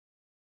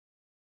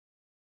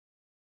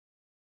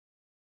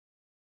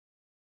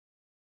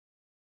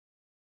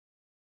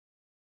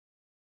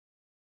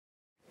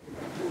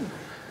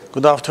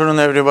Good afternoon,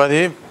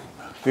 everybody.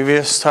 We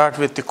will start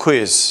with the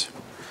quiz.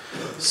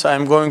 So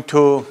I'm going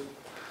to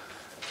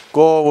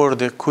go over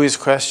the quiz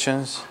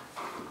questions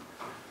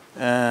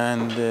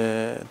and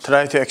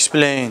try to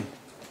explain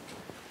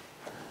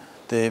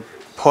the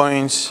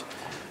points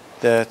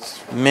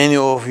that many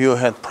of you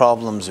had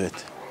problems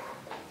with.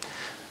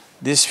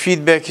 This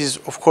feedback is,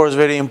 of course,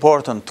 very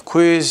important.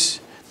 Quiz,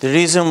 the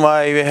reason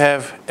why we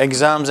have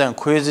exams and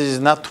quizzes is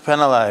not to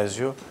penalize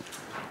you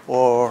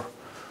or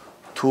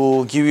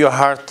to give you a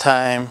hard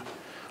time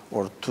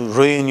or to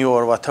ruin you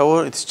or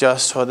whatever. It's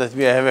just so that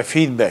we have a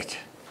feedback.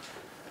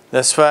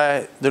 That's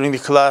why during the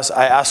class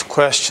I ask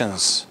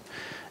questions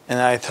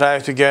and I try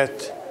to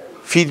get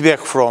feedback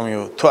from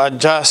you to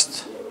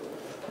adjust,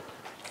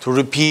 to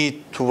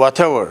repeat, to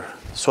whatever,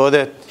 so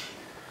that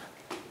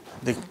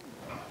the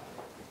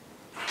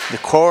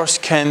course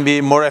can be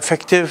more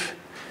effective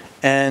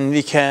and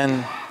we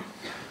can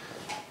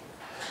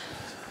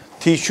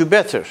teach you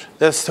better.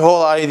 That's the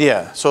whole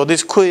idea. So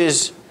this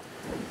quiz,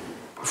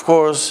 of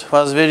course,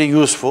 was very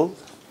useful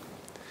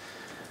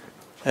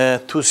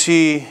to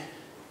see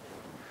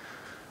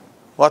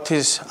what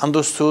is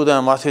understood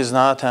and what is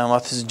not and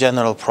what is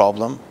general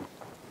problem.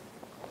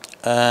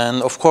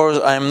 And of course,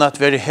 I am not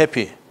very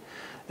happy.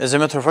 As a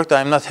matter of fact,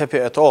 I am not happy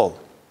at all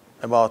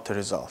about the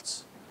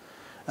results.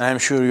 And I'm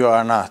sure you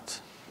are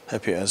not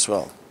happy as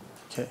well.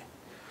 Okay.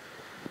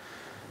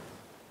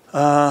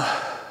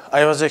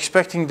 I was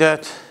expecting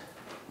that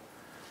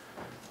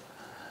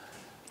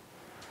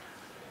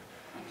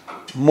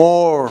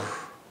more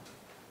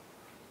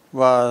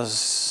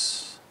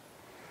was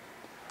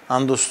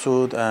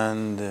understood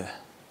and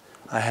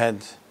I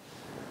had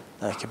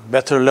like a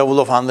better level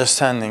of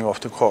understanding of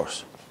the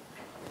course.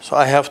 So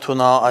I have to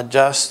now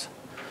adjust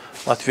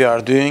what we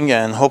are doing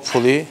and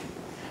hopefully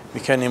we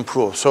can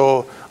improve.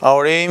 So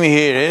our aim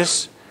here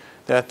is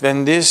that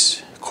when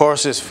this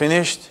course is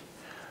finished,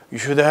 you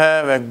should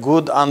have a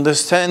good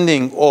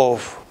understanding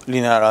of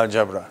linear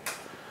algebra.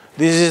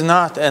 This is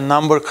not a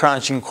number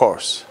crunching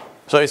course.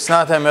 So it's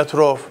not a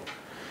matter of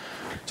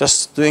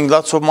just doing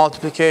lots of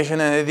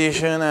multiplication and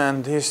addition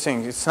and these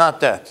things. It's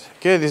not that.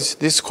 Okay,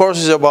 this course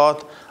is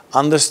about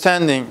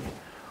understanding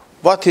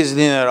what is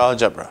linear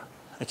algebra.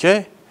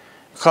 Okay,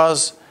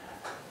 because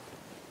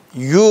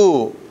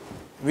you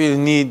will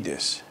need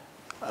this.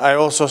 I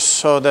also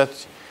saw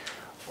that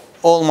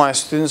all my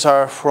students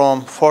are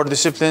from 4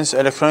 disciplines: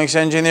 electronics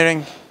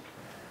engineering,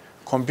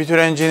 computer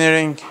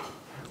engineering,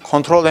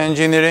 control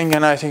engineering,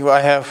 and I think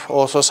I have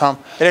also some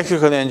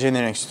electrical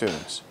engineering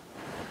students.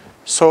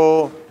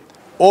 So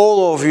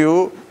all of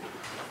you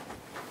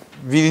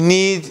will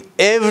need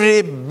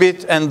every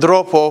bit and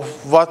drop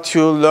of what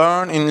you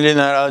learn in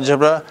linear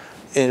algebra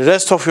in the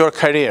rest of your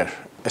career.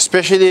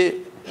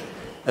 Especially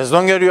as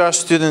long as you are a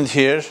student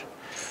here,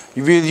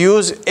 you will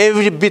use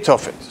every bit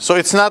of it. So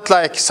it's not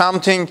like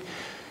something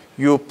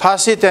you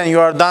pass it and you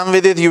are done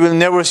with it, you will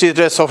never see it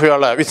the rest of your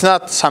life. It's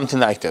not something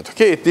like that.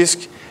 Okay?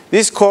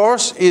 This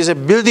course is a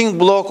building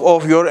block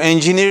of your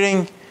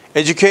engineering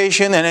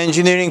education and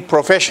engineering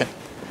profession.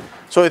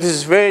 So it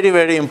is very,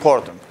 very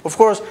important. Of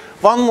course,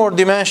 one more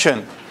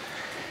dimension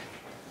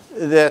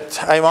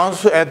that I want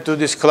to add to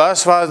this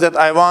class was that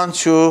I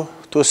want you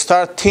to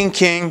start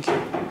thinking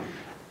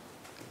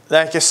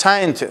like a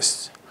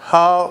scientist.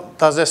 How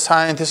does a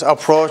scientist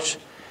approach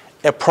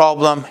a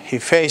problem he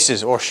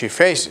faces or she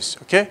faces?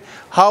 Okay?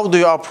 How do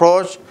you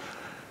approach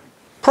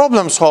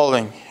problem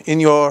solving in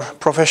your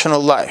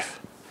professional life?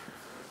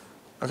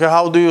 Okay,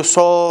 how do you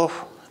solve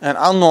an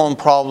unknown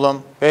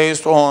problem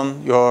based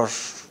on your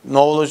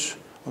knowledge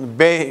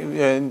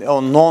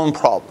on known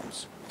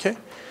problems? Okay,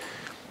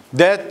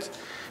 that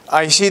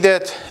I see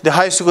that the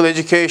high school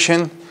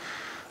education,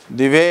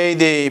 the way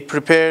they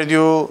prepared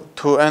you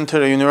to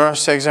enter a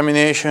university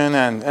examination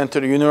and enter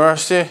a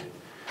university,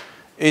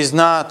 is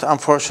not,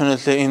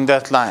 unfortunately, in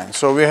that line.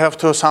 So we have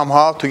to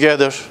somehow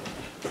together,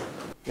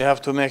 we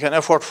have to make an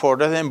effort for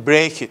that and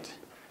break it.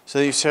 So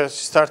you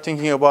start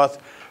thinking about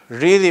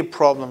really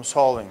problem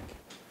solving,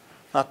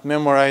 not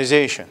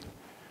memorization.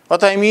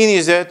 What I mean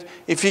is that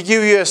if we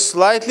give you a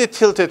slightly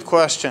tilted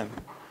question,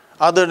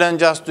 other than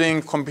just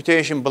doing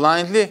computation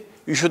blindly,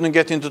 you shouldn't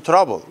get into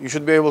trouble. You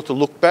should be able to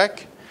look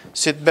back,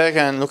 sit back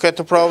and look at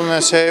the problem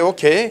and say,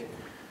 okay,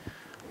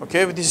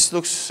 this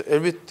looks a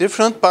bit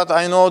different, but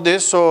I know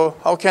this, so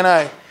how can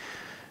I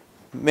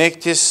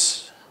make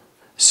this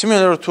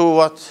similar to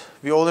what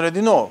we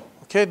already know?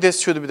 Okay, this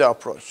should be the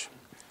approach.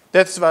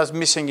 That was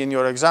missing in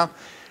your exam.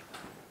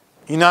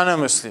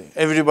 Unanimously,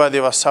 everybody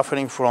was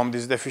suffering from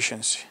this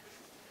deficiency.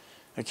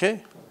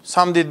 Okay,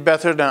 some did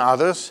better than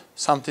others.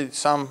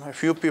 A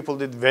few people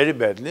did very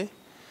badly.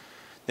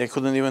 They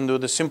couldn't even do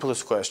the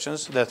simplest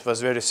questions. That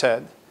was very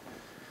sad.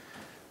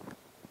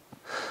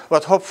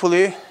 But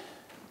hopefully,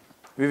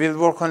 we will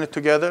work on it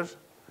together.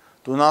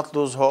 Do not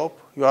lose hope.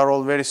 You are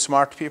all very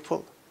smart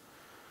people.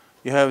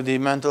 You have the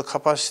mental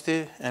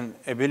capacity and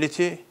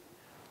ability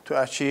to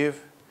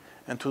achieve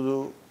and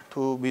to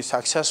be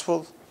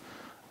successful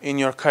in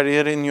your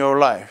career, in your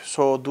life.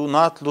 So do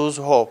not lose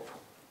hope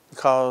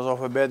because of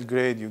a bad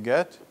grade you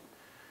get.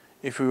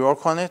 if you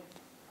work on it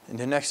in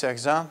the next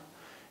exam,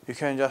 you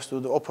can just do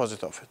the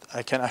opposite of it.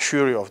 I can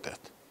assure you of that.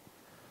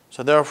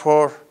 So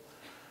therefore,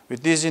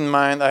 with this in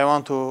mind, I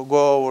want to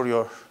go over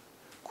your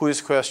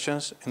quiz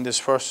questions in this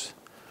first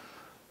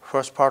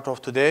part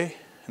of today,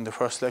 in the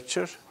first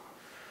lecture.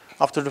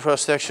 After the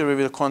first lecture, we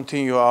will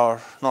continue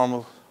our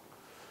normal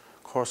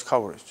course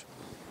coverage.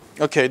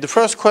 Okay, the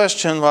first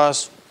question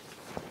was,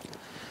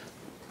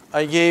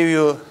 I gave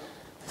you,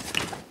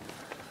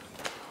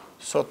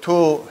 so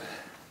two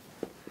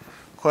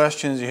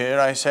questions here.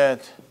 I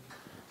said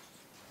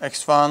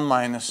x1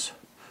 minus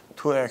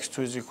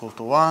 2x2 is equal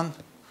to 1,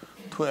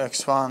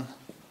 2x1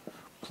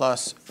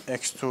 plus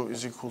x2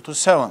 is equal to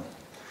 7.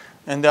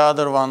 And the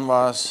other one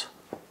was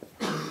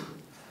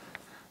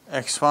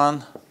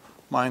x1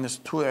 minus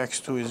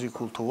 2x2 is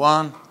equal to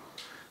 1,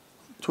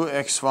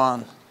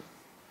 2x1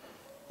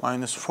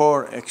 minus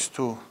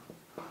 4x2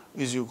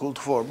 is equal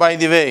to 4. By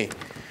the way,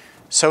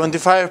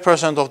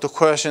 75% of the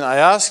question I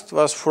asked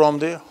was from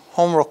the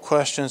homework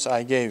questions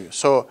I gave you.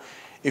 So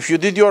if you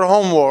did your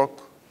homework,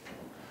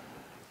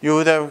 you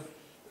would have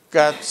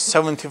got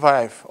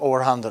 75 over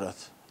 100.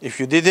 If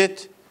you did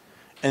it,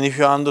 and if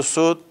you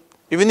understood,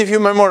 even if you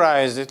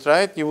memorized it,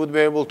 right, you would be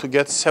able to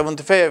get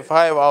 75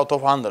 out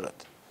of 100.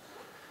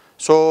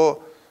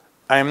 So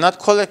I am not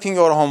collecting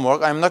your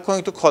homework. I'm not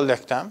going to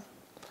collect them.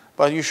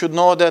 But you should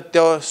know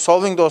that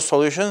solving those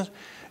solutions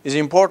is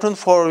important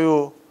for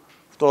you.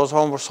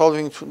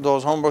 Solving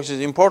those homeworks is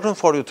important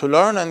for you to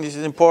learn, and this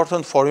is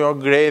important for your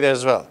grade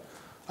as well.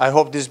 I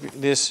hope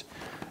this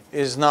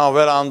is now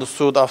well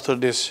understood after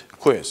this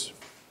quiz.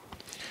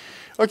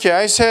 Okay,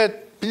 I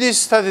said, please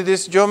study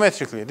this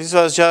geometrically. This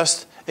was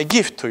just a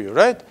gift to you,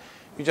 right?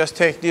 You just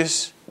take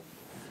this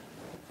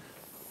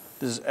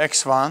is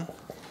x1,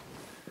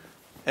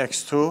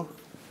 x2.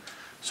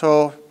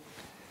 So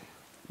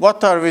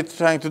what are we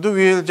trying to do?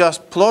 We will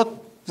just plot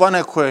one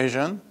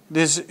equation.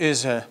 This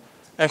is a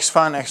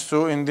x1,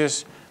 x2 in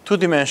this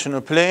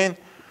two-dimensional plane.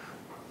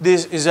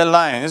 This is a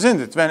line, isn't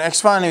it? When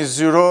x1 is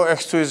 0,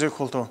 x2 is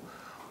equal to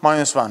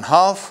minus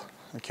 1/2,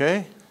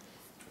 okay?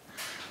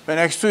 When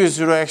x2 is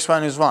 0,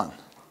 x1 is 1.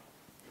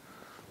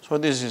 So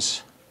this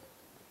is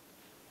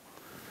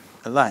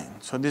a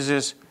line. So this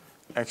is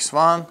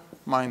x1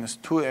 minus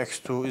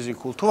 2x2 is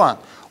equal to 1.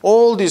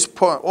 All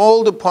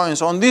the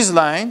points on this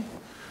line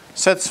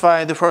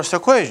satisfy the first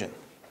equation.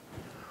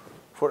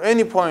 For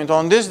any point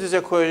on this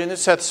equation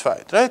is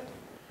satisfied, right?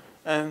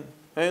 And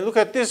when you look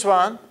at this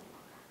one,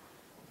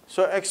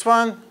 so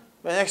x1,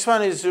 when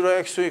x1 is 0,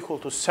 x2 equal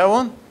to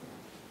 7.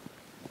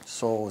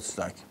 So it's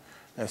like,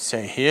 let's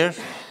say here,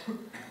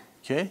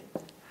 okay?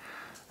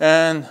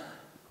 And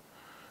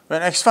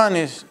when x2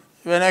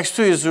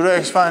 is 0,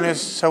 x1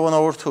 is 7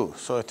 over 2.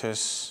 So it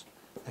is,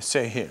 let's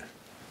say here,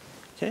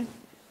 okay?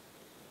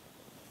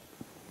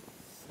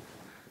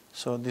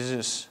 So this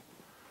is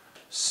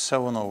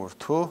 7 over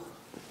 2.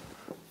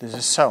 This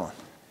is 7.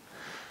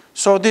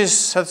 So this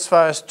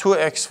satisfies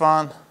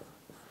 2x1,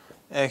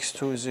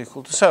 x2 is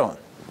equal to 7.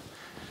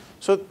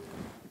 So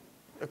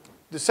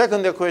the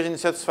second equation is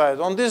satisfied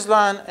on this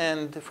line,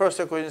 and the first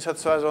equation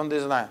satisfies on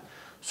this line.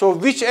 So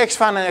which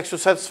x1 and x2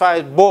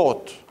 satisfies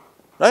both?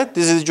 Right?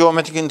 This is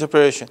geometric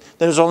interpretation.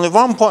 There is only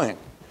one point,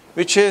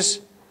 which is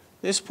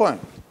this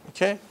point.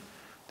 Okay?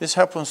 This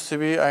happens to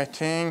be, I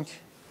think,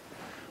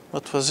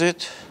 what was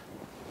it?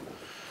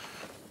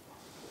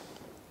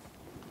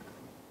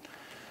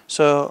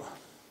 So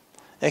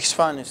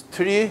x1 is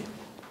 3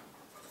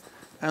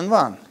 and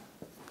 1.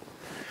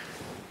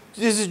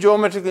 This is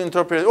geometric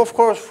interpretation. Of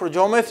course, for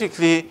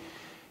geometrically,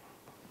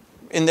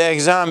 in the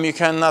exam, you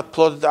cannot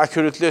plot it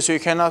accurately, so you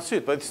cannot see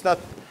it. But it's not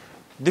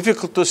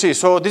difficult to see.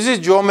 So this is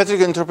geometric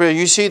interpretation.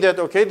 You see that,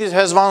 okay, this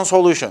has one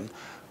solution.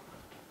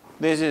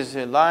 This is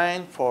a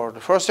line for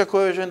the first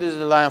equation. This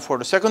is a line for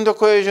the second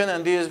equation.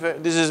 And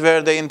this is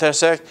where they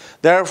intersect.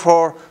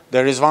 Therefore,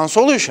 there is one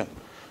solution.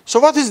 So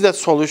what is that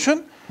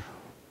solution?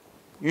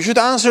 You should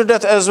answer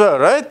that as well,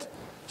 right?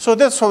 So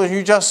that solution,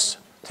 you just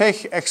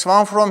take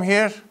x1 from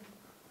here,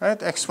 right?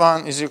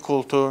 x1 is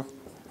equal to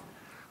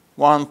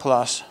 1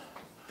 plus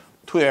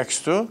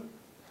 2x2.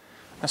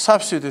 And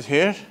substitute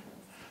here,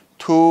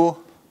 2,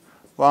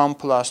 1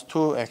 plus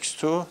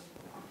 2x2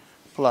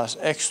 plus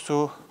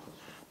x2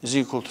 is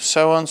equal to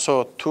 7.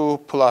 So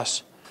 2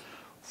 plus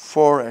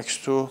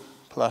 4x2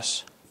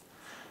 plus,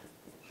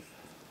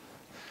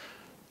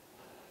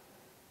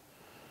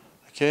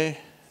 okay,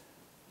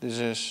 this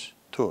is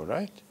 2,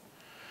 right?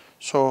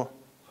 So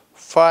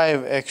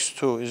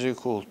 5x2 is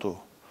equal to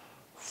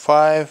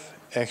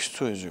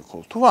 5x2 is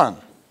equal to 1.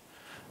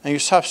 And you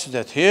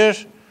substitute here,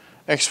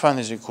 x1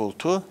 is equal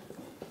to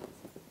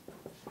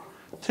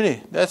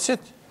 3. That's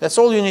it. That's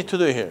all you need to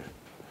do here.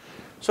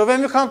 So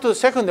when we come to the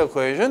second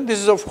equation, this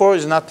is, of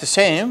course, not the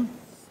same.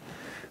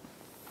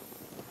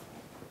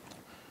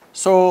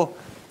 So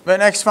when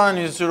x1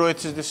 is 0,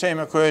 it is the same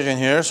equation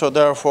here. So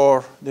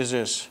therefore, this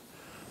is,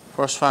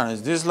 first one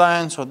is this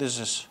line. So this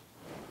is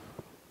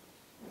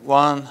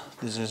 1,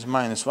 this is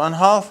minus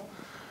 1/2.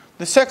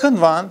 The second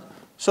one,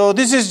 so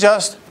this is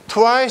just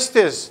twice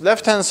this.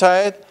 Left-hand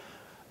side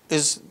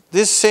is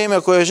this same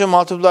equation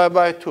multiplied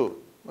by 2.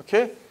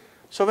 Okay?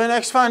 So when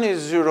x1 is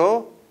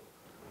 0,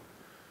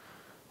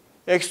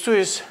 x2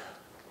 is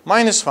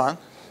minus 1.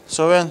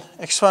 So when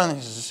x1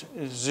 is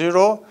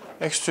 0,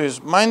 x2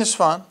 is minus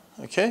 1.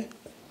 Okay?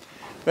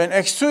 When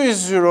x2 is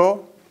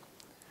 0,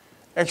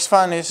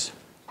 x1 is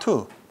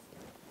 2.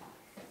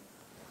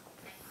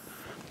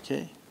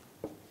 Okay?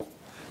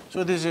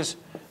 So this is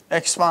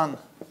x1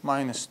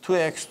 minus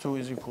 2x2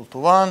 is equal to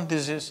 1.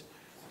 This is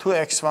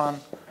 2x1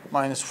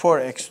 minus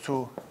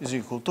 4x2 is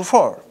equal to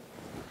 4.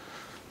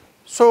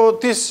 So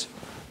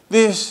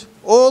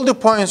all the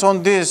points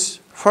on this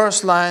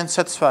first line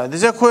satisfy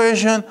this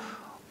equation.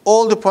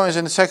 All the points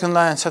in the second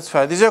line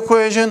satisfy this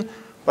equation,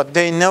 but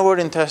they never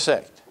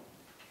intersect.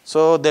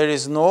 So there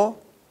is no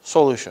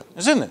solution,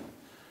 isn't it?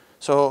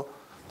 So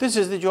this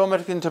is the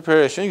geometric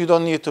interpretation. You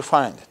don't need to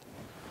find it.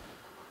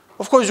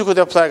 Of course, you could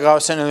apply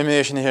Gaussian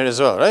elimination here as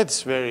well, right?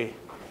 It's very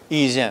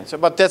easy answer,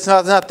 but that's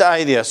not the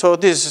idea. So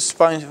this is,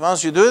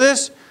 once you do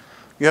this,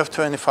 you have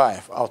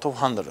 25 out of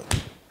 100.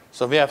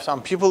 So we have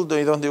some people,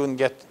 they don't even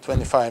get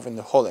 25 in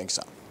the whole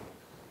exam.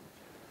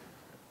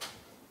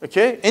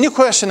 Okay, any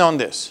question on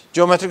this?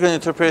 Geometrical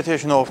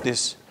interpretation of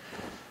this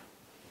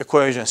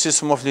equation,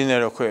 system of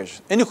linear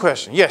equation. Any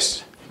question?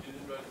 Yes? You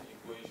didn't write the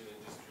equation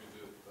and just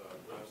drew the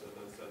graphs and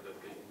then said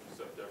that they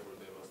intercept, therefore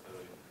they must have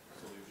a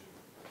solution.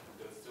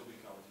 That still be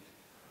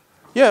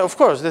counted? Yeah, of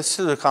course, that's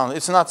still counted.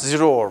 It's not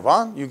 0 or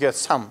 1. You get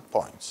some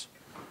points.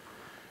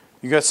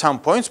 You get some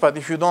points, but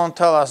if you don't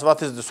tell us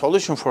what is the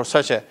solution for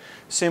such a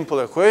simple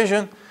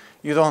equation,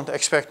 you don't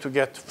expect to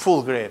get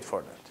full grade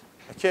for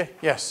that. Okay?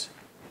 Yes?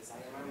 Yes,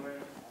 I remember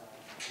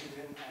you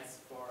didn't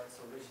ask for a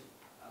solution.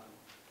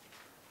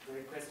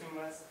 The question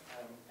was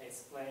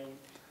explain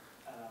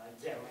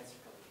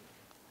geometrically.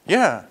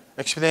 Yeah,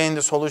 explain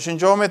the solution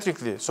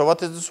geometrically. So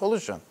what is the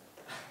solution?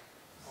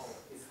 Oh,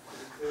 is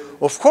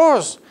it Of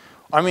course.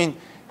 I mean,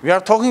 we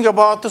are talking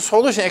about the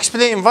solution.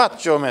 Explain what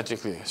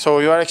geometrically? So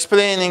you are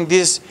explaining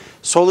this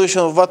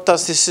solution of what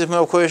does this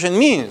system equation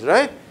mean,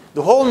 right?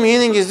 The whole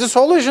meaning is the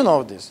solution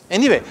of this.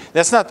 Anyway,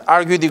 let's not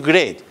argue the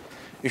grade.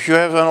 If you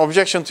have an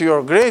objection to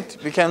your grade,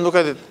 we can look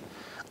at it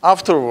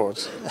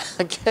afterwards.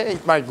 Okay,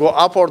 it might go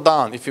up or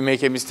down. If you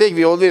make a mistake,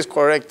 we always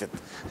correct it.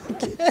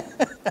 Okay.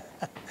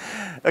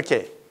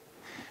 Okay.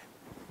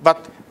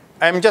 But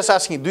I'm just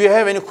asking, do you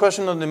have any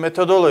question on the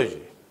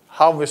methodology?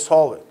 How we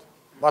solve it?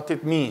 What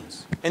it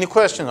means? Any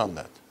question on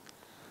that?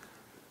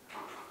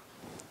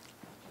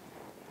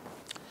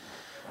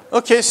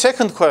 Okay,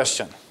 second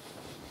question.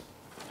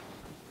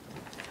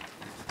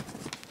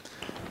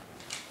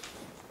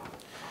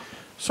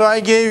 So I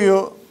gave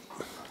you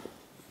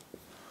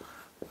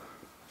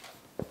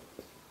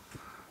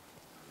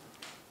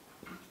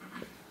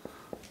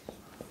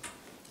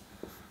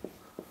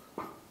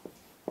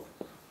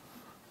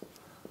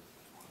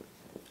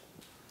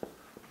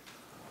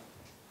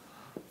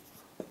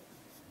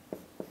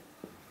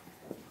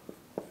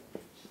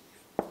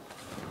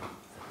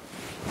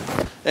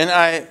and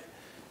I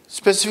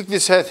specifically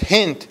said,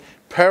 hint,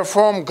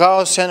 perform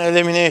Gaussian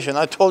elimination.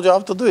 I told you how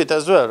to do it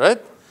as well, right?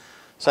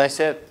 So I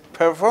said,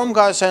 perform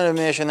Gaussian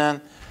elimination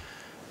and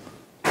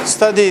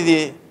study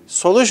the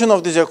solution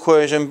of this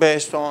equation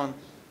based on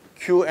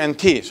Q and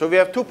T. So we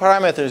have two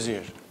parameters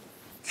here,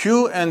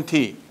 Q and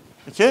T,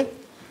 okay?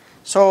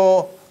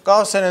 So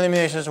Gaussian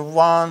elimination is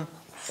 1,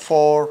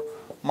 4,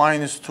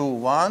 minus 2,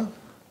 1,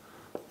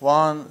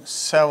 1,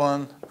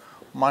 7,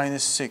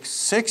 minus 6,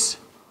 6,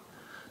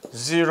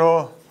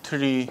 0,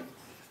 3,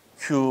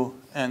 Q,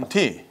 and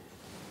T.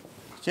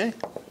 Okay?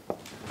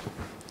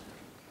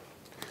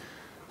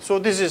 So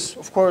this is,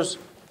 of course,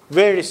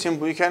 very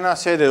simple. You cannot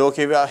say that,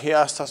 okay, he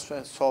asked us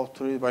to solve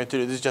 3 by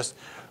 3. This is just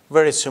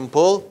very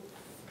simple,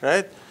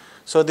 right?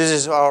 So this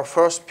is our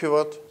first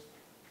pivot.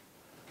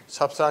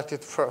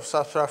 Subtract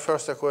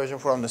first equation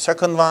from the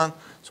second one.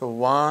 So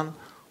 1,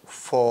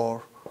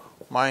 4,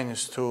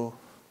 minus 2,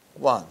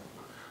 1.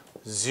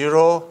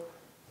 0,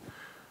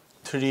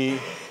 3,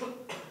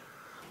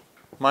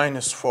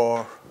 minus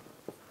 4,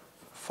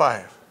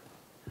 5.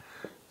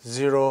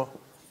 0,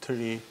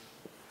 3,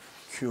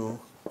 Q,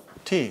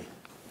 T.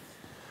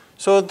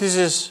 So this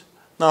is,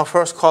 now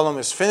first column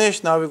is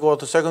finished. Now we go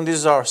to second. This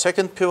is our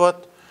second pivot.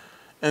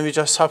 And we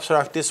just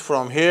subtract this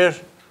from here.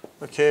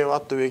 Okay,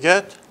 what do we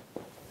get?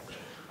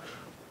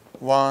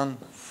 1,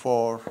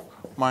 4,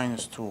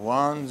 minus 2,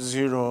 1,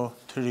 0,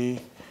 3,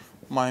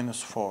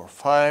 minus 4,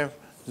 5,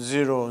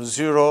 0,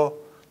 0.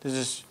 This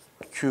is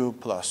Q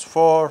plus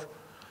 4.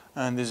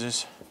 And this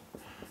is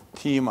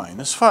T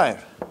minus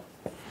 5.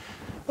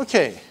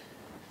 Okay.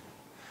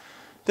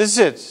 This is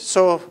it.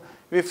 So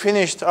we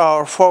finished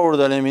our forward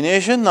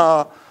elimination.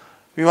 Now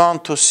we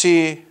want to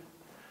see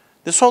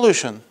the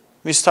solution.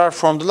 We start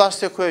from the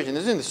last equation,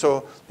 isn't it?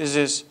 So this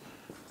is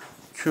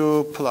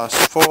Q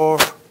plus 4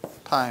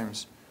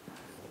 times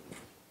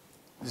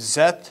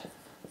Z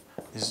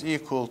is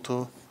equal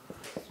to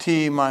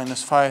T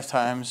minus 5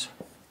 times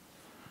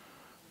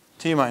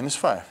T minus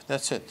 5.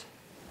 That's it.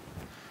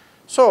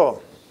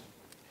 So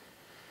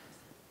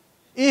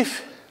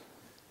if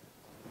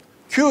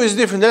Q is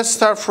different. Let's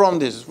start from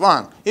this.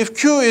 1. If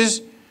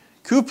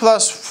Q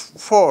plus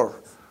 4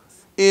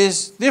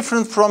 is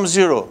different from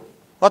 0,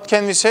 what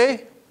can we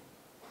say?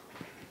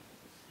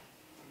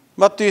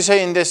 What do you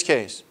say in this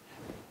case?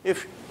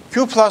 If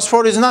Q plus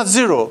 4 is not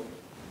 0,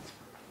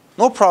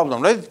 no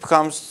problem, right? It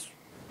becomes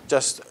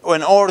just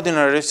an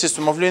ordinary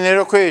system of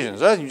linear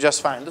equations, right? You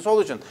just find the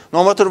solution,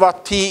 no matter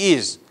what T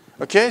is.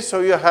 Okay,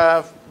 so you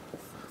have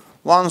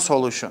one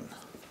solution.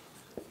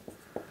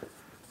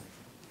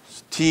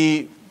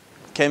 T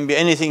can be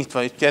anything,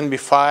 it can be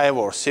 5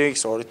 or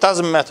 6, or it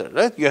doesn't matter,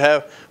 right? You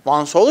have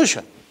one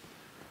solution.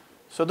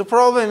 So the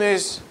problem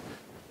is,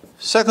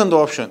 second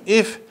option,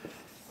 if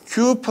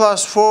Q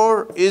plus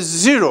 4 is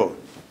 0,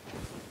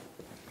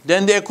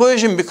 then the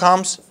equation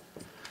becomes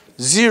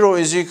 0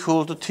 is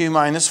equal to T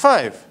minus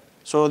 5.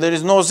 So there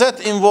is no Z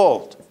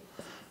involved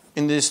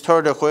in this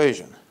third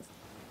equation.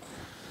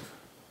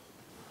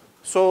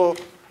 So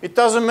it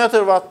doesn't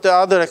matter what the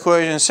other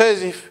equation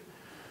says if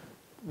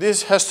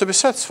this has to be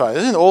satisfied,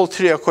 isn't it? All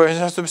three equations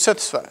have to be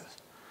satisfied.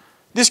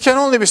 This can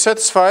only be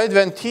satisfied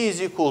when T is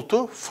equal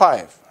to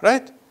 5,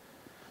 right?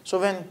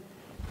 So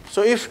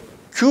if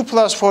Q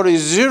plus 4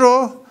 is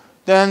 0,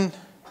 then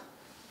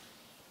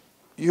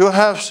we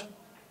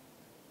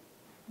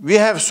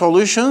have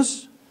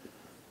solutions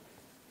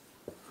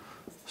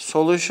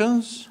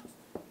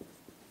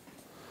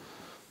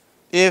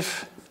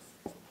if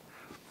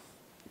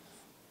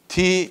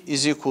T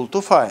is equal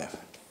to 5.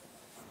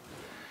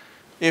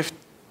 If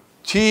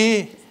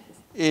T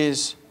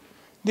is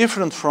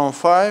different from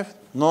 5,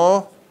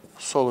 no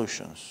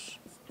solutions.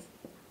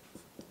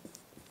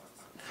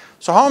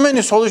 So how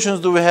many solutions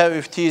do we have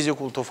if T is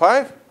equal to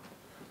 5?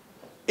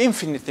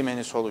 Infinitely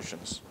many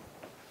solutions.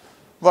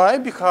 Why?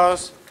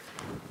 Because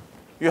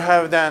you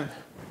have then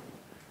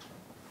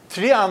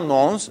 3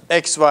 unknowns,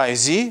 x, y,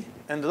 z,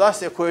 and the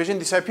last equation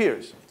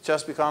disappears. It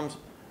just becomes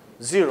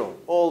 0,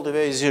 all the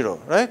way 0,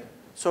 right?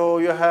 So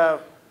you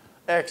have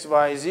x,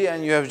 y, z,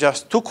 and you have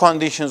just 2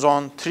 conditions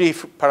on 3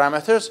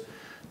 parameters.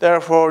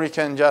 Therefore, you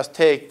can just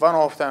take one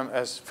of them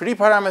as free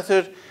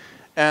parameter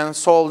and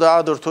solve the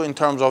other 2 in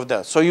terms of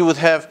that. So you would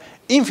have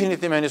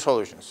infinitely many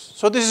solutions.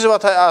 So this is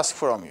what I asked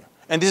from you.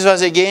 And this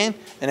was, again,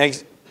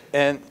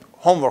 an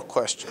homework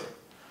question.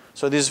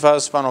 So this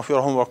was one of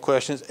your homework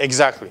questions,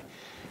 exactly.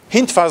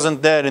 Hint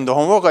wasn't there in the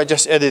homework. I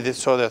just added it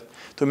so that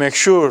to make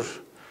sure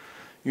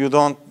you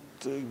don't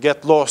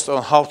get lost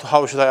on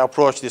how should I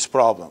approach this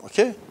problem,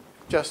 okay?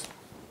 Just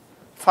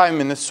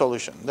 5-minute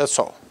solution, that's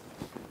all.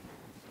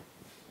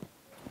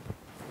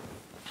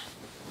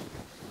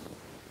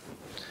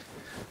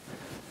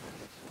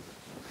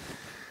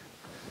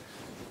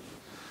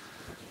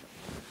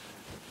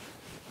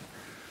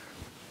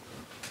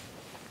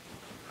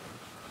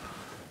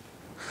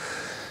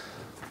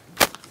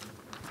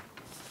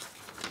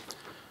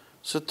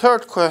 So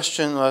third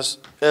question was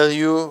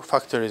LU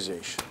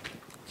factorization,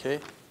 okay?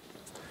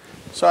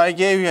 So I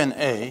gave you an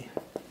A,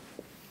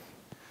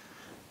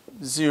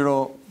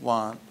 0,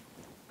 1,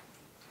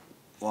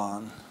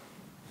 1,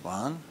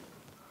 1,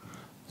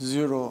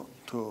 0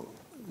 to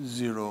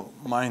 0,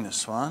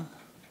 minus 1,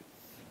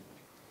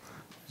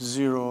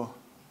 0,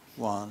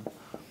 1,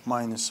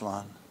 minus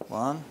 1,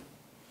 1,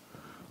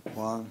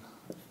 1,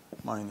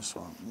 minus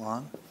 1,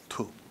 1,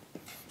 2.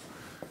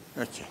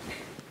 Okay.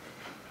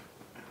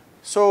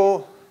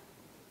 So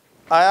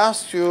I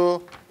asked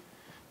you,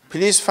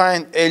 please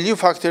find LU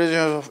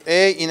factorization of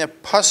A in a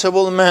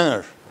possible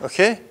manner,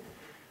 okay?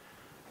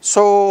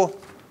 So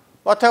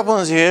what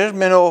happens here,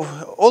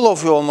 all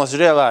of you almost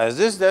realize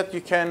this, that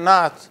you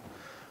cannot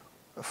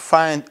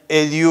find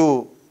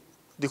LU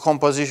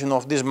decomposition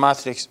of this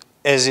matrix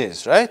as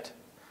is, right?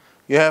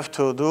 You have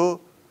to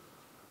do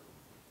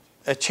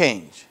a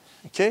change,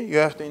 okay? You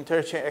have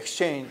to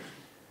exchange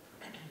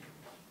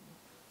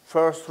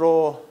first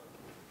row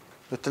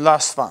with the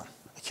last one,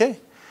 okay?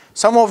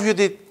 Some of you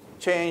did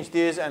change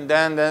this, and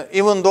then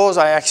even those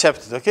I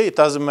accepted, okay? It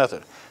doesn't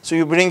matter. So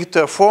you bring it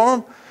to a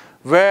form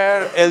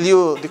where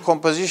LU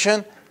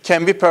decomposition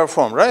can be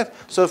performed, right?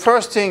 So the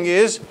first thing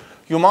is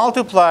you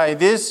multiply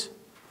this.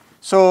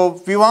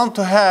 So we want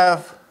to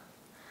have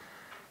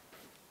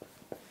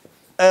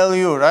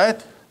LU,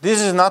 right? This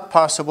is not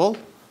possible.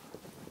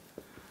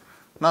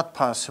 Not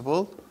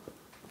possible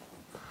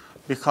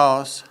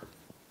because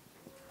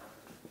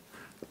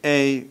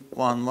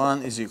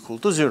A11 is equal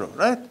to 0,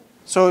 right?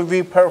 So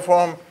we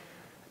perform,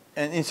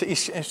 and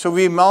so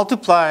we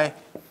multiply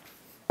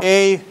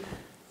A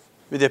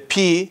with a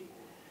P,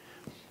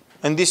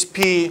 and this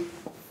P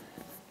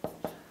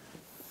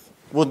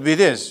would be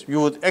this.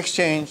 You would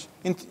exchange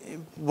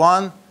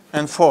 1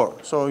 and 4.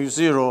 So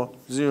 0,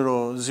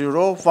 0,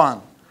 0,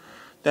 1.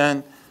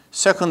 Then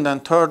second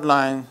and third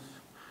line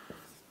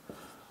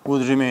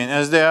would remain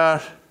as they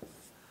are.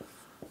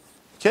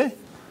 Okay?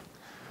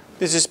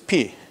 This is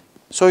P.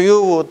 So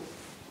you would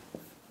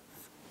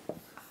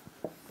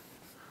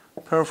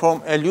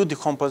perform LU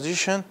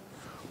decomposition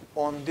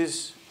on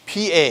this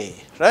PA,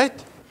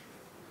 right?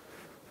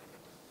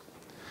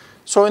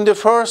 So in the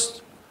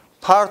first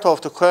part of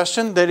the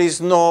question, there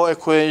is no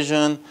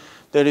equation,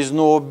 there is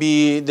no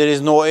b, there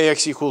is no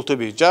ax equal to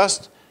b.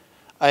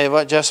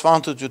 I just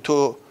wanted you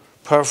to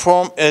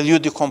perform LU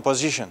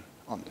decomposition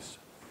on this.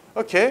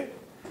 Okay.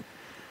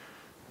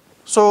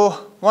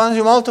 So once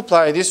you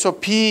multiply this, so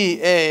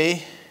PA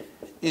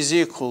is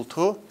equal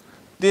to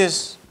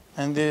this,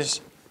 and this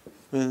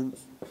will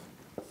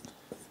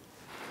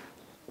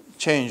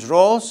change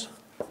roles.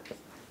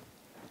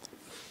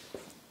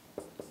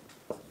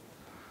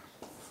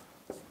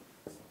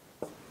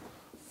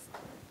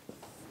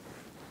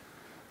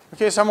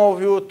 Okay, some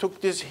of you took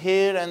this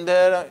here and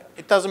there.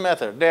 It doesn't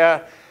matter.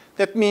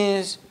 That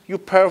means you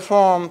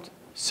performed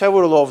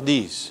several of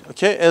these.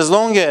 Okay, as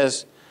long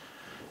as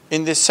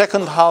in the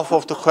second half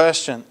of the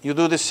question you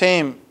do the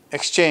same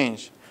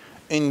exchange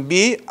in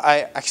B,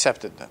 I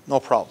accepted that, no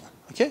problem.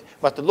 Okay,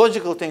 but the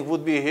logical thing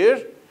would be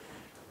here.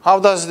 How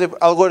does the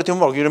algorithm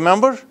work? You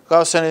remember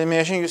Gaussian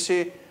elimination? You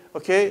see,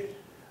 okay,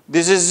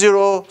 this is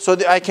 0, so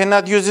I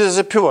cannot use this as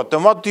a pivot.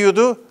 Then what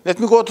do? Let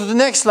me go to the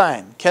next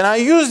line. Can I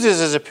use this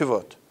as a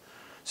pivot?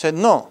 Said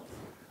no.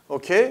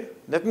 Okay,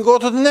 let me go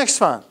to the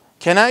next one.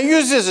 Can I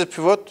use this as a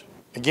pivot?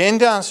 Again,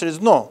 the answer is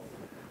no.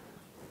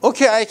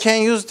 Okay, I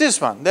can use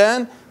this one.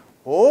 Then,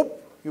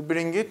 you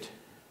bring it,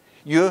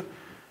 you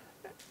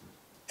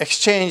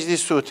exchange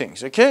these two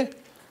things, okay?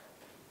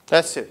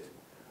 That's it.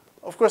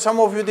 Of course, some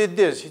of you did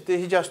this.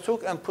 He just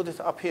took and put it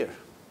up here.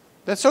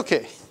 That's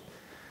okay.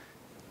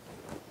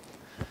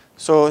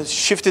 So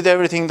shifted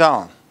everything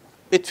down.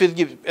 It will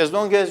give, as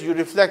long as you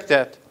reflect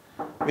that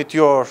with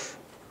your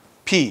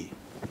P,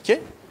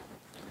 okay?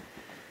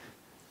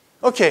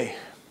 Okay,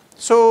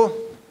 so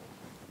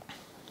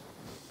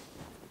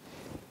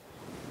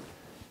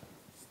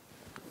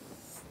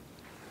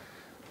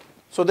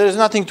there is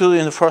nothing to do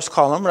in the first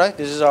column, right?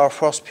 This is our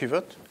first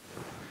pivot.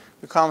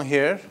 We come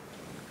here.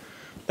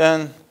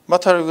 Then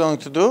what are we going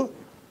to do?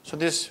 So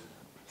this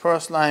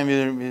first line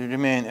will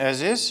remain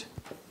as is.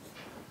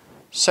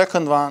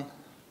 Second one,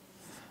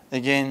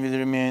 again, will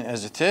remain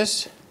as it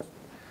is.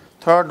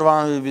 Third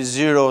one will be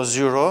 0,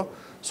 0.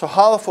 So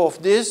half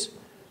of this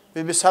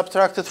will be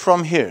subtracted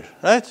from here,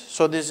 right?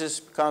 So this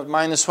becomes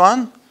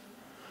 -1,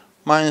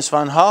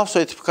 -1/2. So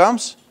it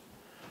becomes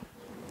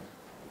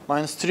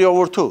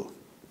 -3/2.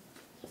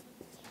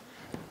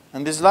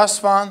 And this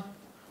last one,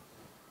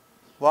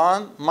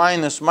 1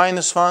 minus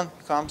 -1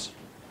 becomes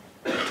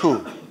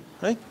 2,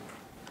 right?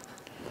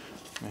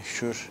 Make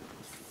sure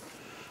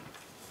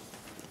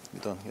we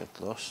don't get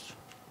lost.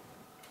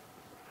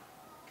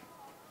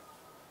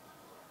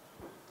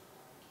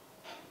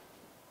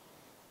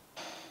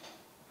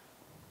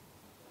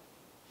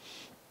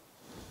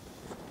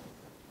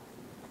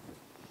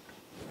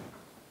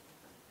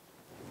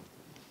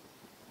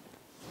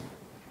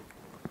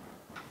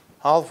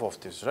 Half of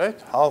this, right?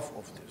 Half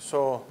of this.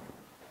 So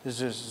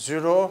this is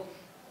 0,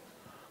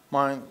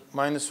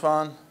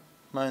 -1,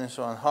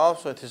 -1/2.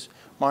 So it is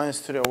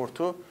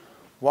 -3/2.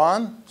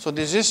 1. So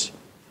this is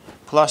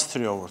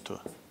 +3/2.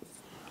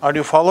 Are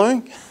you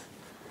following?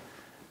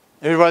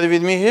 Everybody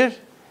with me here?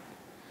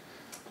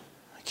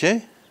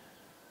 Okay.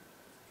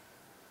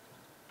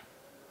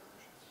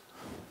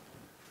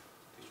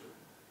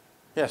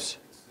 Yes.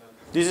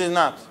 This is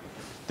not.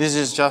 This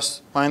is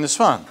just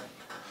 -1.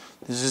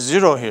 This is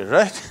 0 here,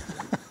 right?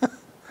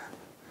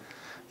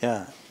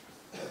 Yeah.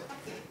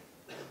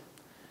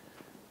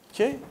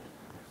 Okay.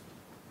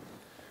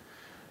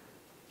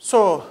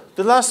 So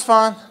the last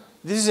one,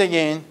 this is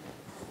again.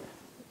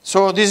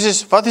 So this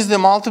is, what is the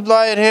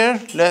multiplier here?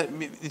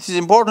 It is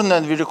important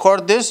that we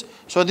record this.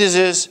 So this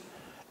is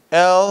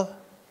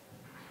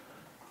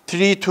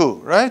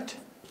L32, right?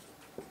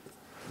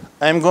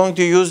 I'm going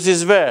to use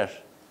this where?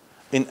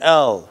 In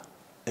L,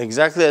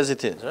 exactly as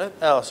it is, right?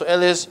 L. So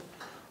L is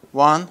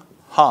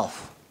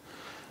 1/2.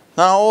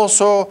 Now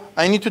also,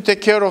 I need to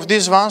take care of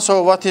this one.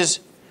 So what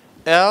is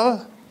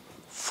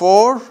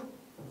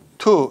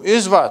L42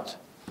 is what?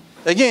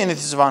 Again, it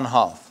is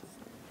 1/2,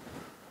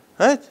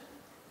 right?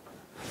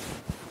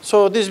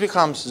 So this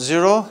becomes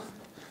 0,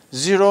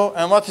 0.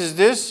 And what is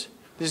this?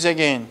 This is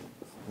again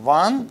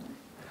 1.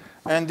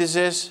 And this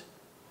is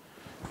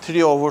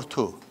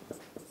 3/2.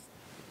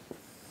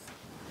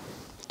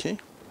 Okay.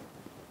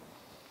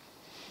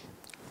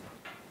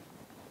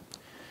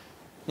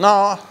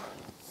 Now,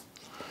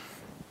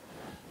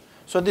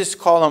 so this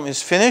column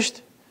is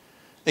finished.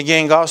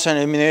 Again, Gaussian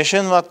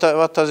elimination. What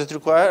does it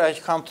require? I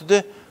come to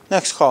the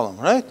next column,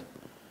 right?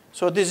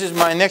 So this is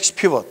my next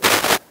pivot.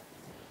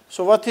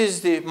 So what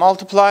is the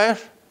multiplier?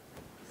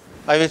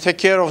 I will take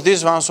care of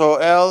this one. So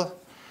L,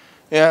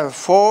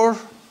 4,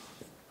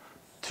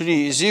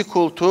 3 is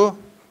equal to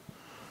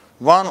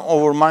 1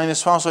 over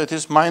 -1. So it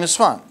is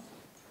 -1.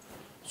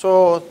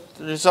 So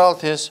the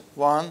result is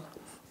 1,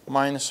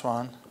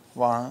 -1,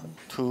 1,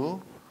 2,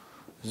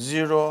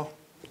 0,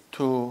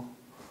 2,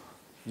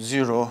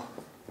 0,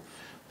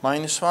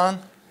 -1,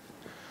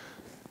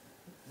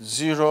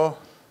 0,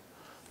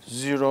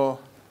 0,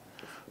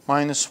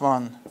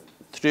 -1,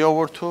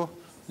 3/2,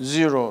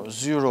 0,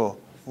 0,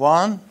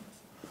 1,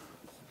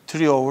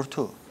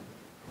 3/2.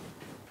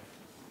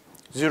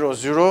 0,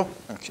 0,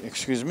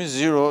 excuse me,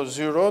 0,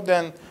 0,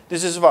 then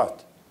this is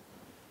what?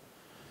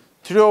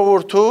 3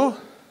 over 2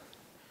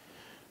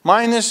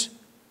 minus,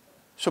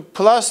 so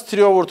plus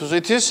 3 over 2, so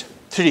it is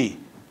 3.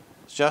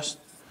 It's just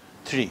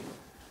 3.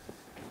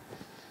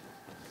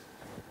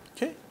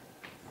 Okay?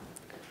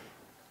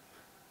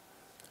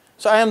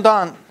 So I am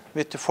done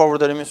with the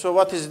forward element. So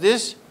what is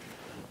this?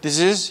 This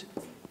is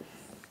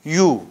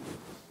U.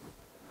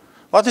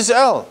 What is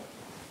L?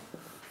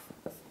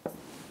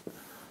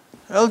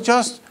 L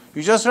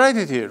you just write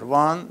it here.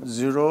 1,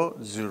 0,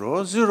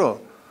 0,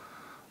 0.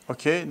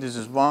 Okay, this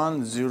is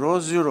 1, 0,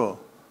 0.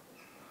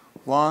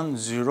 1,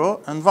 0,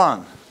 and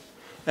 1.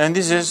 And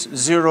this is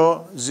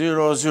 0,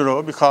 0,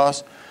 0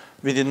 because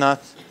we did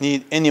not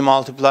need any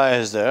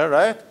multipliers there,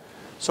 right?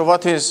 So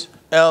what is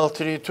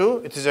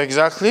L32? It is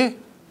exactly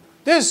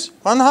this,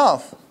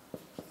 1/2.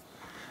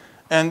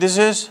 And this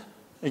is,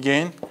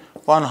 again,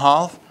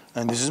 1/2,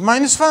 and this is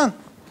 -1.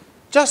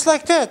 Just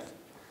like that.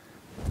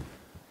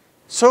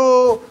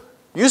 So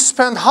you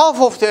spend half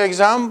of the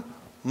exam,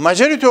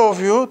 majority of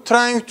you,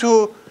 trying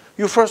to,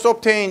 you first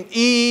obtain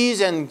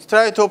e's and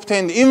try to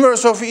obtain the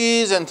inverse of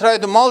e's and try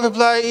to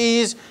multiply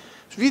e's.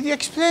 We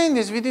explained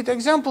this, we did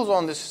examples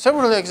on this,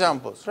 several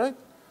examples, right?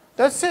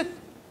 That's it.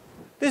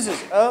 This is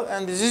L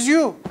and this is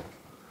U.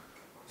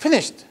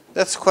 Finished.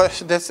 That's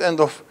the end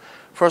of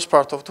first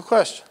part of the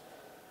question.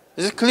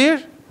 Is it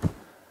clear?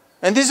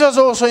 And this was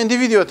also in the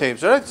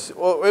videotapes, right?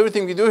 So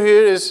everything we do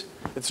here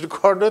it's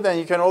recorded and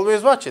you can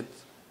always watch it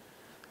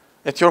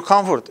at your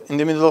comfort in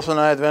the middle of the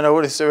night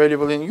whenever it's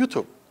available in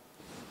YouTube.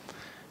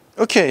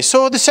 Okay,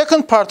 so the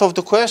second part of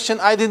the question,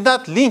 I did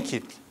not link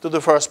it to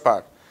the first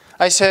part.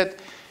 I said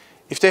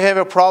if they have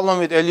a problem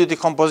with LU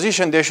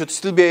decomposition, they should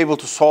still be able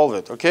to solve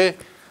it, okay?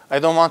 I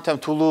don't want them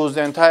to lose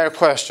the entire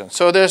question.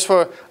 So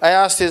therefore, I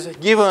asked this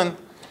given,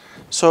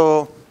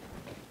 so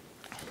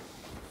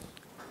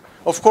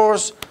of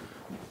course,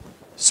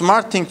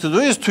 smart thing to do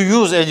is to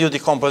use LU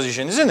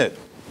decomposition, isn't it?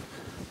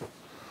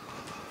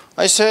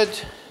 I said,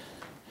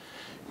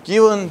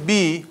 given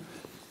B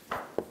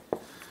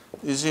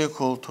is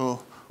equal to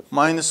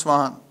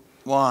 -1,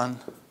 1,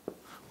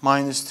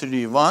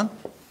 -3, 1.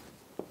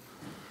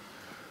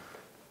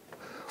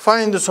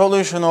 Find the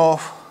solution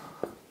of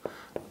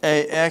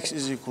AX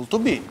is equal to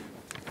B.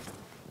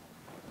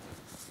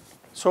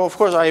 So of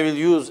course I will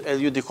use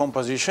LU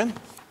decomposition.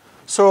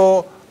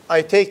 So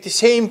I take the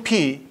same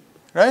P,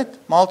 right?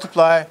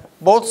 Multiply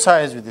both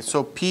sides with it.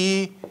 So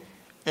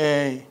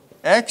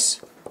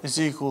PAX is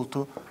equal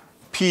to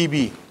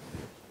PB.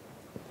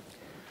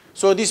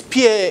 So this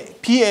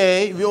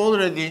PA we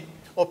already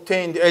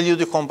obtained the LU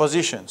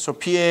decomposition. So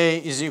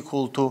PA is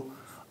equal to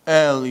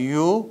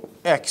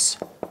LUX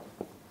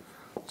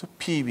to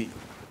PB.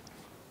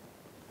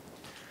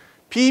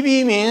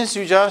 PB means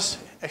you just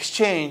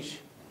exchange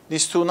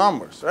these two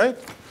numbers, right?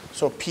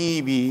 So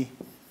PB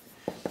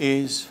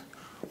is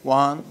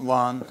 1,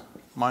 1,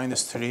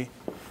 -3,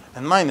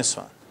 and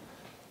 -1.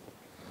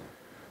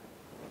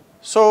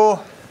 So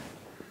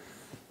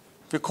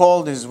we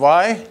call this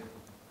Y.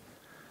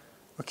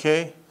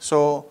 Okay,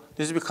 so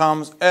this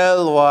becomes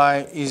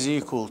Ly is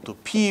equal to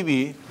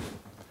PB.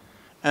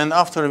 And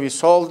after we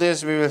solve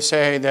this, we will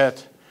say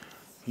that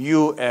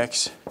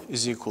Ux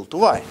is equal to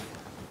Y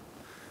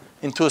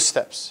in 2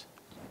 steps.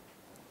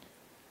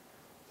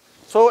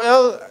 So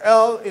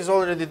L is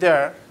already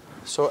there.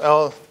 So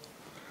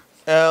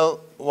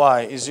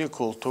Ly is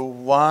equal to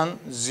 1,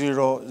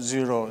 0,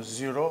 0,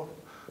 0,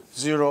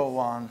 0,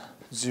 1,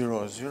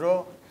 0,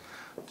 0,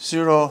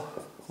 0,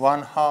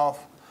 1/2,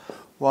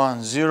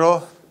 1,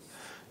 0,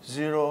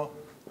 0,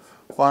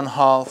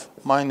 1/2,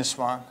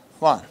 -1,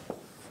 1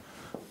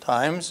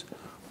 times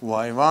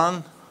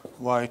Y1,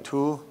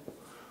 Y2,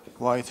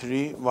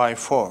 Y3,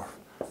 Y4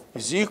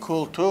 is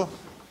equal to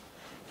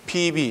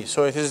PB.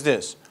 So it is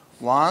this,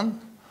 1,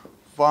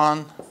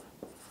 1,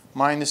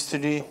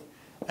 -3,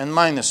 and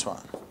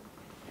 -1.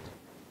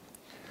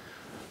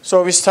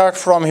 So we start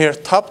from here,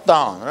 top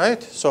down,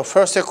 right? So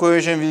first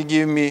equation will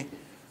give me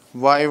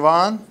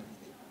Y1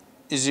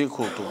 is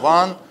equal to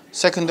 1.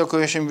 Second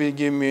equation will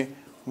give me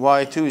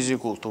Y2 is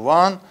equal to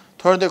 1.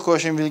 Third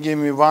equation will give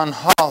me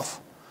 1/2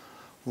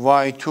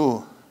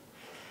 Y2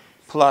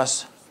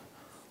 plus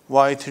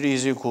Y3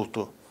 is equal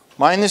to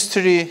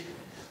 -3.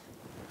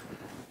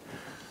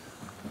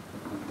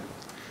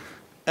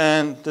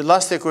 And the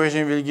last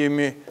equation will give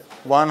me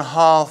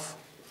 1/2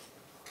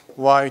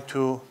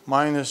 Y2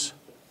 minus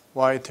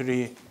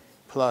Y3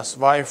 plus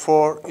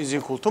Y4 is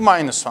equal to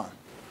 -1.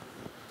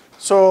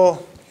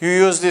 So you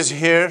use this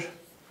here.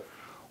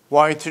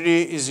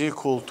 Y3 is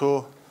equal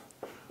to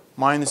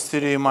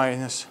 -3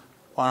 minus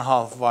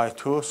 1/2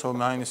 Y2. So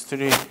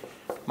 -3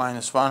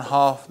 minus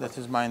 1/2, that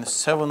is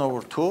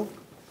 -7/2.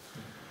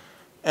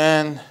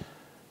 And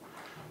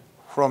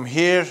from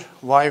here,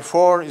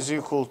 Y4 is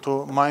equal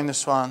to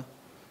 -1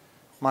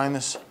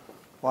 minus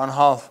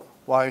 1/2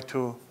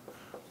 Y2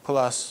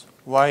 plus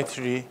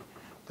Y3.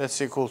 That's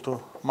equal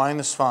to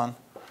 -1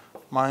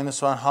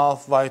 minus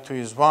 1/2 Y2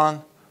 is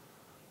 1.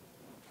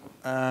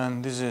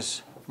 And this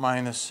is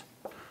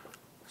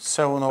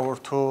 7 over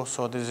 2,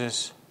 so this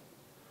is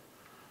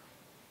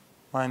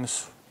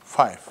minus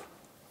 5.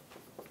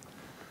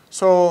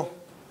 So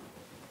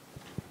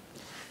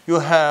you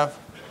have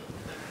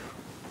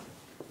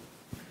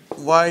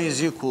y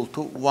is equal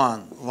to 1,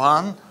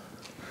 1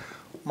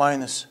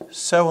 minus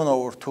 7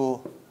 over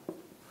 2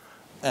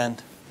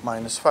 and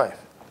minus 5.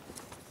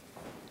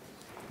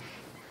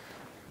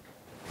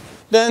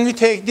 Then we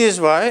take this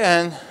y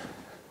and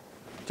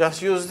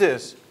just use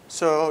this.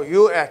 So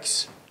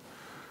ux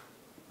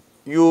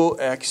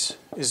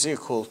is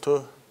equal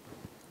to,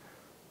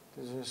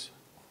 this is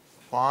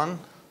 1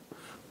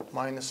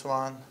 minus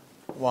 1,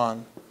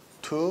 1,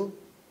 2,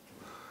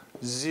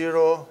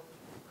 0,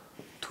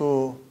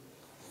 2,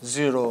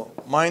 0,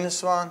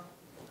 minus 1,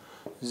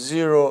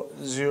 0,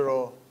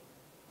 0,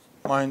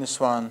 minus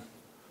 1,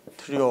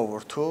 3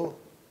 over 2,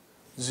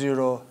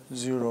 0,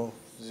 0,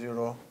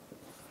 0,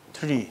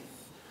 3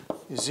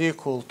 is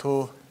equal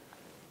to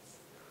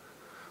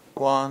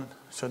 1.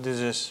 So this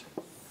is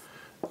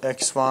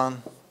x1,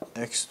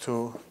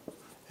 x2,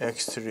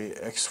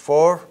 x3,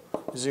 x4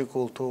 is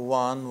equal to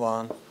 1,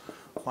 1,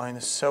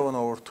 minus 7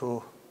 over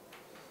 2,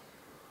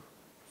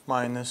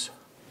 minus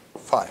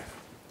 5.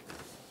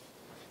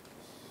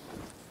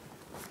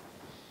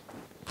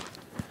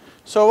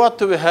 So what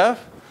do we have?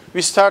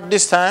 We start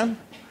this time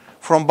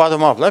from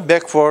bottom up, like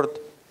backward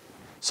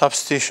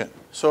substitution.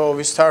 So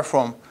we start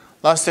from,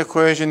 last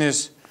equation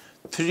is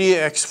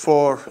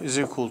 3x4 is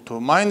equal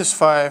to minus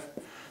 5.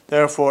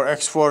 Therefore,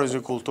 x4 is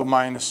equal to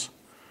minus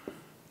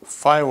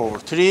 5 over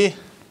 3.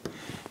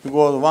 You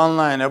go one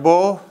line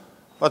above.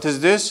 What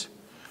is this?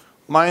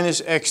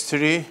 Minus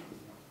x3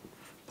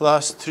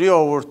 plus 3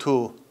 over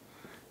 2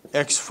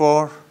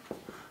 x4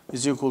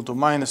 is equal to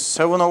minus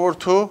 7 over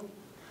 2.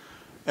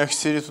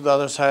 x3 to the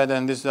other side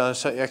and this to the other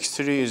side.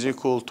 x3 is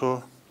equal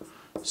to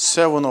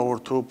 7 over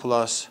 2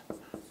 plus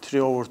 3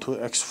 over 2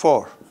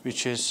 x4,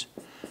 which is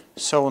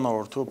 7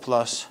 over 2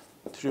 plus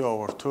 3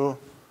 over 2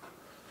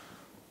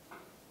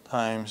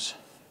 times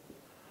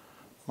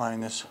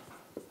minus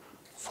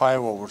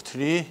 5 over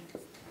 3.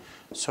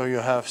 So you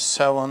have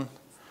 7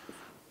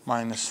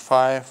 minus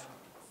 5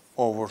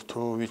 over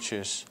 2, which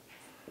is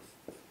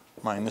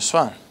minus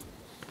 1.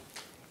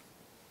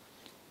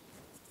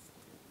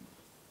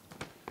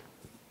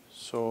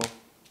 So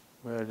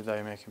where did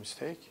I make a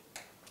mistake?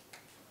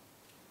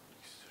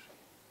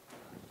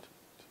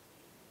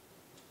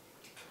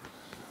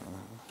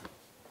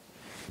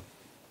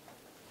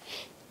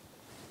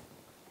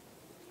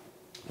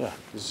 Yeah,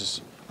 this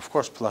is, of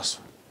course, plus.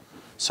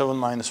 7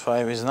 minus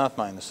 5 is not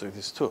minus, so it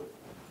is 2.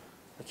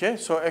 Okay,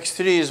 so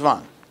x3 is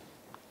 1.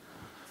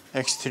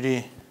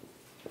 x3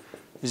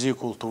 is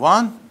equal to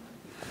 1.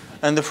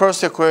 And the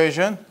first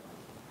equation,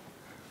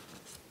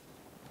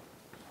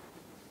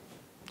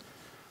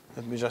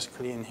 let me just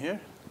clean here.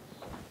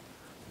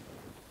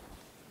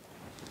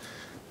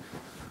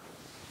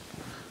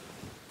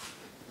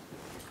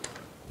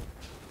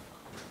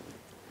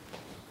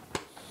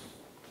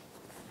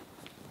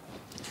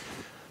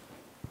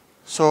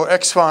 So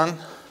x1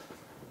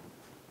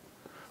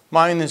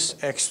 minus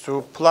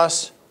x2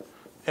 plus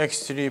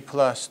x3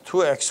 plus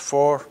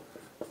 2x4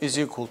 is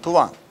equal to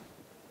 1.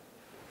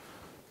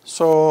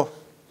 So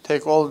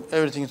take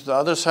everything to the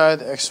other side.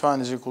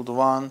 x1 is equal to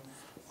 1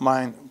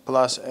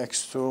 plus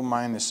x2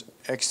 minus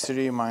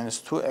x3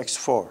 minus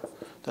 2x4.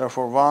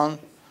 Therefore, 1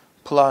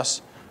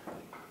 plus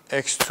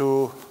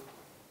x2.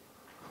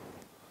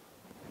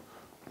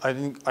 I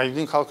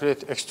didn't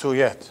calculate x2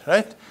 yet,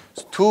 right?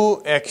 So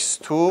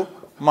 2x2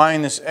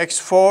 minus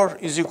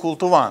x4 is equal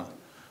to 1.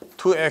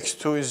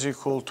 2x2 is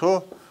equal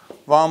to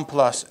 1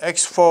 plus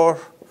x4.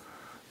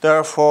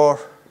 Therefore,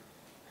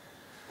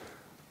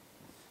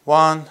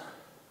 1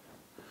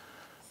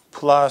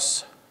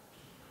 plus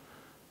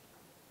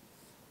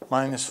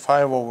minus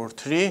 5 over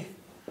 3.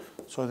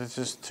 So this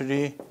is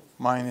 3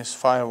 minus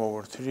 5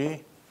 over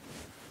 3.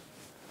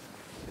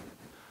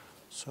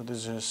 So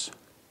this is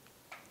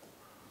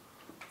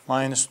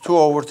minus 2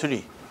 over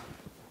 3.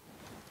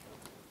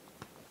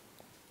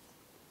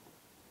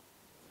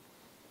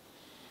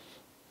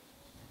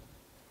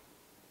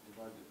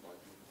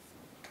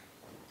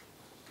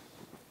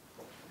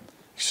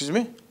 Excuse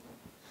me?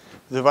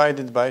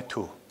 Divided by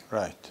 2,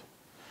 right.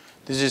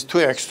 This is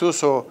 2x2,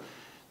 so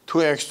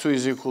 2x2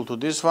 is equal to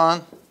this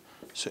one.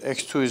 So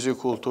x2 is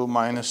equal to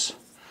minus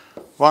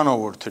 1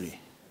 over 3.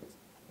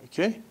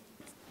 Okay?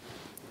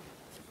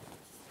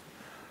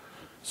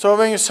 So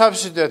when you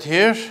substitute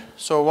here,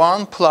 so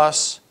 1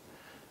 plus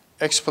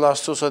x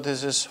plus 2, so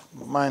this is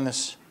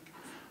minus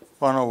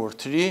 1 over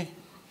 3,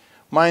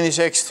 minus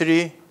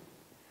x3,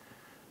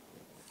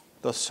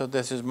 so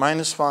this is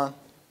minus 1,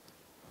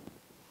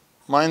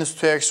 minus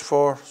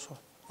 2x4, so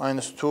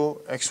minus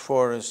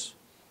 2x4 is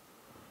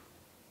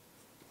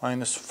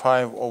minus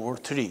 5 over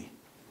 3.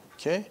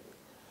 Okay?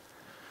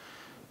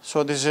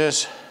 So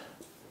this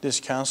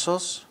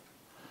cancels.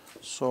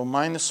 So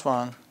minus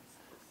 1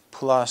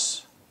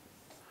 plus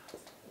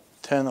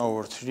 10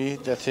 over 3,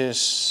 that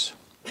is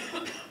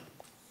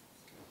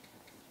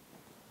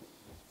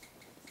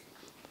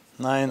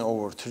 9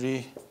 over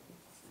 3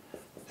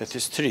 That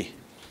is 3.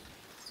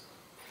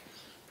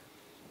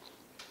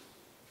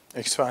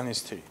 X1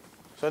 is 3.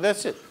 So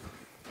that's it.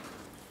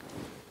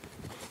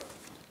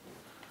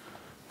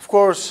 Of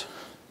course,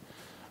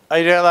 I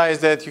realize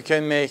that you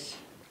can make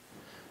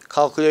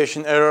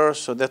calculation errors,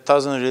 so that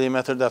doesn't really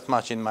matter that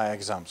much in my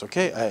exams,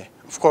 okay?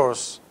 Of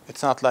course,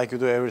 it's not like you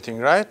do everything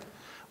right,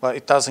 but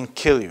it doesn't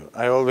kill you.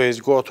 I always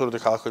go through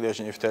the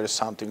calculation if there is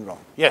something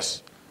wrong.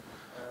 Yes?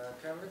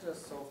 Can we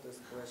just solve this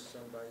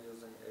question by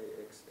using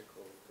AX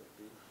equals to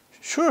B?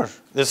 Sure.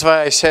 That's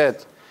why I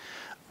said,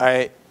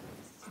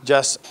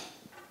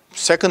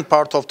 second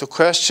part of the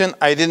question,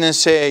 I didn't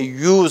say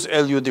use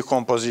LU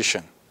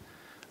decomposition.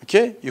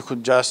 Okay? You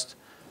could just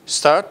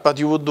start, but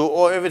you would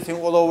do everything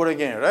all over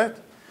again, right?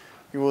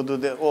 You would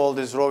do all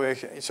this row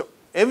action. So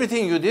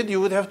everything you did, you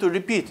would have to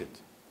repeat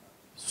it.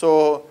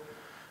 So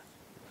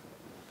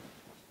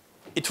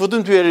it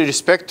wouldn't be very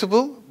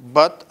respectable,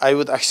 but I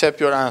would accept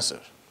your answer.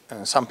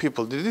 And some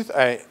people did it.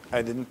 I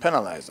didn't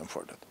penalize them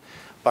for that.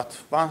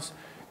 But once,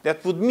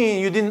 that would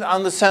mean you didn't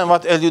understand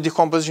what LU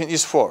decomposition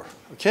is for.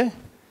 Okay?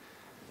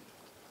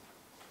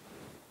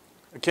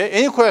 Okay,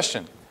 any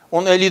question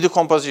on LU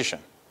decomposition?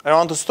 I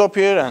want to stop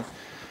here, and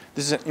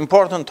this is an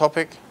important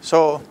topic.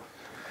 So,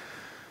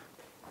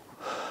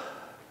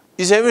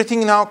 is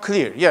everything now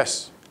clear?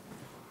 Yes?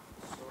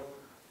 So,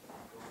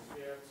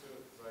 we have to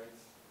write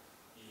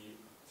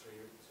E3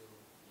 to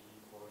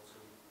E4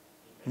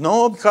 to E8?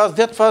 No, because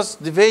that was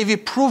the way we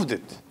proved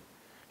it.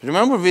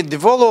 Remember, we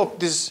developed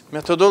this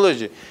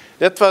methodology.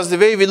 That was the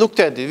way we looked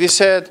at it. We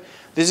said,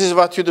 this is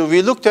what you do.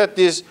 We looked at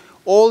this,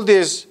 all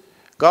these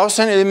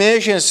Gaussian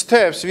elimination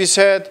steps. We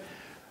said,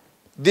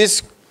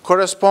 this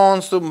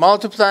corresponds to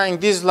multiplying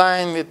this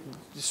line with,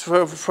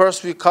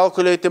 first we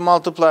calculate the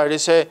multiplier. They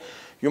say,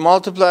 you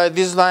multiply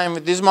this line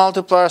with this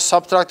multiplier,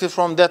 subtract it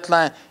from that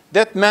line.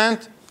 That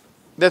meant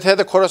that had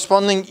a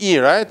corresponding E,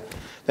 right?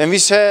 Then we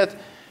said,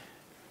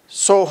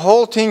 so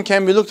whole thing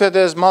can be looked at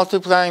as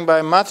multiplying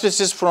by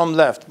matrices from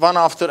left, one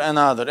after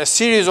another, a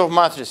series of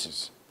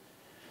matrices.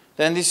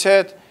 Then we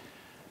said,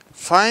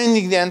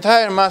 finding the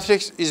entire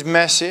matrix is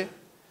messy,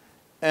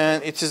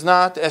 and it is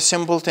not a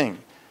simple thing.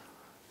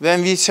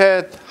 Then we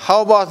said,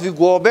 how about we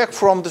go back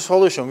from the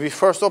solution? We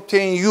first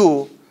obtain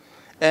U,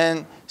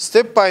 and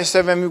step by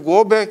step, when we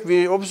go back,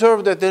 we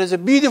observe that there is a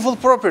beautiful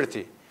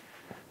property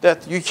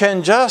that you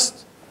can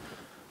just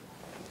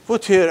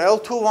put here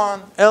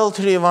L21,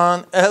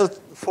 L31,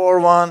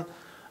 L41,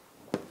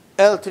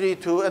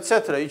 L32,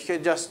 etc. You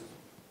can just,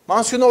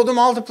 once you know the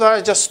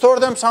multipliers, just store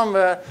them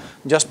somewhere,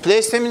 just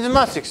place them in the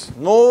matrix.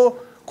 No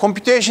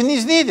computation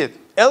is needed.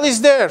 L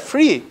is there,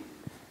 free.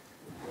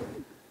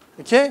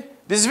 Okay?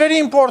 This is very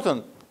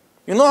important.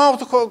 You know how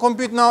to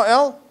compute now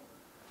L?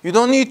 You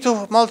don't need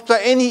to multiply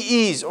any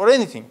E's or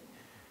anything.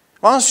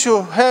 Once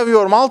you have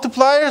your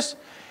multipliers,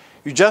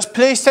 you just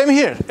place them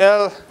here.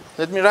 L,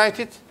 let me write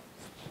it.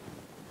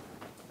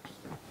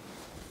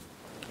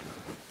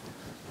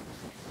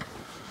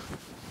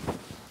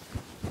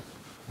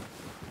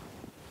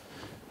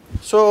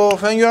 So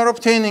when you are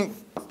obtaining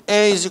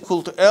A is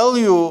equal to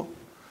LU,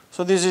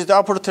 so this is the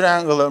upper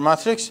triangular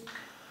matrix.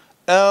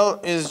 L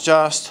is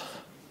just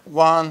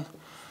 1,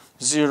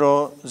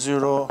 0,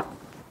 0.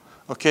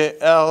 Okay,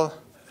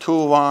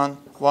 L21,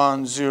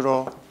 1,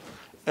 0.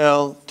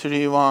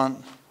 L31,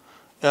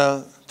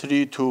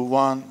 L32,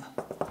 1.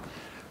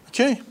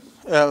 Okay,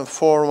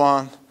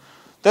 L41.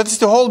 That is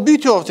the whole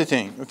beauty of the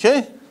thing,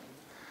 okay?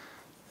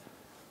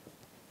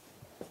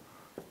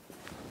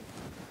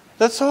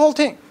 That's the whole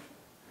thing.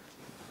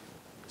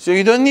 So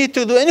you don't need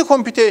to do any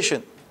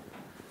computation.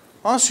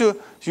 Once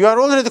you are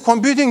already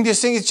computing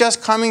this thing, it's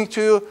just coming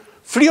to you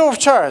free of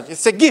charge.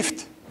 It's a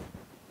gift.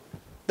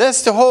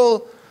 That's the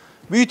whole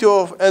beauty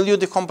of LU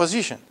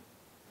decomposition.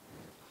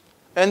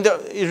 And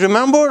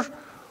remember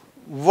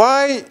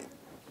why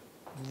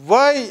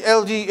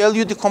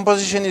LU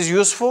decomposition is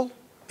useful?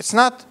 It's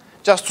not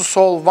just to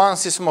solve one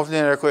system of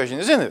linear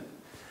equations, isn't it?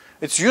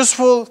 It's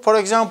useful, for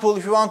example,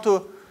 if you want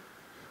to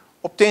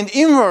obtain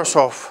the inverse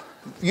of,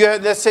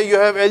 let's say you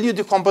have LU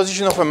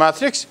decomposition of a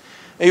matrix,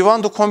 and you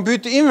want to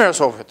compute the inverse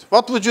of it.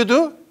 What would you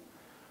do?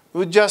 You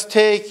would just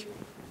take,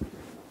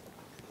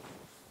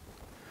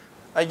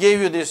 I gave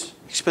you this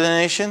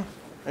explanation,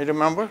 I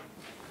remember.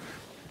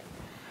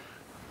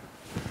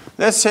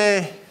 Let's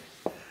say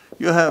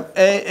you have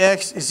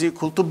AX is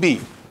equal to B,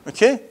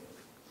 okay?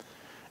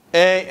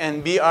 A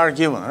and B are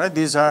given, right?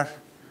 These are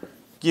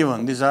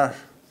given, this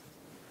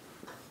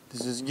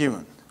is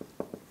given.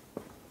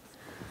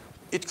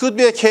 It could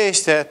be a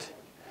case that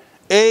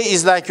A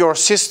is like your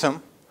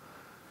system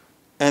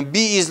and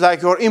B is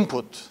like your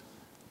input.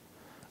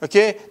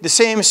 Okay? The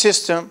same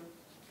system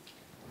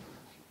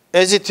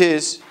as it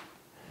is,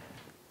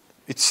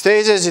 it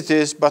stays as it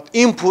is, but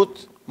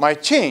input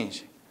might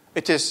change.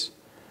 It's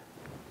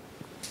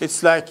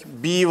like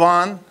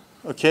B1,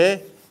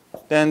 okay?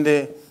 Then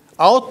the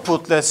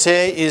output, let's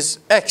say, is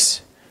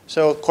X.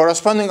 So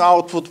corresponding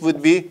output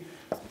would be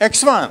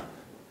X1.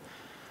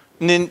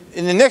 In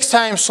the next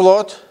time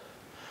slot,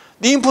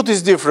 the input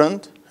is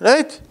different,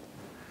 right?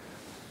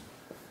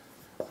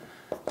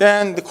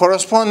 then the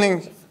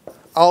corresponding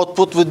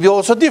output would be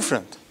also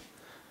different.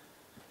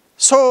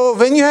 So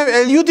when you have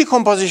LU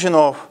decomposition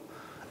of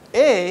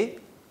A,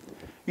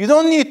 you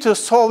don't need to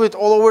solve it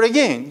all over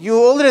again. You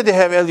already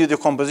have LU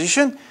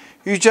decomposition.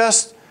 You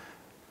just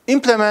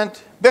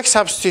implement back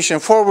substitution,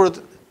 forward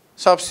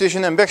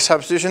substitution and back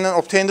substitution, and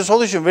obtain the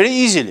solution very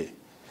easily.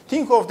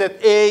 Think of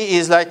that A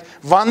is like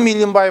 1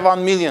 million by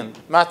 1 million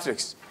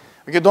matrix.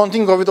 Okay, don't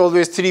think of it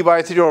always 3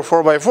 by 3 or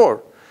 4 by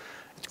 4.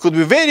 It could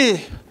be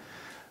very,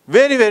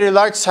 very, very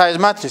large size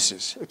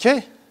matrices,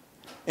 okay?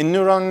 In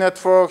neural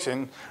networks,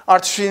 in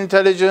artificial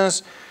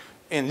intelligence,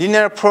 in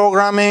linear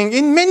programming,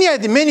 in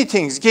many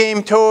things,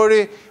 game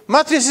theory,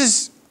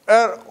 matrices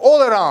are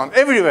all around,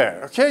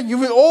 everywhere, okay? You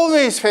will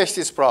always face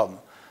this problem.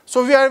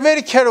 So we are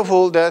very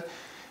careful that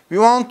we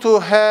want to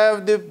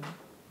have the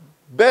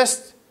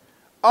best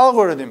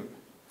algorithm.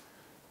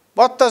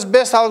 What does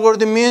best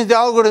algorithm mean? The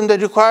algorithm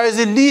that requires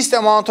the least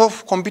amount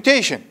of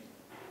computation,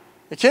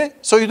 okay?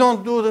 So you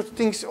don't do the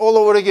things all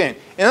over again.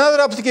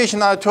 Another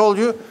application I told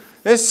you,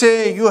 let's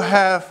say you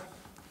have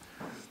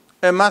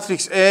a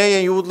matrix A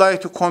and you would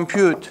like to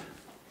compute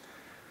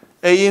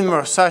A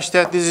inverse such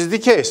that this is the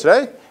case,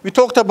 right? We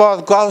talked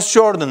about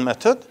Gauss-Jordan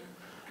method.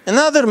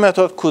 Another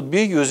method could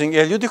be using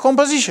LU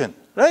decomposition,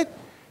 right?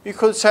 You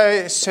could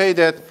say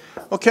that,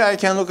 okay, I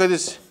can look at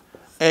this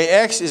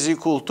AX is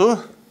equal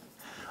to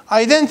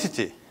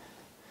identity.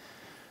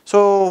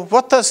 So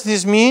what does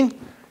this mean?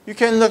 You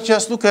can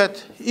just look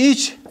at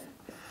each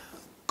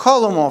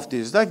column of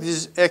this. Like this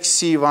is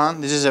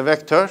XC1, this is a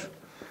vector.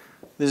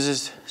 This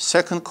is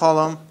second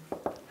column.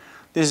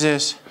 This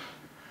is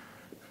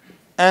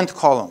nth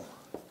column.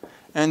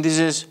 And this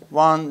is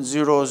 1,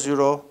 0,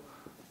 0,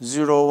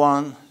 0,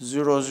 1,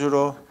 0,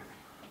 0,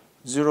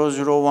 0,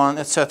 0, 1,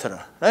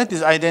 etc. Right?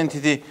 This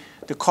identity,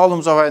 the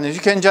columns of identity.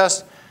 You can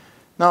just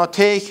now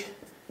take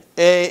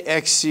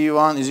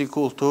AXC1 is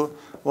equal to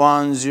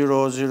 1,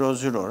 0, 0,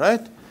 0,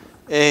 right?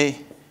 A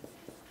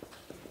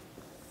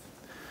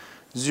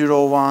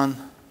 0,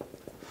 1.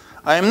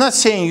 I am not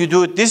saying you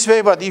do it this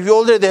way, but if you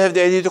already have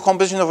the LU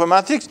decomposition of a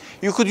matrix,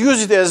 you could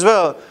use it as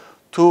well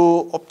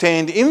to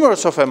obtain the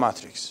inverse of a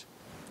matrix.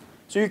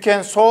 So you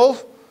can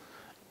solve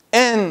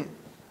n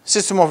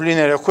system of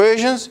linear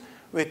equations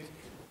with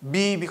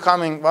B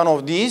becoming one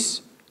of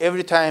these,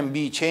 every time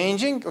B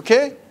changing,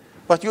 okay?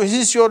 But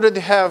since you already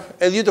have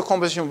LU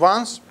decomposition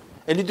once,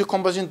 LU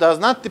decomposition does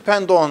not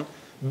depend on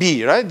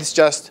B, right? It's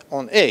just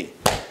on A.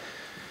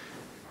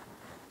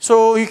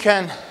 So you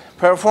can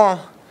perform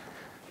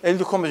LU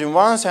decomposition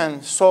once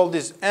and solve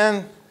this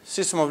n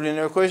system of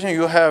linear equation,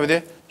 you have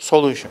the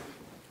solution,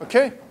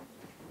 okay?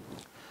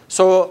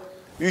 So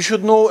you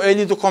should know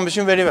LU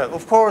decomposition very well.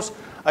 Of course,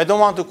 I don't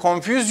want to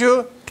confuse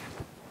you.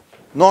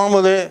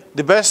 Normally,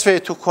 the best way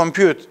to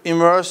compute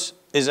inverse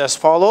is as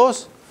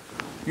follows.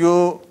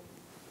 You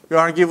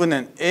are given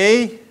an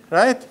A,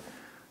 right?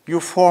 You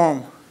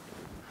form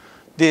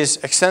this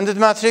extended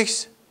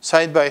matrix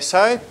side by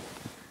side.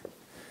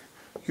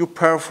 You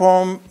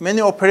perform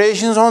many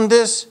operations on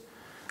this,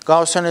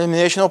 Gaussian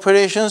elimination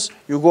operations.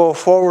 You go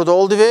forward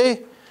all the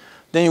way,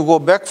 then you go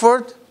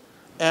backward,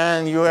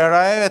 and you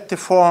arrive at the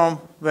form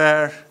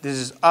where this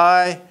is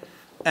I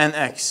and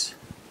X.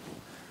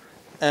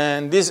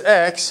 And this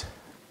X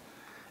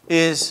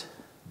is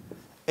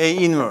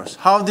A inverse.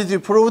 How did we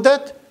prove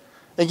that?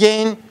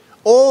 Again,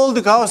 all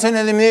the Gaussian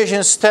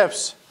elimination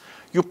steps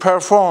you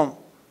perform,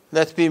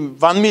 let's be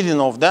 1 million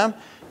of them,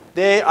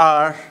 they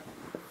are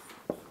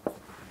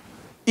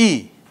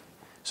E.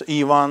 So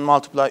E1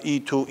 multiply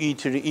E2,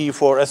 E3,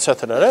 E4,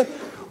 etc. Right?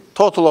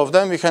 Total of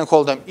them, we can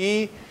call them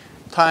E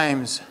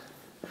times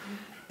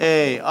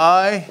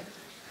AI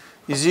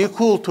is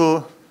equal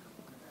to,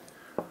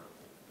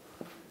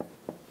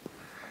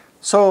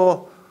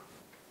 so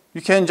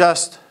you can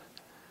just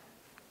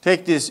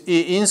take this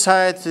E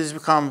inside, this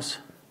becomes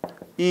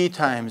E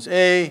times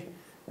A,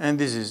 and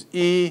this is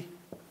E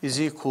is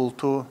equal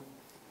to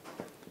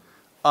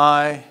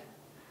I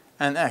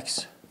and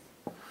X.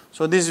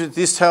 So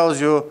this tells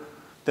you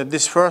that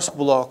this first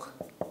block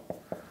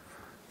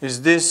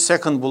is this,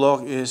 second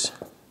block is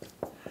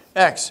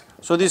X.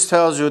 So this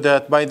tells you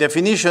that by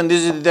definition,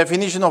 this is the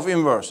definition of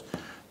inverse.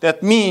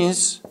 That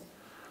means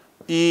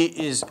E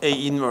is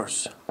A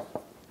inverse.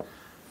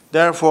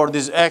 Therefore,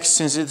 this X,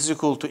 since it is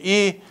equal to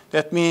E,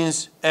 that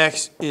means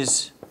X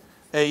is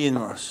A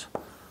inverse.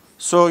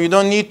 So you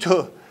don't need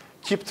to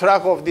keep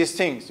track of these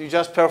things. You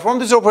just perform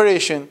this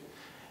operation.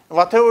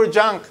 Whatever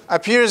junk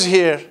appears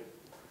here,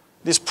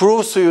 this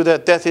proves to you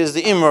that that is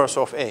the inverse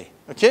of A.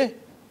 Okay?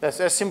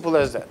 That's as simple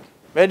as that.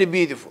 Very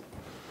beautiful.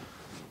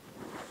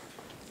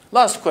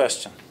 Last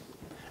question.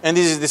 And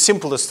this is the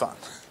simplest one.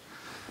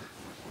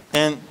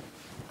 And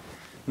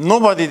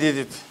nobody did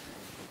it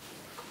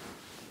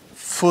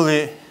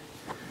fully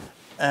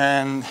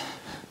and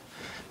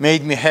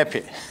made me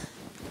happy.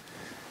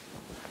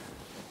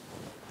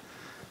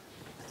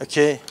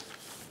 Okay?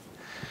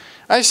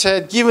 I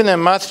said, given a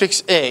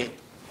matrix A,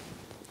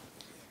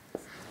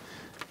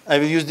 I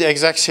will use the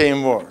exact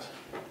same word.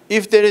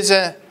 If there is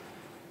a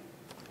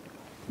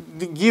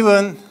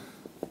given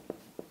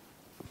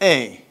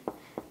A,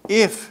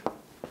 if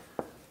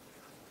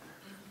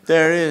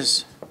there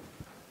is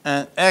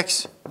an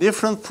x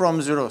different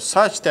from 0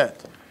 such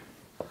that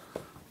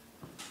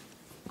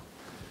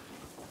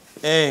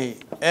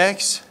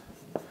Ax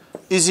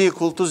is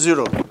equal to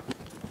 0.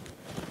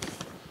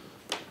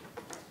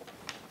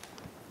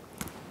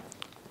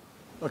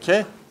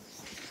 Okay?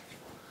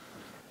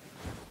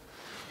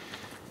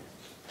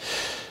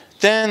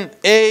 Then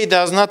A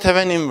does not have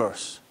an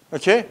inverse.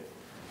 Okay?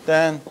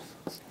 Then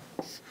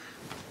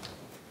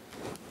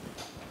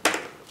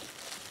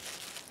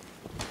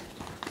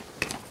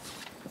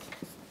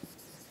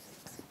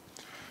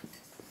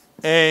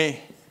A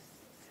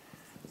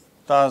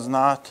does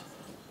not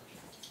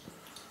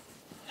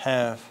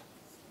have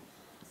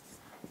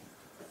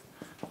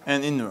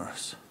an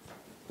inverse.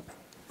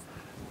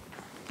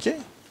 Okay?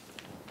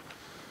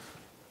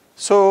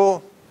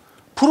 So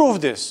prove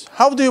this.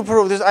 How do you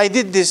prove this? I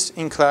did this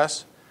in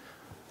class.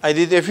 I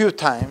did a few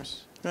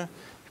times.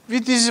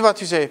 This is what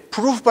you say.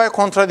 Proof by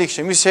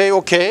contradiction. We say,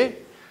 okay,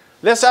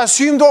 let's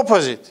assume the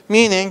opposite.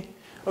 Meaning,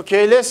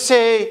 okay, let's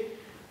say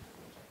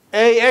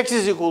Ax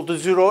is equal to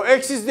 0,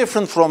 x is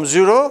different from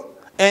 0,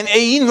 and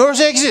A inverse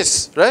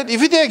exists, right?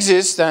 If it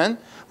exists, then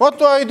what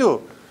do I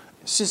do?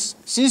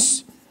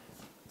 Since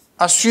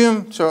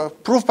assume, so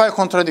proof by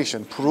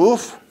contradiction.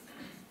 Proof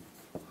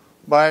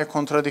by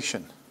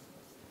contradiction.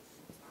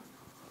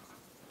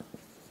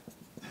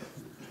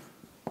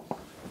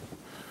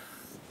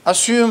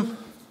 Assume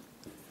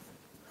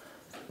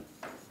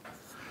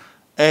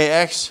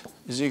Ax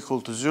is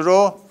equal to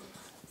 0,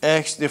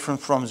 x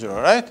different from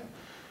 0, right?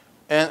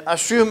 And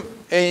assume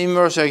A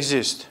inverse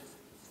exists.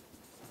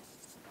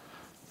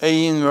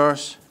 A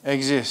inverse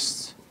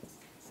exists.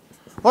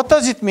 What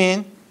does it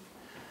mean?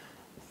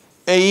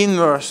 A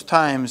inverse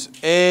times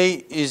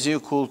A is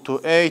equal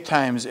to A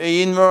times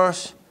A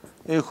inverse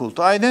equal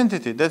to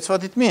identity. That's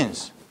what it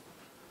means.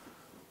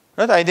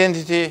 Right?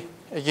 Identity,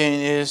 again,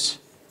 is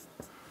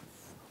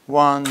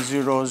 1,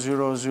 0,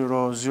 0,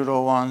 0,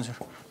 0, 1, 0.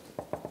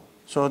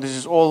 So this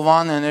is all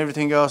 1 and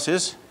everything else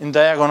is, in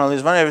diagonal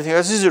is 1, everything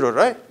else is 0,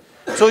 right?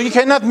 So you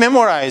cannot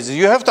memorize it.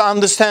 You have to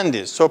understand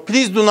this. So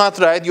please do not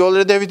write. You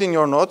already have it in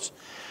your notes.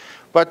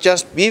 But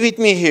just be with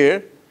me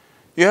here.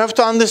 You have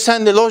to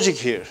understand the logic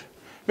here.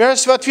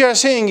 Whereas what we are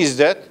saying is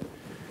that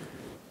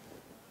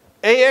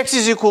Ax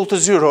is equal to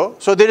 0.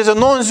 So there is a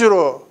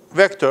non-zero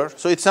vector.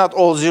 So it's not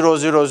all 0,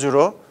 0,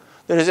 0.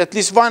 There is at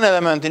least one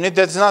element in it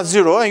that's not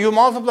 0. And you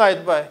multiply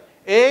it by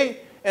A,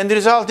 and the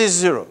result is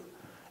 0.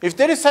 If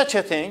there is such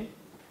a thing,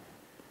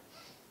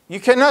 you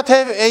cannot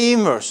have A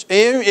inverse.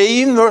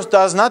 A inverse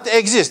does not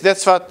exist.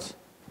 That's what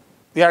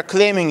we are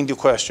claiming in the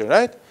question,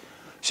 right?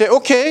 Say,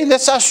 okay,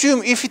 let's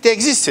assume if it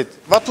existed,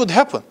 what would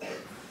happen?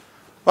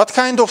 What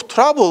kind of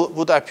trouble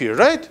would appear,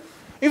 right?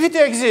 If it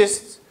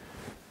exists,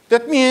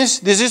 that means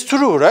this is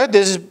true, right?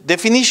 This is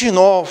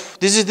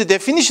the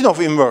definition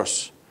of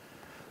inverse.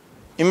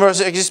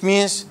 Inverse exists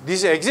means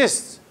this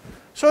exists.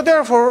 So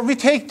therefore, we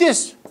take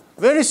this.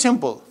 Very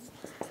simple.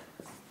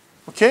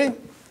 Okay?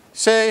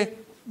 Say,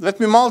 let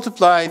me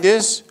multiply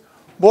this,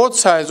 both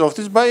sides of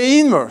this, by A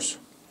inverse.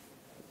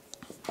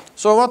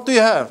 So what do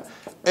you have?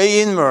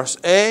 A inverse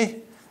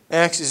A,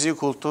 x is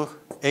equal to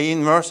A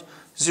inverse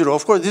 0.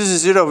 Of course, this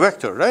is 0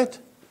 vector, right?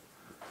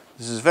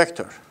 This is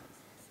vector.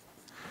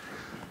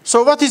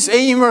 So what is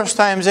A inverse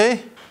times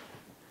A?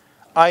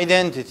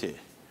 Identity,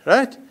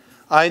 right?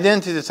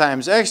 Identity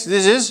times x.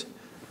 This is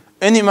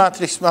any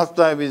matrix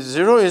multiplied with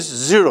 0 is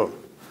 0.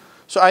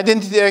 So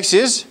identity x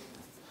is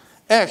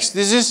x.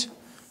 This is,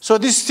 so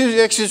this is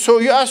x is, so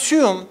you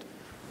assumed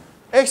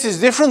x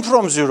is different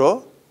from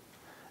 0,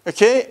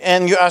 okay?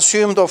 And you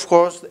assumed, of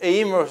course,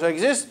 A inverse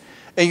exists,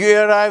 and you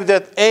arrived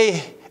at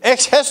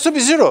x has to be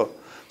 0.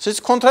 So it's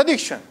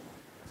contradiction.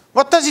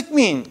 What does it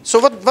mean? So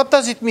what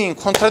does it mean?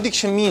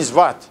 Contradiction means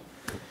what?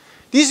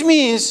 This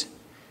means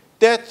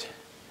that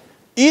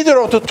either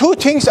of the two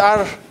things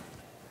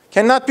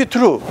cannot be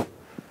true.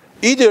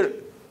 Either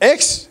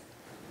x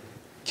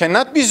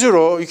cannot be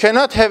 0, you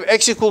cannot have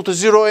x equal to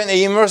 0 and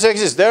A inverse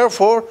exists.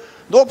 Therefore,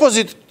 the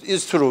opposite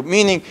is true.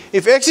 Meaning,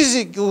 if x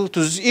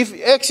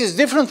is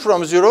different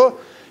from 0,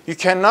 you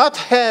cannot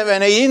have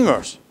an A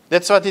inverse.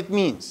 That's what it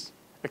means.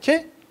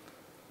 Okay?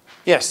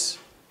 Yes?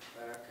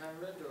 Can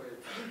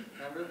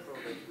we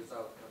prove it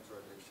without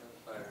contradiction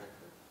directly?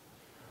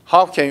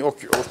 How can you?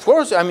 Okay, of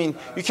course, I mean,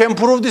 you can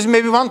prove this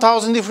maybe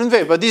 1,000 different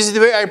ways, but this is the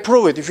way I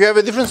prove it. If you have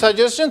a different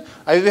suggestion,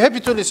 I will be happy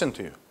to listen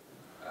to you.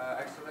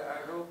 Actually,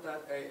 I wrote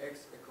that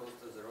Ax equals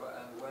to 0,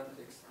 and when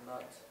it's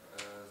not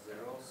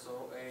 0,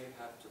 so A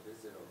have to be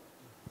 0.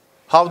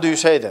 How do you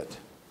say that?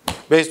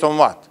 Based on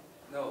what?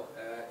 No,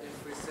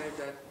 if we say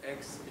that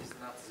x is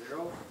not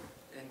 0,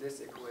 in this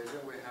equation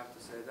we have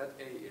to say that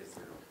A is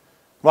 0.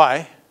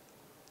 Why?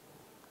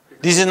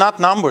 This is not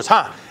numbers.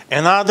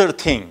 Another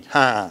thing.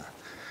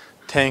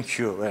 Thank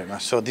you very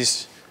much. So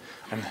this,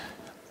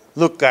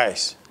 look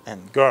guys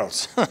and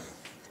girls.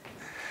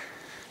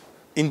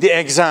 In the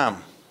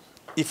exam,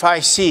 if I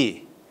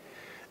see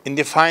in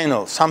the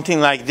final something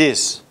like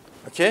this,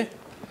 okay?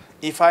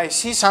 If I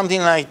see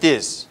something like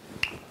this,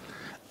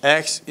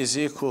 X is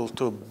equal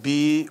to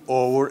B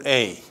over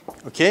A,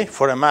 okay,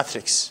 for a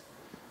matrix.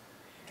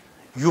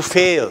 You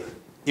fail,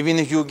 even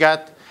if you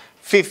got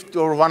 50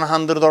 or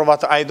 100 or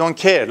what, I don't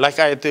care, like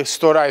the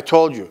story I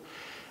told you.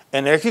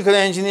 In electrical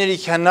engineering, you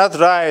cannot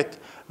write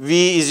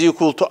V is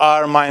equal to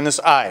R minus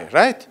I,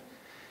 right?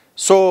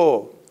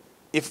 So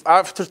if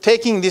after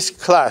taking this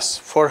class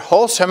for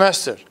whole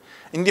semester,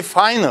 in the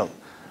final,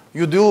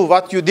 you do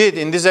what you did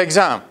in this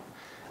exam,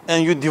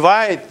 and you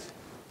divide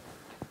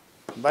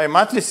by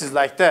matrices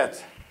like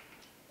that,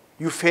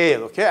 you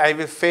fail, okay? I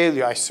will fail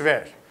you, I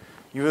swear.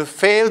 You will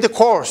fail the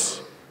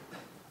course,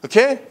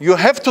 okay? You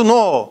have to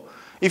know.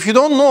 If you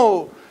don't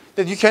know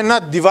that you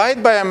cannot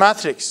divide by a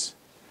matrix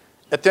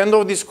at the end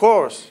of this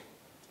course,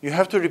 you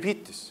have to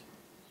repeat this,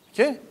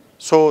 okay?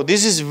 So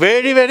this is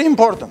very, very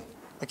important,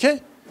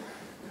 okay?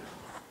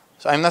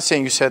 So I'm not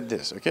saying you said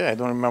this, okay? I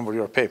don't remember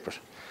your paper.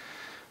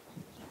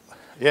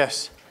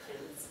 Yes?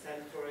 It's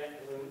time for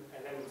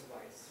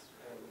elements-wise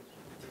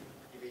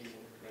division,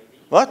 maybe.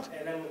 What?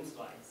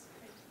 Elements-wise.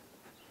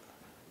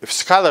 If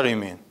scalar, you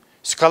mean?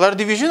 Scalar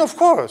division, of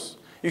course.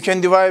 You can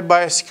divide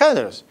by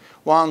scalars.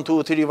 1,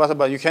 2, 3, what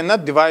about? You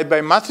cannot divide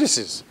by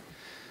matrices.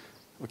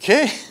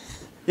 Okay?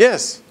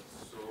 Yes?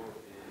 So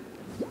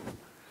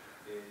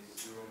a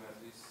zero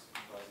matrix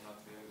does not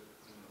have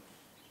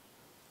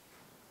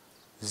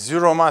inverse.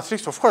 Zero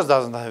matrix, of course,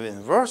 doesn't have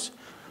inverse.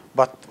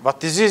 But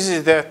what this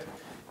is that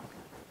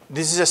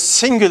this is a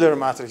singular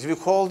matrix. We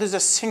call this a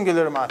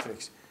singular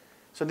matrix.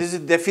 So this is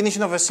the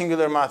definition of a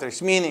singular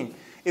matrix, meaning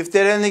if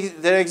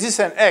there exists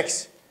an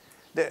X,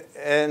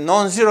 the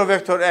non-zero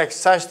vector X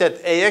such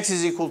that AX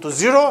is equal to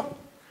 0,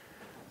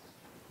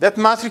 that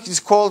matrix is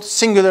called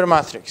singular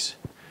matrix.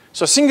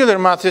 So singular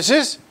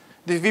matrices,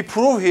 we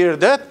prove here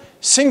that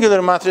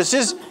singular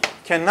matrices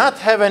cannot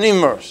have an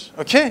inverse,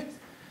 okay?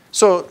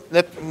 So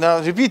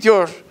now repeat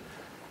your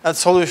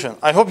solution.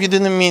 I hope you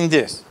didn't mean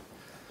this.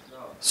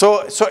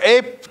 No. So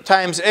A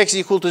times X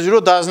equal to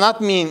 0 does not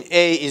mean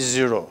A is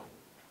 0,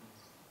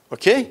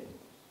 okay?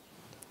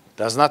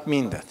 Does not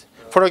mean that.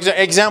 For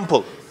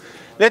example,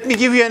 let me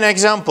give you an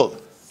example.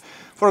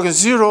 For example,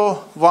 0,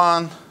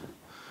 1,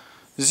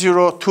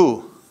 0,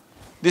 2.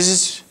 This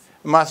is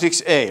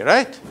matrix A,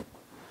 right?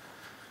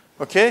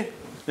 Okay?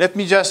 Let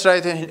me just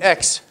write in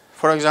X.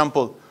 For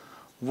example,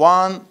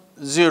 1,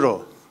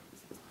 0.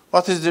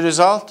 What is the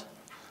result?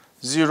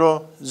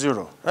 0,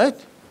 0, right?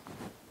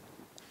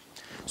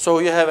 So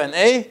you have an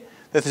A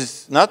that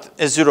is not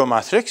a zero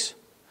matrix.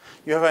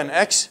 You have an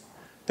X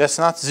that's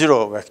not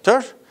zero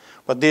vector,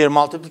 but their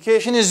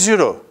multiplication is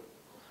 0.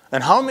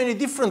 And how many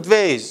different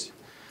ways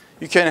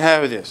you can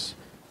have this?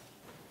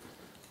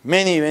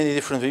 Many, many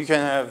different ways. You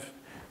can have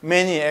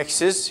many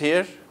X's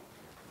here,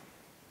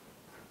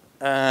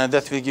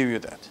 that will give you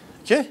that,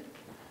 okay?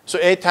 So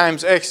A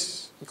times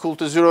X equal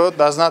to 0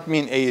 does not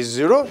mean A is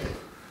 0.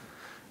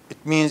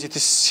 It means it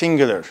is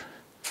singular.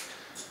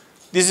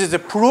 This is the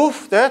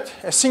proof that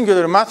a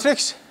singular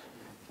matrix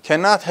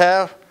cannot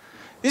have,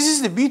 this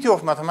is the beauty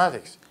of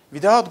mathematics.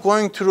 Without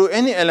going through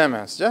any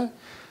elements, yeah?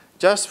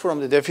 Just from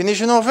the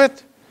definition of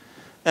it,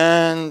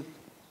 and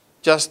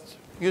just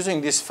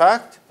using this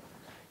fact,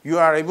 you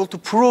are able to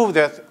prove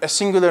that a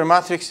singular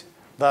matrix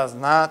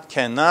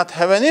cannot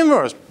have an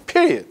inverse,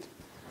 period.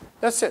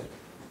 That's it.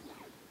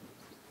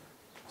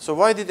 So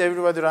why did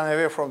everybody run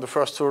away from the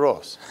first two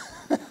rows?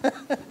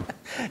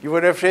 You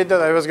were afraid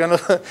that I was going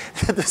to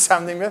do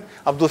something bad?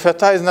 Abdul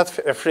Fattah is not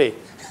afraid.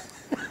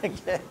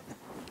 Okay.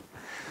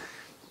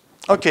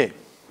 Okay.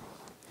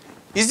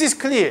 Is this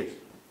clear?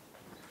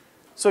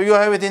 So you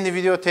have it in the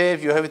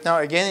videotape. You have it now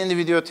again in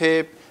the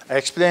videotape. I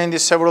explained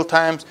this several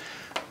times.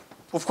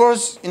 Of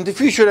course, in the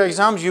future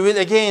exams, you will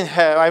again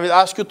have, I will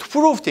ask you to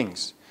prove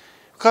things.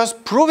 Because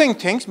proving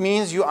things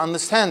means you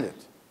understand it.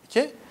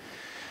 Okay?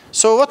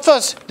 So what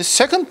was the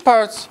second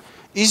part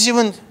is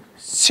even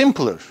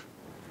simpler.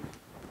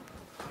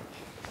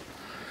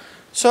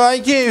 So I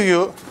gave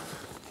you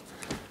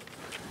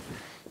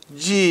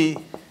G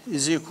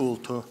is equal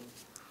to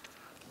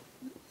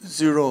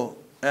 0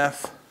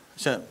 F,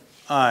 so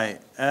I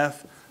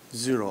F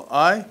 0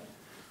 I.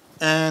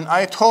 And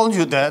I told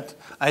you that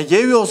I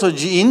gave you also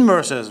G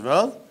inverse as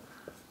well.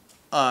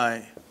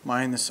 I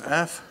minus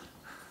F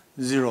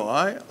 0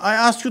 I. I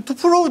asked you to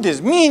prove this,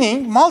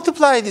 meaning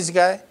multiply this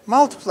guy.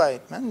 Multiply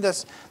it, man.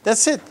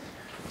 That's it.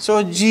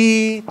 So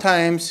G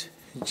times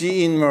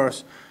G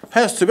inverse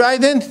has to be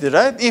identity,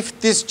 right? If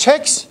this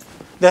checks,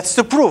 that's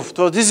the proof.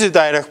 So this is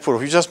direct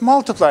proof. You just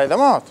multiply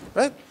them out,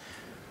 right?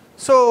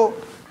 So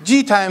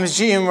G times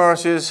G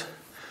inverse is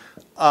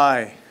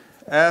I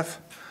F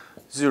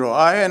 0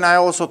 I. And I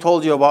also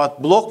told you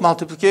about block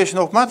multiplication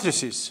of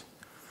matrices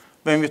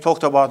when we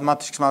talked about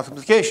matrix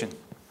multiplication.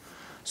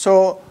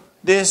 So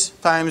this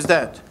times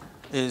that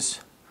is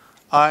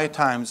I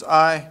times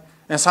I.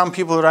 And some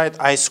people write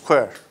I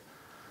square.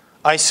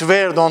 I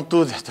swear don't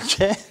do that,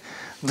 okay?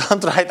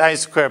 Don't write I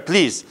square,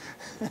 please.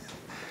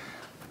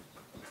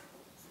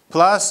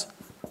 Plus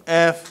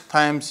F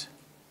times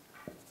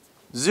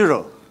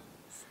 0.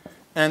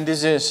 And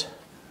this is,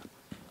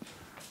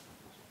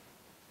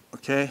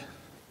 okay,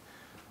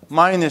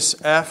 minus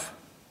f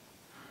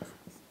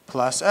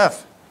plus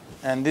f.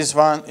 And this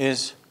one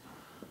is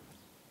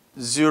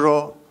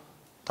 0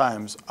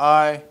 times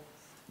I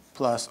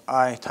plus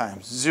I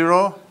times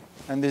 0.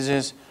 And this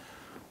is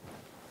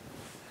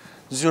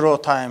 0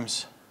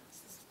 times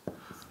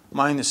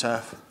minus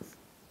f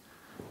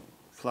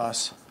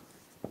plus.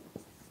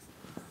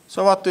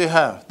 So what do we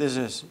have? This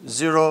is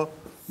 0,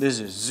 this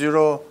is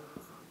 0,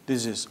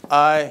 this is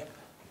I,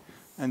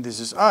 and this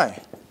is I.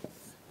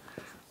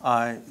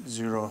 I,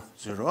 0,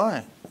 0,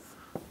 I,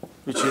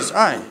 which is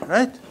I,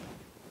 right?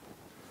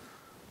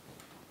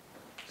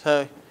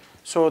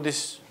 So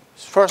this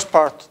first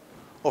part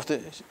of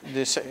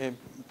this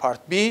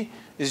part B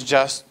is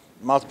just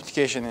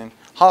multiplication. In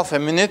half a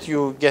minute,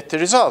 you get the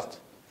result.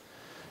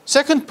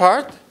 Second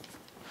part,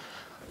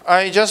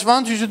 I just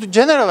want you to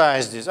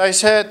generalize this. I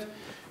said,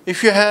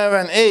 if you have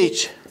an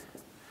H,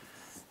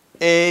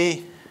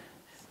 A,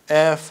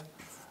 F,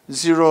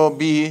 0,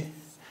 B,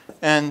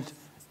 and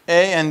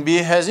A and B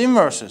has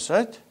inverses,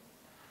 right?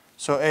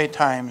 So A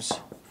times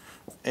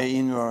A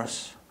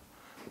inverse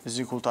is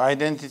equal to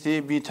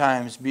identity. B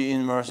times B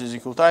inverse is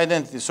equal to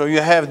identity. So you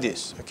have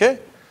this, okay?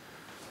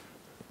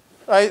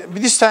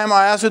 This time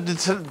I asked you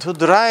to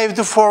derive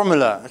the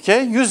formula,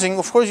 okay? Using,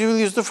 of course, you will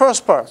use the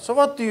first part. So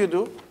what do?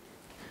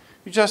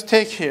 You just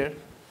take here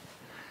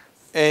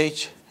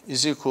H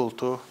is equal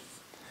to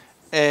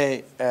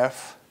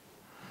AF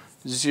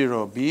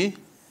 0B,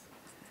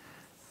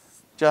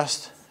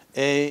 just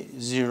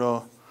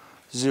A0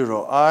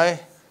 0I.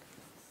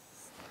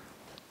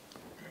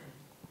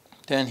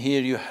 Then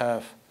here you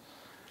have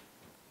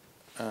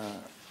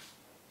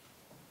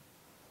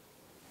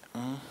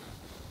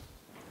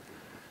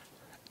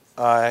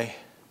I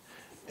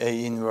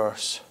A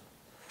inverse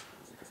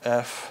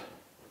F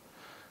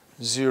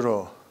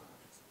 0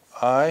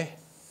 I,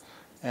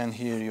 and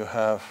here you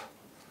have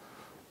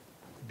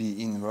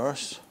B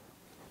inverse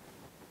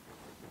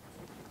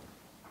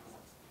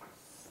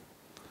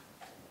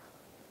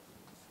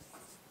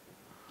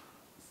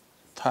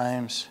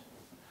times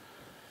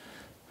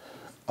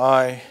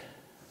I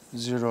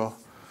 0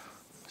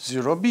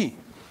 0 B,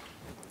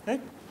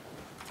 right?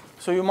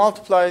 So you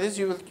multiply this,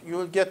 you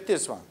will get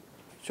this one.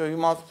 So you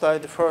multiply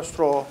the first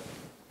row.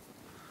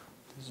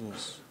 This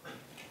is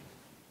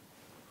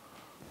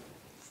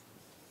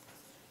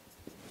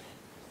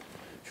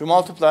if you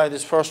multiply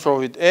this first row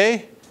with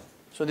A,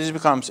 so this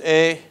becomes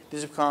A,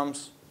 this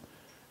becomes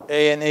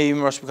A, and A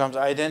inverse becomes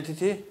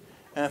identity.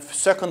 And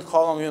second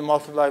column you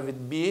multiply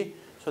with B,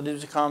 so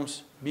this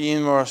becomes B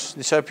inverse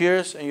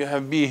disappears, and you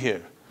have B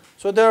here.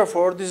 So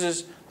therefore, this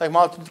is like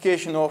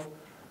multiplication of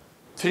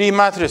 3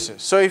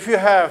 matrices. So if you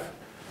have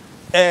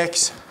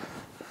X,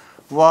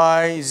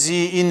 Y,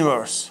 Z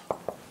inverse,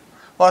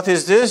 what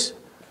is this?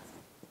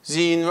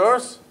 Z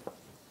inverse,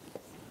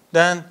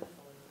 then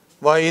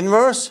Y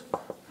inverse,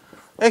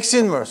 X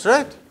inverse,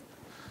 right?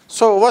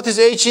 So what is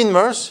H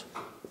inverse?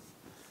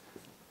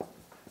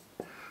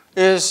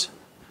 Is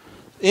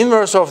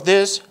inverse of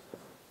this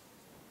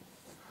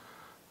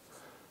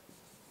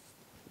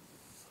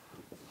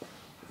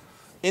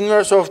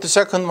inverse of the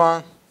second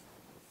one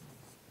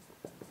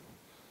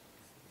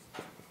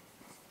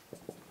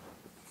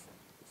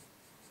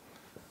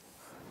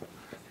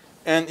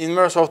and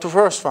inverse of the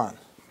first one.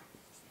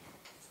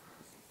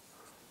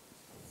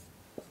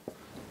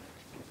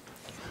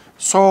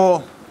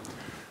 So,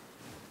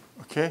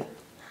 okay,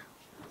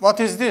 what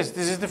is this?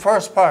 This is the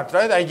first part,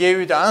 right? I gave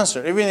you the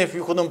answer. Even if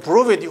you couldn't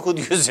prove it, you could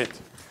use it.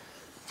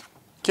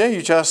 Okay,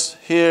 you just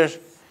here,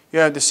 you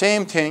have the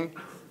same thing,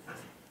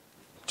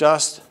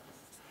 just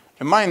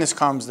a minus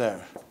comes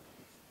there.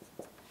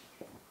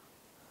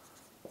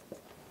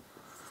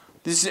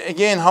 This is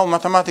again how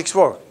mathematics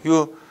work.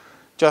 You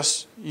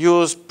just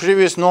use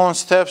previous known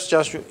steps,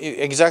 just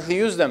exactly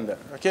use them there.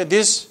 Okay,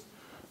 this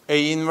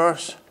A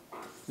inverse,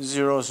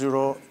 0,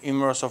 0,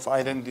 inverse of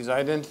identity is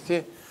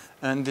identity,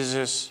 and this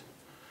is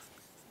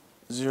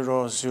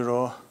 0,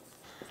 0,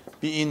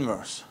 B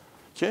inverse.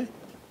 Okay?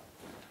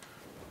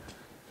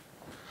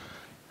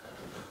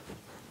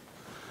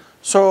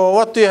 So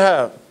what do you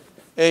have?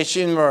 H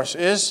inverse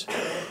is,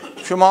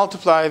 if you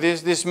multiply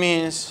this, this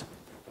means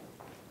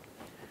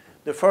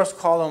the first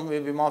column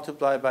will be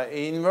multiplied by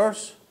A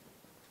inverse.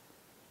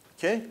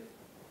 Okay?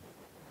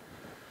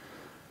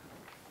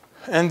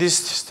 And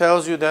this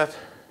tells you that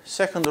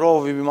second row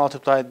will be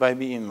multiplied by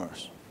B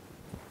inverse.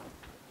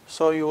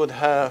 So you would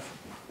have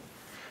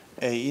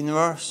A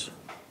inverse,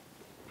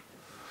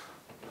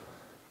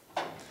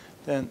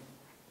 then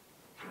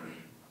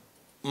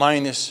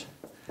minus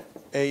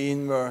A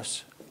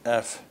inverse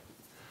F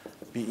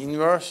B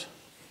inverse,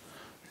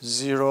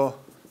 0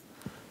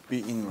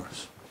 B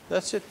inverse.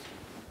 That's it.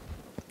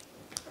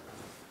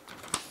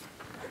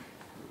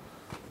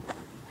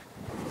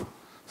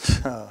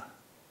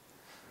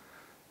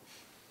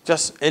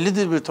 Just a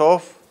little bit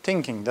of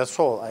thinking, that's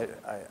all I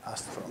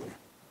asked from you.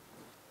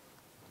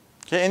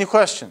 Okay, any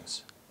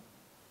questions?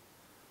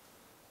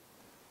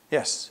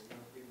 Yes?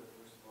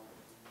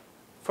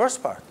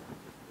 First part.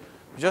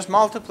 Just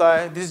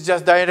multiply, this is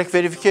just direct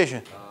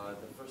verification. The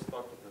first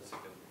part of the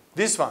second.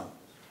 This one.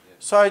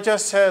 So I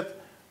just said,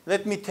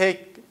 let me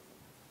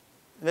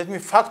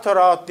factor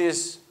out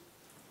this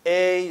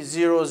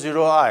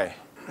A00I,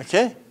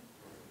 okay?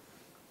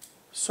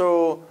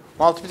 So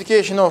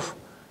multiplication of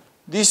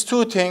these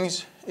two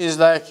things is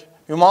like,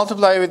 you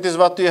multiply with this,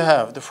 what do you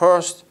have? The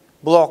first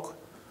block,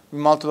 you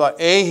multiply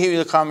A, he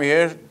will come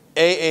here,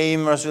 A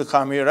inverse will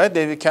come here, right?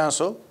 They will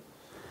cancel.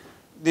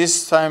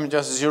 This time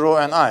just 0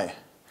 and I.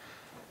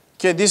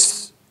 Okay,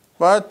 this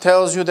part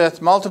tells you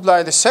that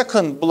multiply the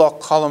second block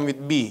column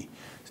with B.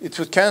 It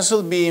would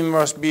cancel B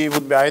inverse, B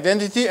would be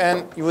identity,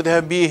 and you would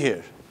have B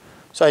here.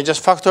 So I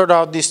just factored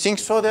out these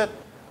things so that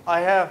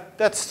I have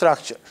that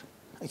structure,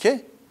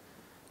 okay?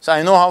 So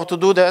I know how to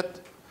do that.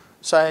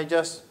 So I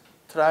just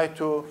try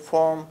to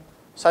form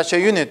such a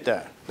unit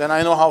there. Then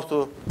I know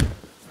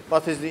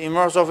what is the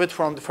inverse of it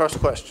from the first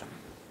question,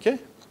 okay?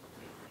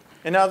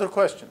 Any other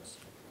questions?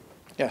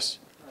 Yes?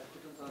 I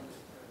couldn't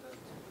understand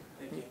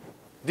that again.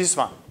 This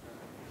one,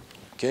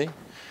 okay?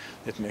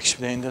 Let me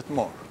explain that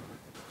more.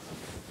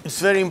 It's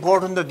very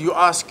important that you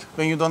ask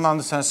when you don't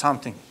understand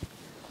something.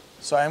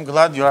 So I'm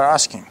glad you are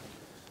asking.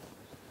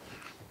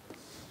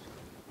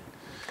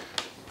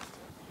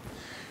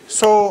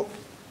 So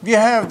we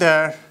have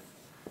there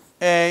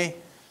A,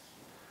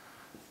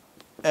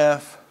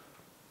 F,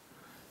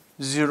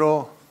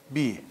 0,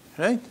 B,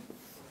 right?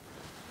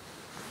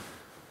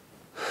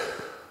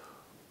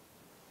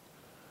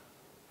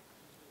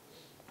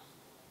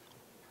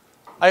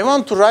 I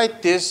want to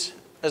write this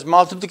as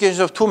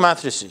multiplication of two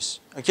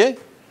matrices, okay?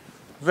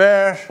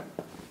 Where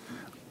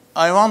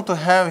I want to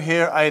have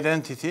here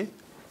identity,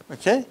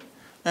 okay?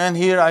 And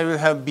here I will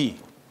have B.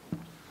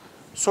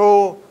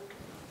 So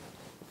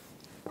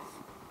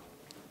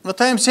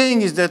what I'm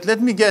saying is that let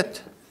me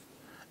get,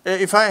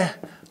 if I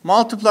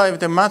multiply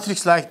with a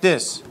matrix like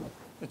this,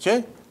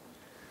 okay?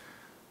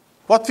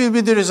 What will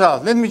be the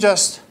result?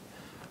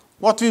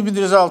 What will be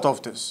the result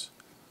of this?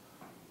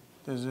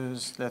 This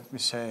is, let me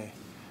say,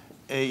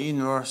 A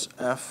inverse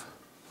F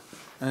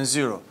and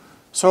 0.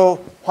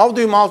 So how do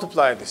you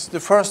multiply this?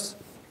 The first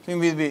thing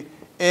will be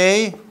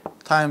A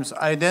times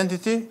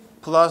identity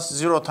plus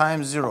 0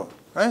 times 0,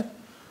 right?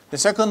 The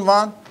second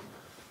one,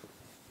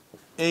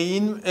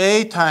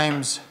 A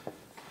times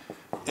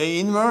A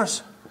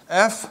inverse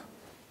F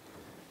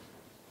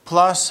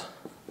plus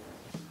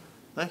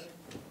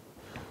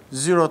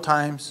 0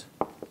 times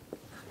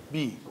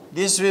B.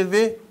 This will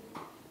be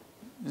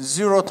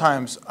 0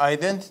 times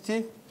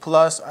identity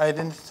plus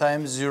identity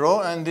times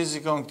 0, and this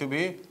is going to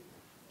be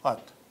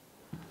what?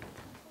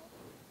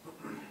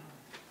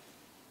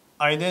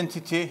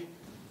 Identity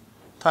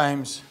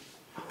times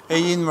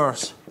A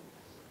inverse.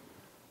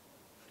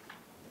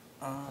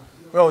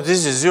 Well,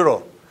 this is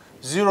 0.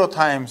 0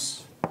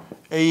 times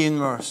A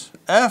inverse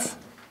F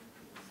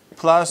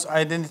plus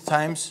identity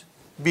times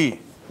B.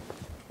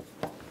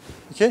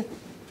 Okay?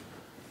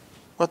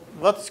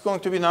 What's going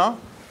to be now?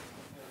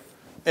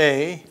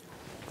 A,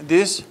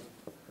 this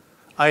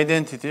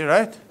identity,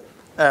 right?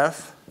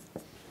 F,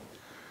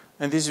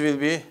 and this will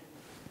be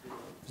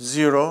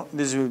 0,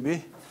 this will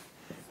be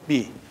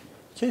B.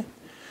 Okay?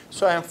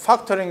 So I am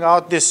factoring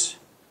out this.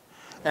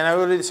 And I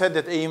already said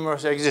that A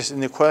inverse exists. In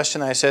the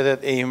question, I said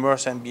that A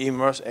inverse and B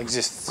inverse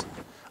exists.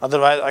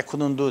 Otherwise, I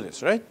couldn't do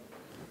this, right?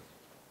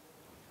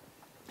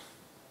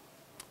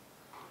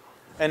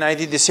 And I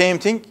did the same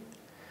thing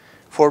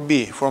for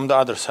B from the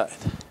other side.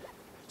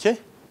 Okay?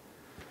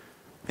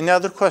 Any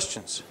other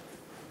questions?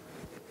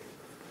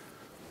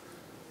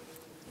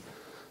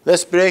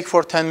 Let's break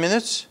for 10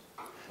 minutes.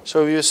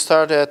 So we will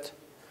start at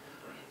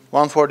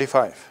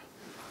 1:45.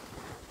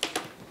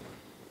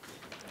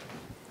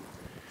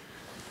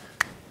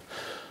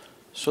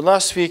 So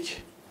last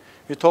week,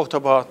 we talked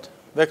about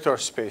vector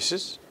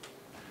spaces.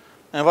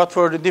 And what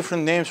were the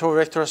different names for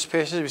vector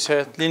spaces? We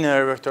said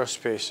linear vector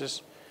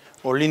spaces,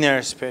 or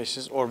linear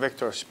spaces, or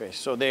vector space.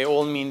 So they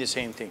all mean the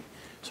same thing.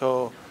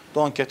 So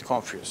don't get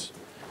confused.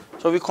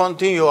 So we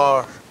continue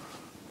our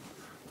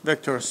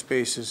vector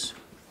spaces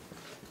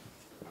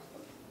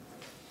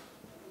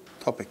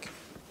topic.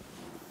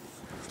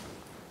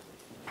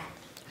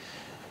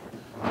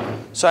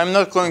 So I'm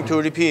not going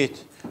to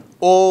repeat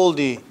all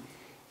the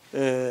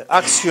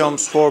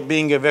axioms for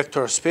being a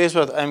vector space,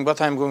 but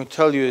what I'm going to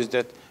tell you is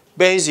that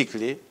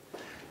basically,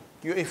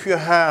 if you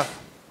have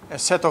a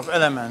set of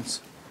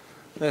elements,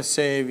 let's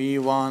say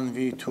V1,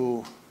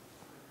 V2,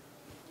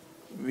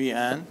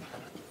 Vn,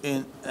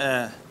 in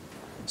a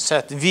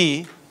set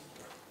V,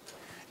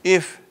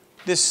 if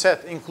this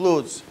set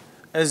includes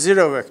a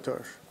 0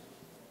 vector,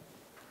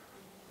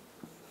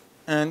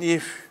 and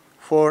if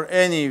for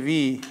any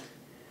Vi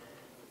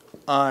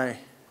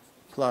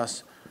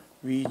plus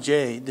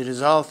Vj, the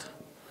result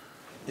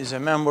is a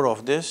member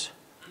of this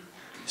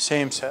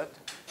same set,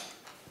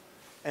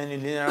 any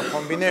linear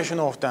combination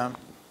of them,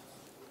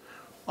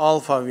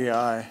 alpha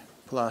Vi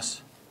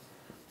plus,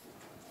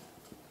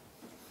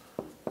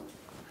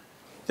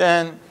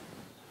 then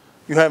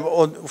you have,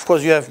 of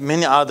course, you have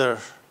many other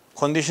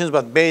conditions,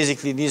 but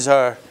basically these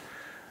are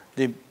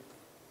the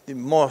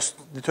most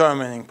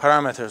determining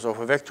parameters of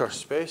a vector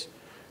space.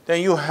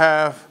 Then you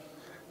have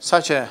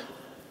such a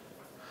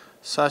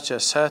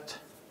set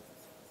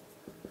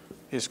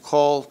is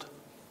called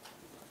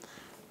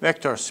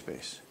vector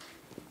space.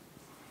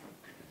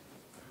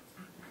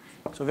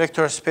 So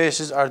vector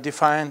spaces are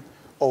defined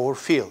over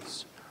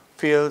fields.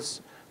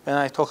 Fields, when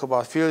I talk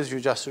about fields, you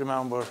just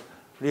remember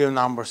real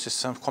number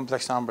system,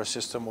 complex number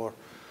system, or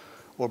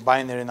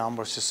binary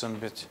number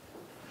system with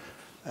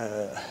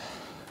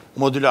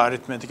modular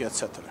arithmetic,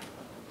 etc.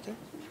 Okay?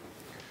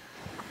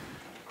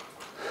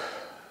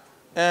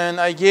 And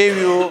I gave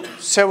you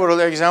several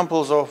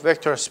examples of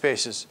vector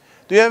spaces.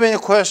 Do you have any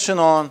question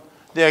on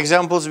the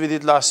examples we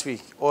did last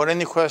week, or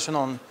any question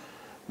on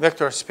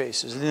vector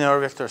spaces, linear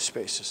vector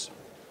spaces?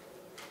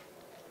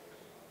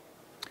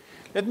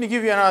 Let me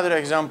give you another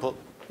example.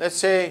 Let's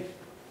say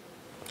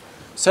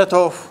the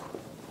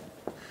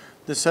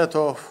set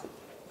of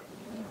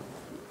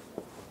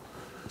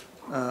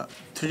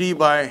 3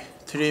 by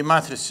 3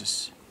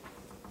 matrices.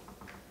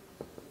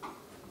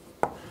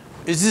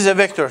 Is this a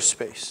vector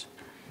space?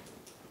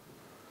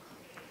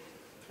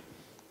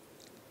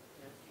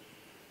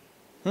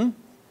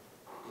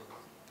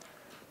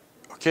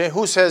 Okay,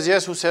 who says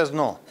yes, who says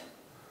no?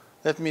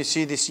 Let me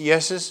see these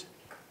yeses.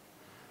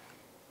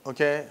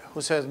 Okay,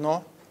 who says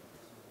no?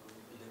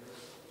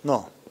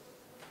 No.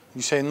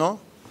 You say no?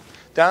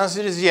 The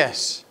answer is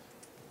yes.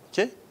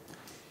 Okay?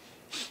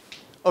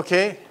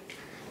 Okay.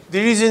 The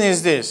reason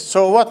is this.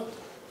 So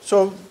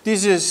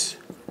this is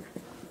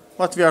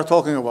what we are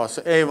talking about.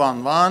 So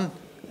A11,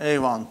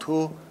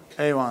 A12,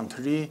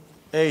 A13,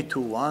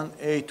 A21,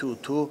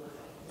 A22,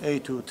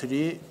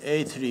 A23,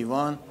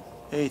 A31,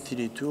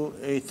 A32,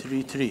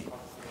 A33.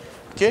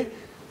 Okay?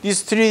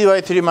 These 3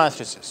 by 3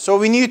 matrices. So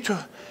we need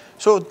to,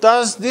 so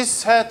does this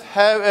set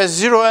have a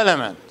 0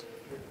 element?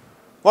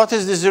 What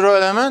is the 0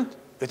 element?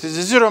 It is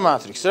a 0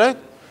 matrix, right?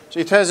 So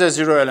it has a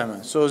 0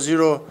 element. So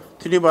 0,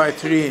 3 by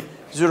 3,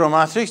 0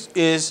 matrix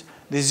is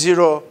the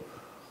 0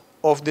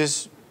 of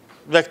this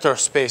vector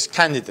space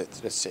candidate,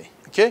 let's say.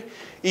 Okay?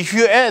 If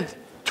you add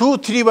 2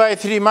 3 by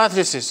 3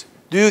 matrices,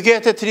 do you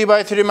get a 3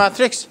 by 3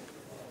 matrix?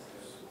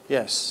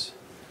 Yes.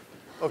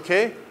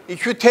 Okay?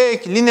 If you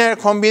take linear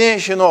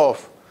combination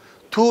of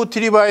 2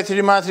 3 by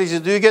 3 matrices,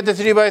 do you get a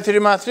 3 by 3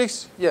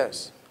 matrix?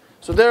 Yes.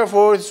 So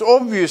therefore, it's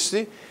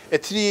obviously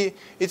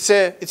it's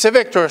a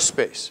vector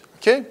space.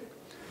 Okay?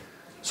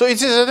 So it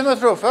is, as a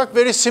matter of fact,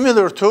 very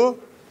similar to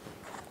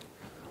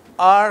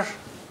R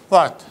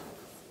what?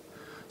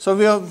 So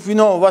we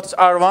know what's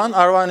R1.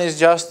 R1 is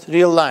just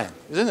real line,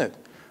 isn't it?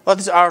 What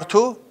is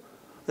R2?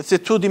 It's a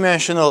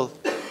two-dimensional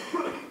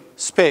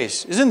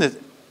space, isn't it?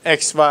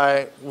 X,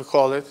 Y, we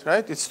call it,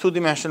 right? It's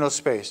two-dimensional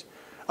space.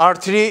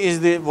 R3 is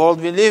the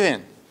world we live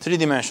in,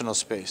 three-dimensional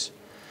space.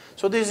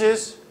 So this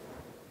is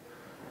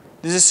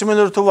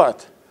similar to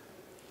what?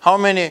 How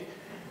many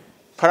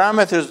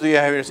parameters do you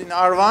have here? In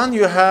R1,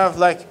 you have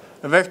like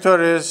a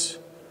vector is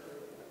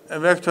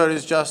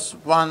just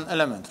one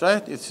element,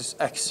 right? It is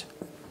X.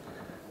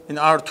 In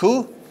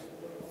R2,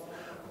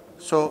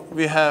 so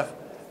we have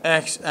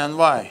X and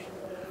Y.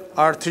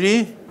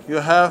 R3, you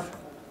have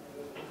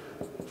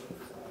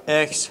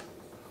X,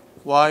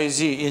 Y,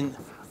 Z. In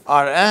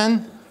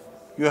Rn,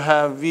 you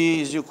have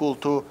V is equal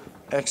to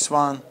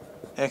X1,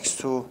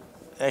 X2,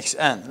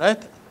 Xn,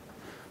 right?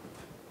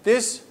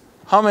 This,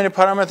 how many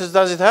parameters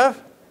does it have?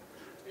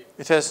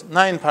 It has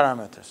 9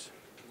 parameters.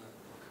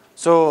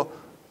 So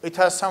it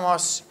has somehow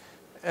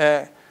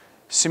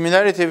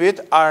similarity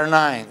with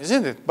R9,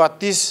 isn't it? But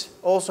this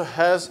also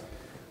has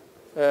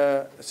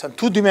some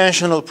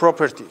two-dimensional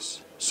properties.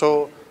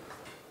 So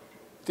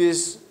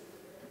this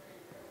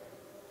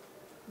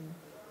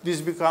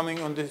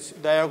becoming on this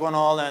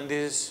diagonal and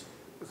this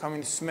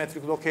becoming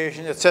symmetric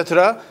location,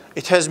 etc.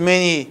 It has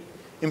many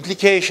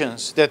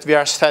implications that we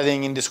are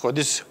studying in this course.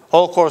 This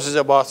whole course is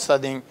about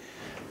studying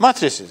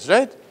matrices,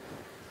 right?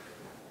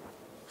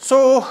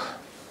 So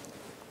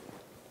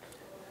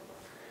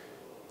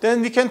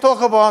then we can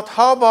talk about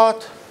how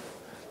about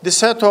the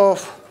set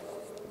of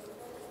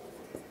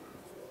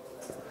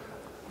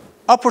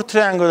upper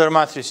triangular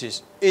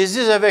matrices. Is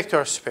this a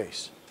vector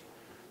space?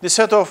 The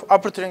set of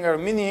upper triangular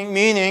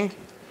meaning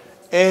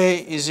A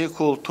is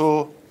equal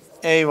to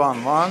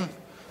A11,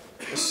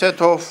 set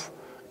of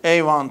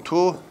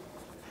A12,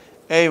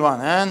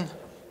 A1n,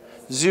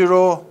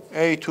 0,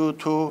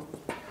 A22,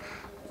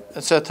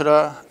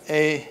 etc.,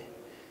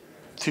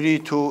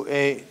 A32,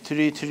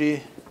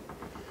 A33,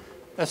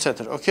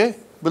 etc. Okay?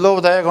 Below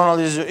diagonal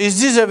is 0.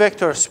 Is this a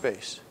vector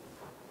space?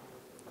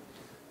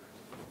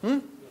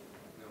 No.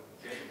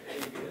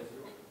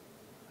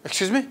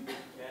 Excuse me? Can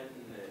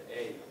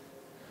A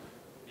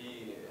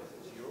be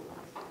 0?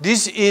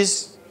 This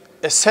is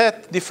a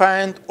set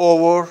defined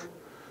over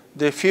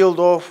the field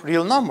of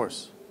real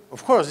numbers.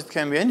 Of course, it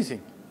can be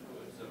anything.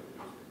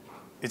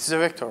 It's a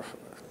vector.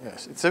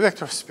 Yes, it's a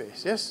vector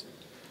space. Yes.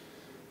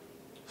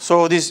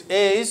 So these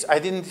A's, I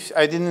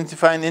didn't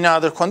define any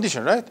other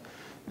condition, right?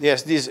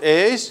 Yes, these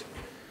A's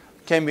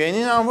can be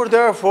any number.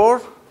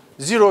 Therefore,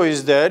 0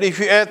 is there. If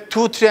you add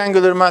 2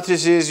 triangular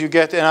matrices, you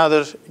get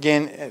another,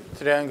 again, a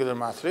triangular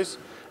matrix,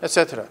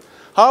 etc.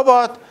 How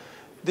about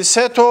the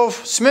set of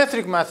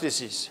symmetric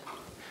matrices.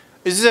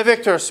 Is this a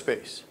vector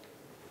space?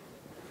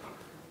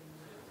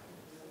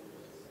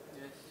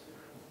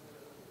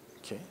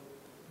 Okay.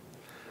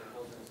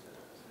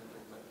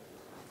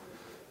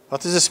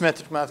 What is a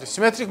symmetric matrix?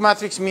 Symmetric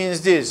matrix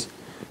means this.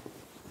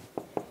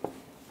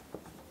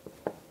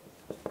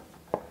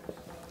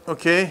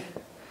 Okay.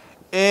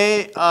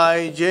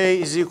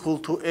 Aij is equal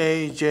to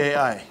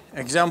Aji.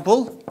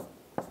 Example?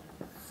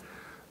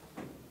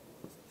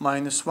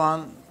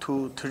 -1,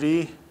 2,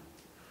 3,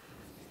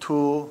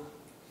 2,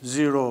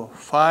 0,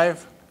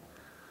 5,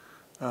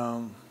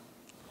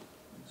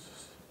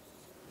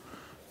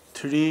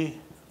 3,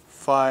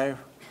 5,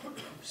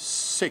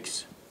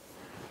 6.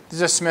 This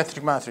is a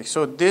symmetric matrix.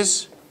 So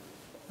this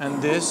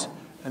and this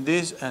and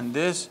this and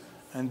this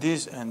and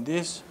this and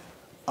this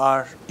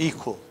are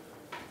equal.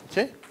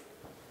 Okay?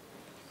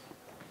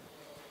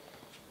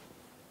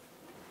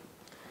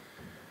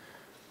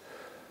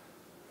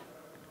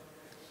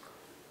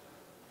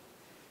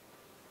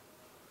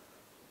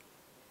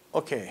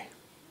 Okay.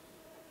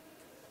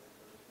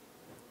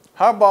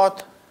 How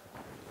about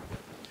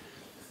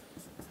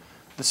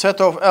the set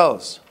of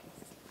L's?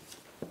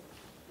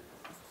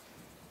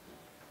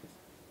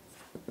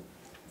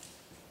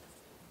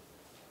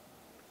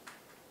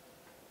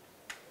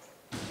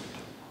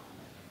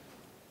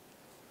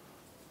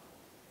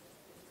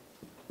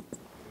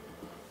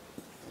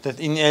 That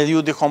in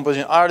LU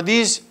decomposition, are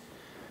these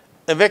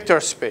a vector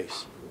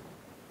space?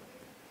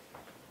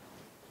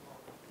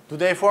 Do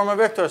they form a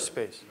vector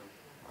space?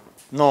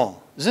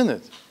 No, isn't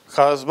it?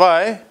 Because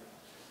why?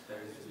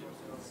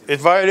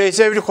 It violates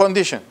every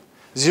condition.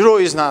 0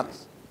 is not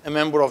a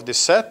member of this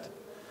set.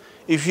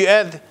 If you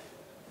add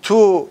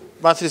two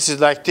matrices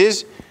like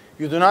this,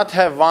 you do not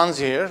have ones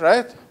here,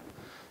 right?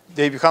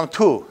 They become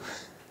 2.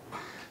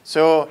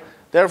 So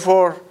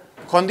therefore,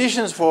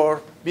 conditions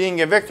for being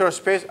a vector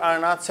space are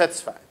not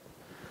satisfied.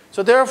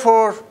 So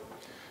therefore,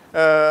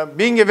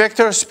 being a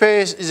vector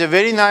space is a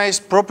very nice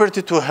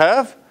property to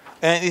have,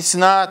 and it's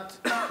not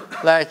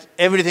like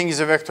everything is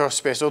a vector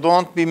space. So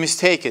don't be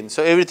mistaken.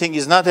 So everything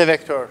is not a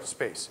vector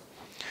space.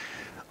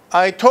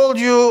 I told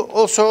you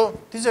also,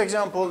 this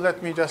example,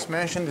 let me just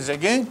mention this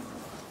again.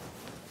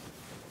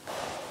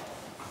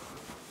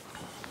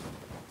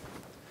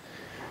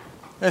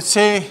 Let's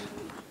say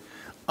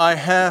I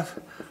have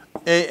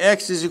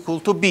AX is equal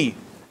to B.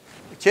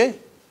 Okay?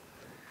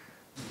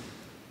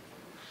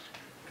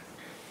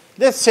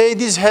 Let's say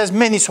this has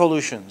many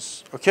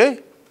solutions.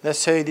 Okay? Let's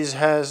say this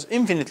has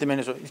infinitely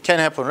many solutions. It can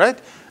happen, right?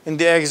 In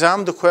the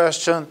exam, the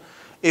question,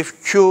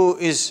 if Q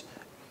is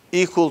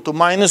equal to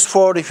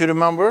 -4, if you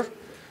remember,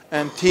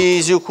 and T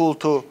is equal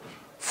to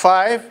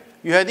 5,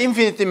 you had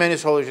infinitely many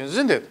solutions,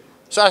 isn't it?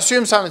 So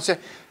assume something. Say,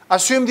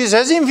 assume this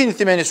has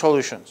infinitely many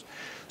solutions.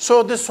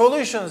 So the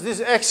solutions,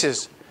 these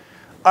X's,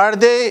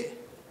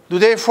 do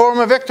they form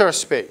a vector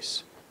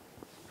space?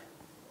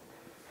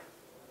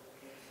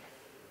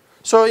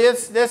 So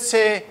let's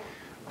say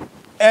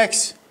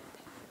X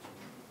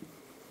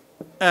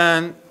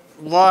and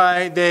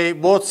Y, they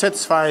both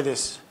satisfy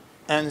this,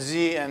 and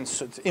Z and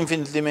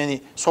infinitely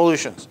many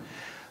solutions.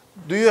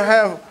 Do you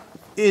have,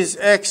 is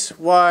X,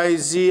 Y,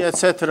 Z,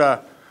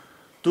 etc.,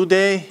 do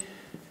they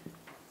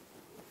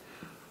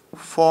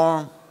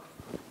form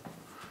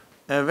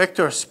a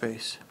vector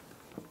space?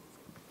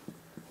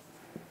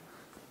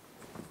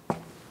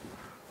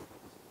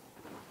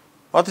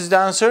 What is the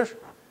answer?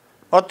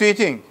 What do you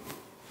think?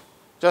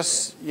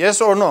 Just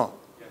yes or no?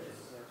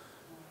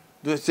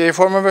 Do they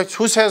form a vector?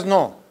 Who says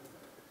no?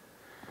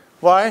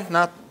 Why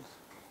not?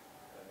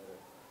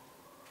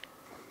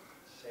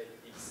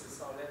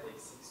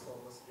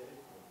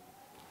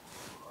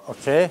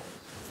 Okay.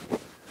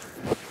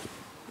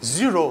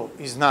 0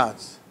 is not,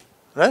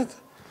 right?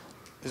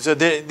 So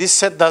this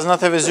set does not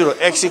have a 0.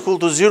 X equal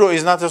to 0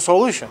 is not a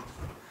solution.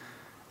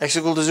 X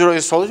equal to 0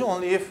 is a solution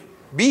only if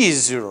B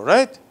is 0,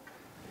 right?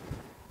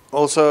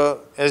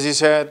 Also, as he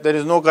said, there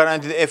is no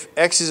guarantee that if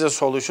X is a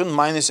solution,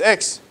 minus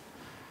X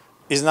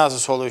is not a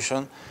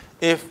solution.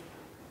 If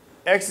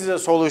X is a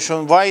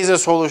solution, Y is a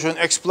solution,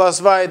 X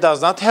plus Y does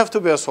not have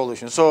to be a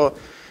solution. So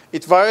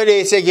it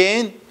violates,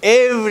 again,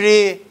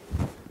 every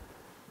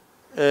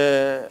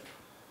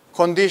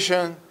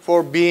condition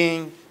for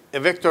being a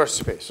vector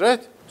space,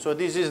 right? So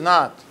this is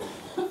not.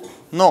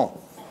 No.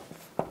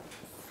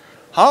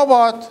 How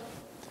about,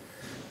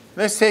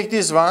 let's take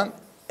this one,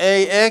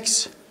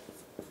 AX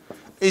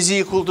is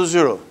equal to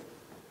 0.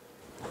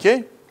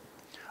 Okay?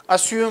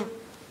 Assume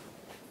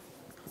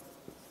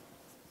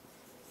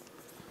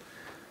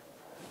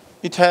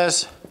it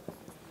has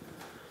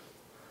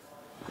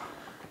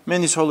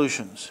many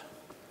solutions.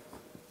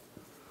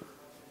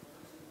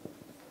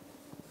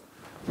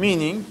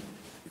 Meaning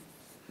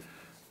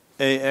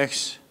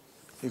AX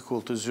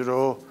equal to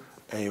 0,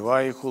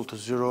 AY equal to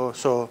 0.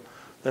 So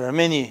there are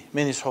many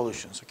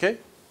solutions, okay?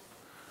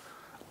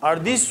 Are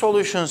these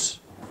solutions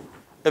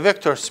a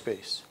vector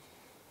space?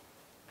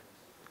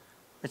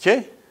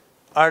 Okay?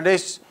 Are they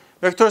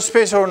vector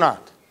space or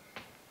not?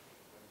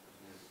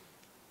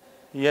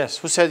 Yes.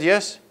 Who said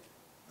yes?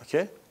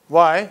 Okay.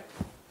 Why?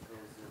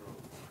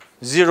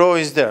 0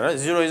 is there. Right?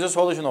 0 is the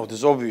solution of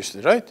this,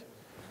 obviously, right?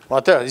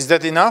 What else? Is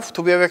that enough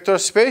to be a vector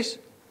space?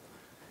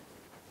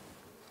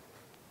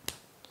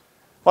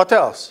 What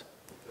else?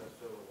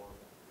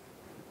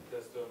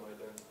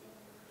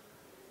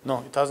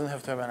 No, it doesn't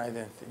have to have an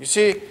identity. You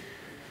see,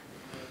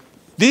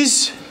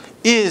 this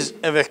is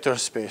a vector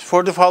space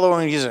for the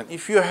following reason.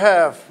 If you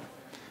have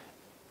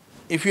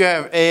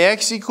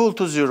AX equal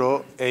to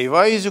 0,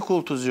 AY is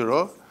equal to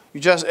 0,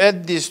 you just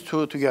add these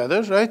two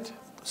together, right?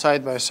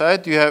 Side by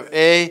side, you have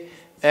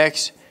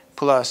AX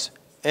plus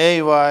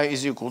AY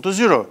is equal to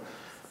 0.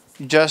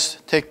 You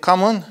just take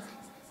common.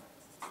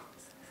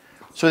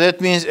 So that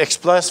means X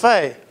plus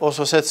Y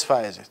also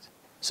satisfies it.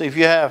 So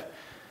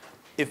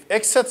if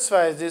X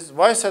satisfies this,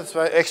 Y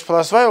satisfies, X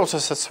plus Y also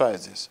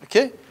satisfies this,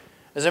 okay?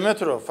 As a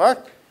matter of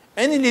fact,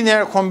 any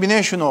linear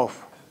combination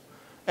of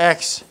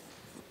X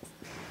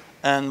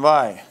and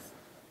Y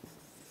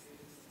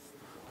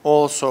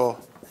also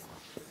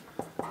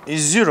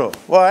is 0.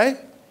 Why?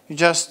 You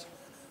just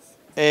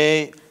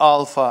A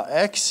alpha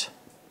X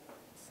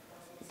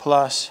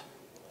plus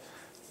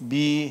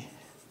B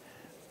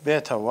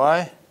beta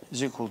Y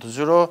is equal to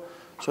 0.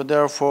 So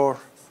therefore,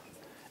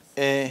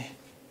 A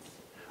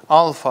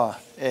alpha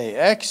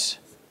AX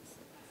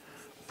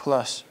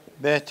plus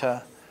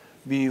beta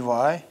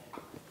BY.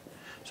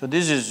 So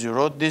this is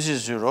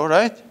 0,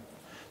 right?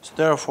 So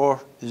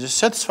therefore, this is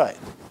satisfied.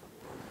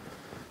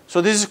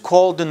 So this is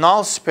called the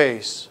null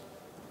space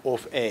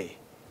of A.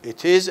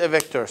 It is a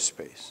vector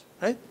space,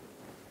 right?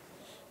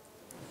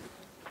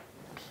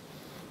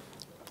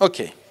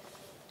 Okay.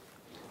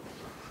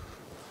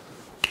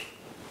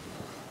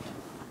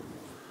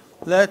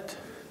 Let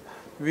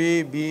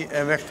V be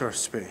a vector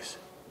space.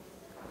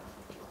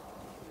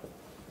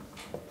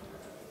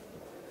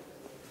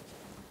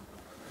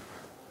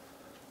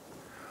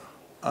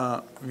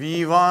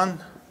 V1,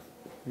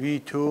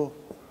 V2,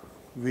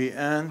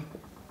 Vn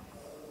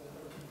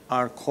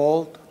are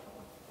called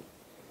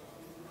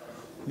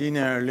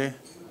linearly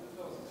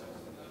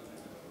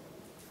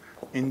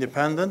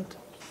independent.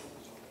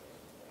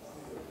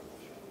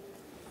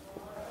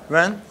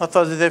 When? What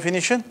was the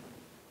definition?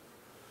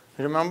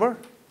 Remember?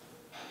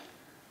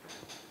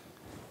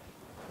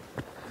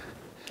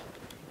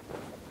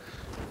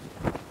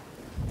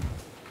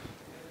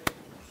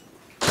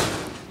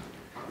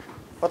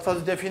 What was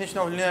the definition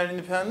of linear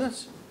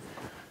independence?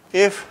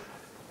 If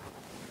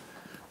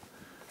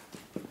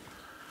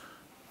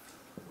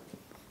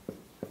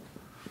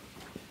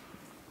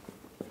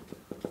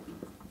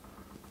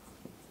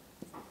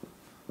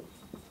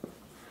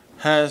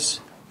has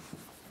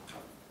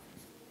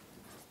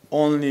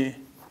only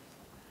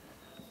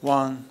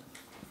one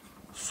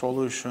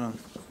solution,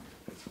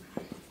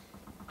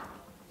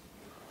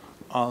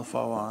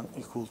 alpha 1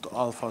 equal to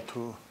alpha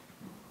 2.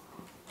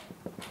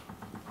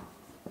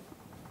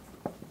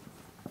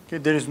 Okay,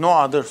 there is no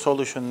other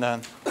solution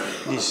than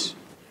this.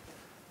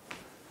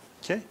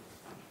 Okay?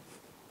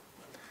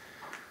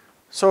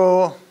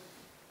 So,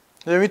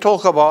 let me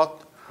talk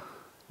about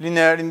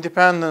linear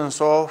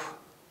independence of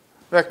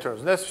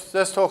vectors.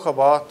 Let's talk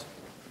about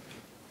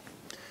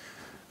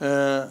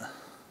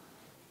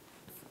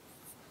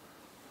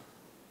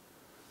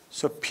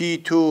so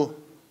P2X.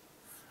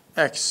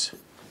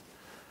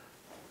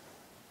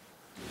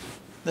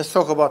 Let's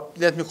talk about,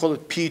 let me call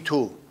it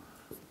P2.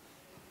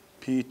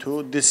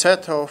 P2, the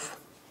set of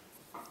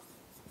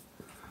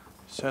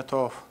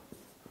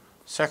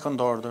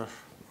second order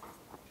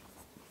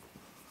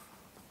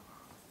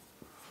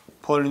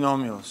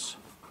polynomials.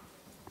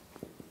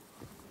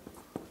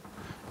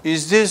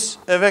 Is this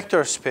a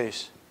vector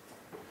space?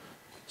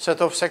 Set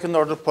of second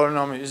order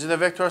polynomials. Is it a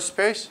vector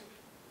space?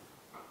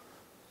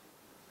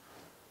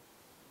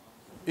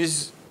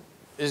 Is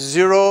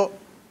 0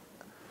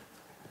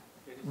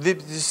 the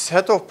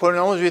set of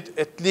polynomials with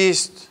at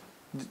least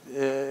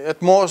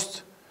at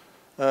most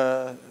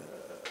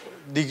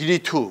degree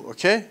 2,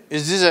 okay?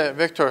 Is this a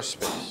vector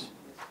space?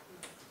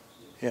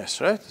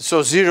 Yes, right?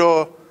 So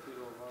 0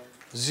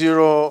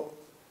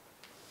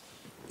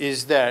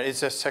 is there.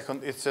 It's a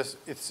second,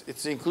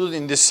 it's included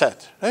in this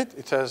set, right?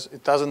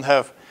 It doesn't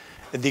have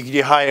a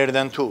degree higher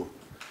than 2.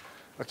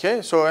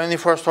 Okay? So any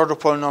first order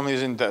polynomial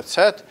is in that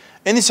set.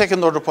 Any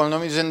second order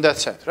polynomial is in that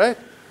set, right?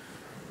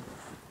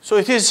 So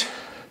it is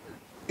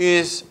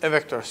a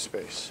vector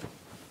space.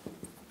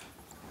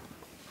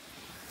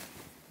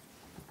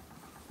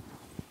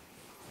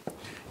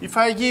 If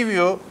I give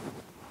you,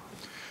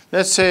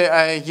 let's say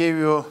I give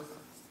you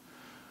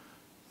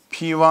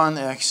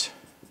P1x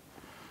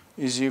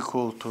is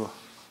equal to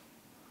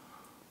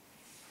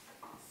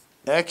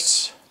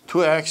x,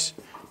 2x,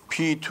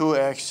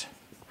 P2x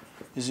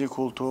is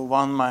equal to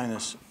 1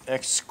 minus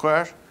x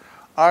squared.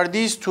 Are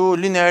these two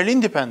linearly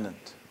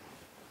independent?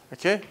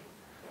 Okay?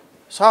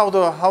 So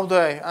how do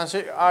I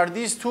answer? Are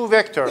these two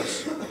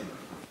vectors?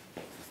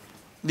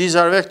 These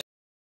are vectors.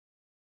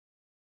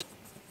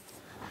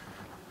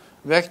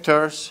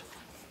 Vectors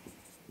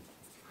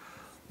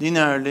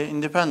linearly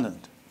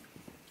independent.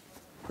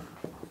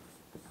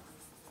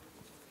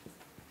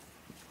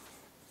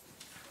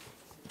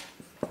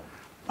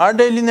 Are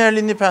they linearly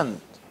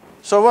independent?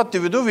 So what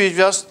do? We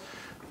just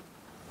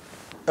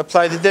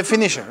apply the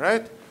definition,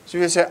 right? So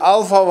we say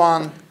alpha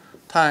 1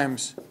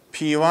 times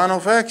P1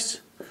 of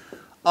x,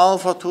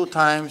 alpha 2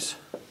 times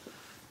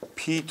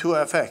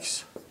P2 of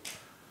x.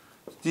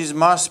 This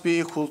must be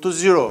equal to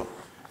 0.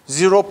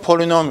 0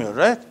 polynomial,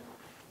 right?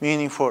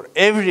 Meaning for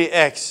every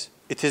x,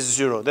 it is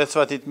 0. That's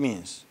what it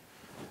means.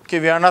 Okay,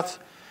 we are not,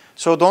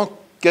 so don't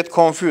get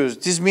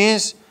confused. This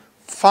means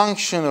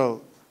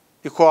functional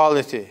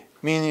equality,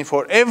 meaning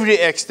for every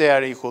x they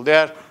are equal. They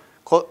are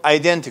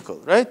identical,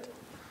 right?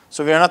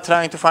 So we are not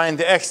trying to find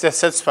the x that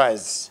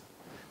satisfies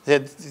the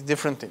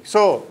different thing.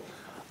 So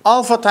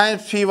alpha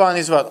times P1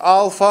 is what?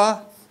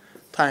 Alpha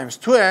times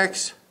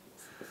 2x,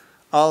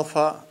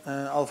 alpha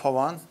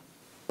 1.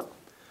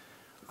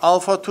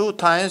 Alpha 2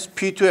 times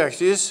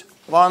P2x is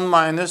 1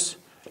 minus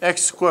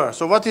x squared.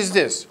 So what is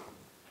this?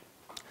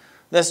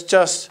 Let's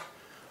just,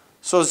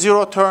 so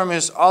 0 term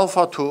is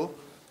alpha 2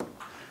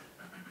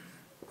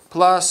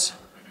 plus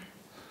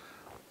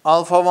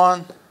alpha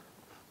 1,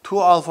 2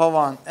 alpha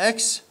 1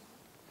 x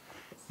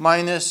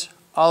minus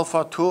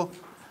alpha 2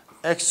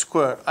 x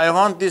squared. I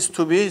want this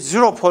to be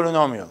 0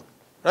 polynomial,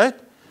 right?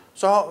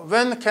 So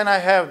when can I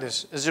have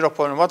this 0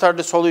 polynomial? What are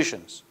the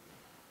solutions?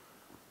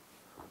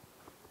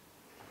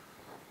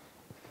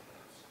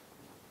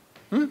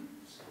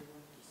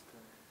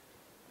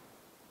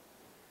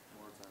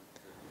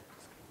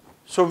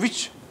 So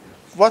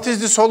what is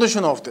the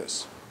solution of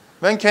this?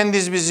 When can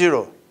this be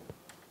 0?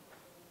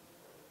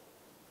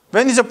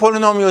 When is a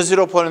polynomial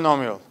 0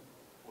 polynomial?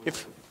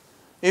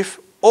 If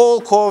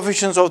all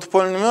coefficients of the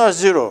polynomial are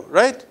 0,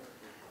 right?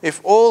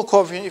 If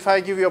I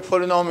give you a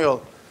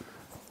polynomial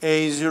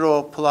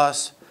a0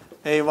 plus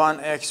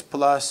a1x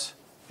plus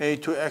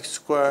a2x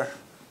squared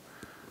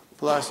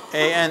plus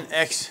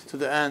anx to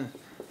the n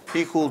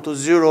equal to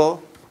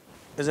 0,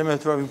 as a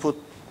matter of fact, we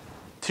put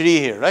 3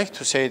 here, right,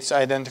 to say it's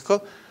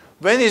identical.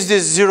 When is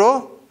this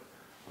 0?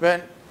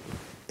 When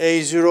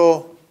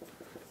a0,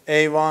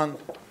 a1,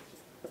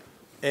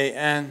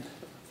 an,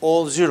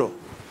 all 0.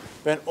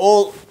 When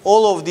all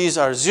of these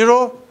are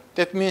 0,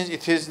 that means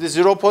it is the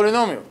 0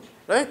 polynomial,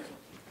 right?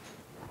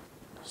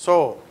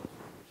 So,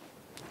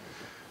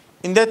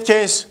 in that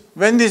case,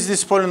 when is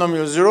this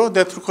polynomial 0?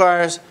 That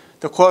requires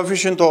the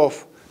coefficient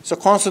of, so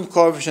constant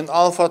coefficient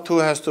alpha 2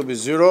 has to be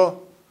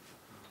 0,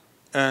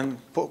 and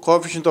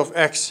coefficient of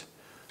x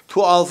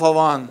 2 alpha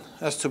 1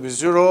 has to be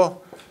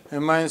 0,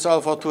 and minus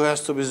alpha 2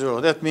 has to be 0.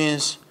 That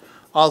means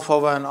alpha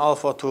 1,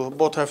 alpha 2,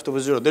 both have to be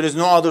 0. There is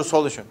no other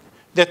solution.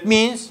 That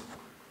means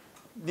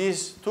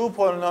these two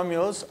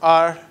polynomials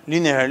are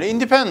linearly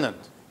independent,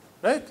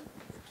 right?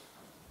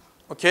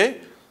 Okay.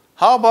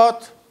 How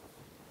about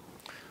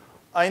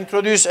I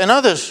introduce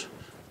another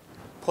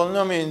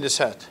polynomial in the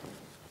set?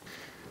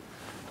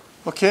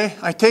 Okay,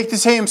 I take the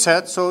same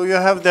set, so you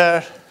have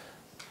there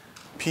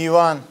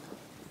P1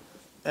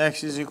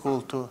 x is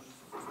equal to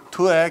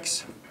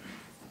 2x,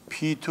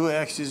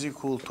 P2x is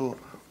equal to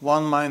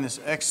 1 minus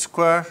x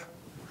squared.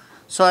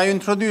 So I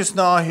introduce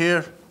now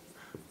here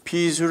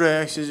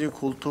P0x is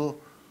equal to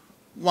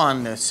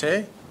 1, let's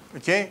say.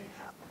 Okay?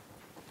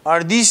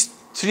 Are these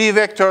three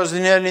vectors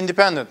linearly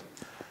independent?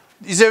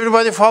 Is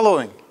everybody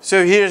following?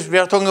 So here we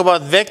are talking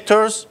about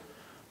vectors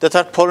that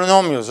are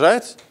polynomials,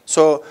 right?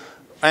 So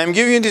I am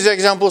giving you this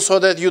example so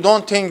that you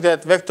don't think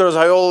that vectors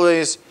are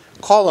always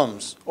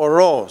columns or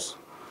rows.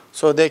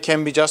 So they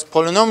can be just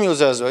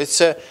polynomials as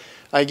well.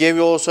 I gave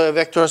you also a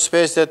vector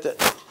space that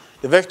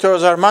the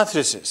vectors are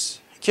matrices.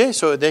 Okay,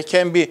 so they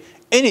can be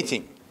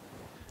anything.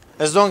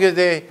 As long as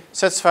they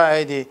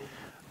satisfy the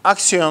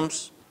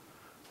axioms,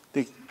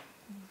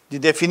 the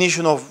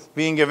definition of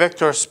being a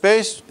vector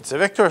space, it's a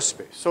vector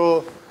space.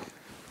 So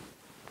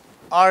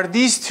are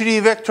these three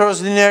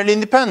vectors linearly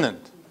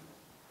independent?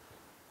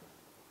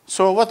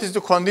 So what is the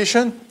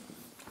condition?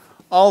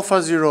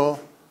 Alpha 0,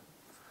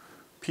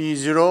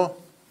 P0,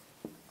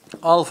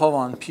 alpha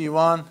 1,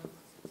 P1,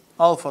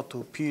 alpha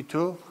 2,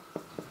 P2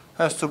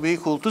 has to be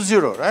equal to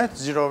 0, right?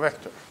 0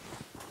 vector.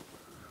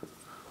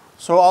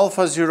 So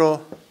alpha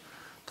 0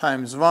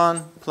 times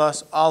 1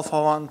 plus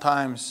alpha 1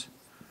 times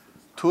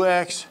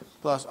 2x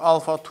plus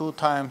alpha 2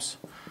 times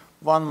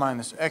 1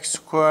 minus x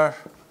squared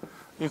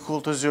equal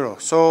to 0.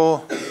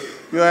 So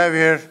you have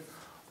here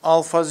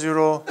alpha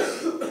 0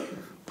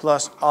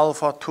 plus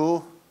alpha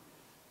 2.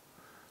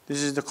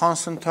 This is the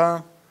constant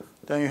term.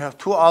 Then you have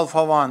 2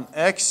 alpha 1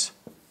 x.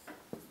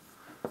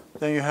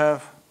 Then you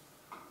have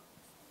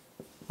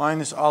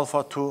minus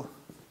alpha 2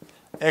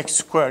 x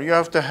squared. You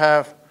have to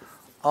have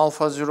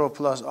alpha 0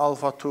 plus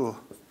alpha 2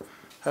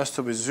 has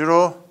to be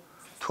 0.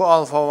 2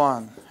 alpha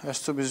 1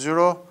 has to be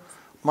 0.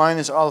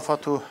 Minus alpha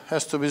 2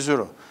 has to be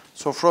 0.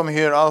 So from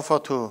here, alpha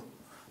 2,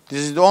 this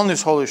is the only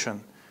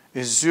solution,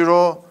 is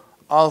 0.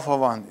 Alpha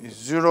 1 is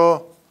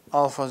 0.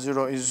 Alpha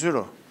 0 is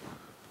 0.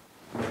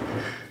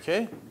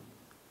 Okay?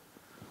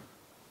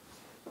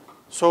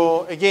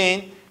 So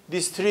again,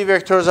 these three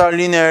vectors are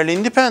linearly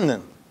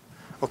independent.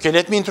 Okay,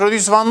 let me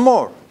introduce one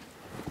more.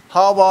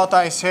 How about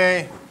I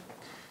say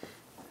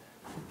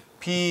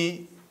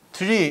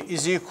P3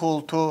 is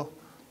equal to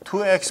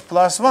 2x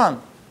plus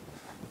 1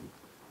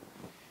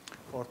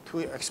 or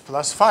 2x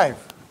plus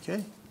 5,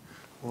 okay,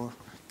 or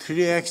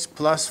 3x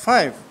plus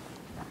 5.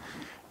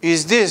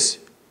 Is this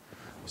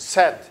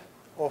set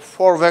of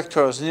 4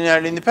 vectors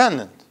linearly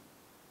independent?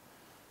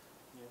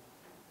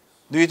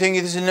 Do you think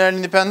it is linearly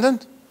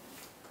independent?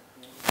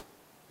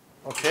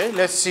 Okay,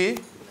 let's see.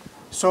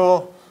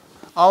 So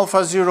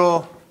alpha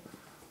 0,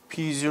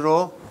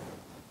 p0,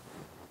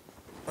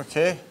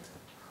 okay,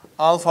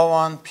 alpha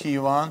 1,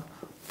 p1,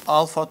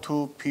 alpha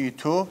 2,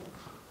 p2,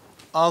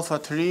 alpha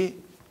 3,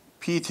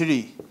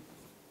 p3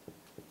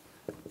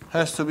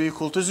 has to be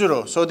equal to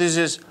 0. So this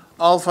is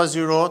alpha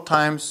 0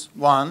 times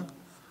 1,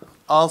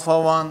 alpha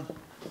 1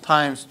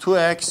 times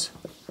 2x,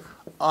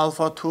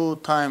 alpha 2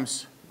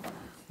 times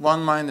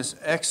 1 minus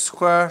x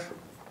squared,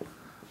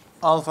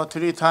 alpha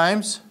 3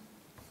 times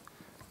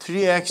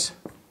 3x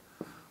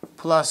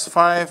plus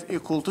 5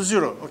 equal to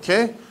 0,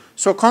 okay?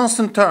 So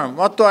constant term,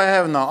 what do I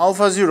have now?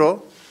 Alpha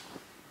 0,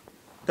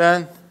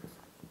 then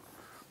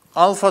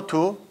alpha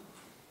 2,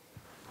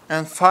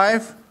 and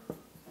 5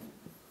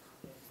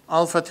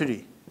 alpha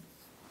 3.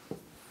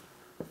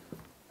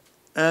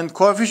 And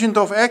coefficient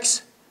of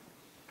x,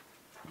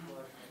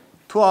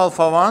 2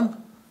 alpha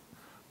 1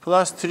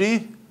 plus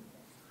 3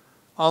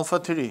 alpha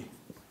 3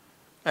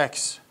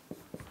 x.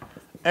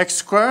 X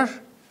squared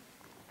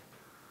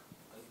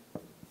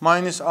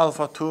minus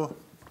alpha 2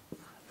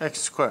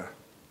 x squared.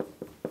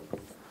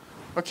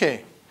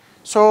 Okay,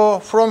 so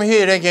from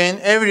here again,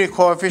 every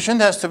coefficient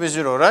has to be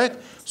 0, right?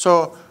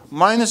 So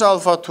minus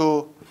alpha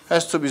 2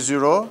 has to be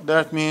 0.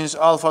 That means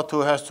alpha 2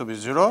 has to be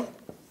 0.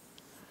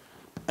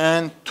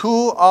 And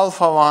 2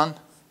 alpha 1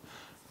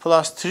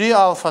 plus 3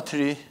 alpha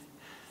 3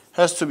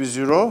 has to be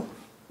 0.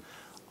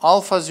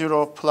 Alpha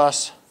 0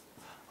 plus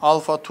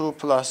alpha 2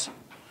 plus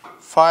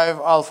 5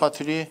 alpha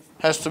 3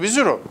 has to be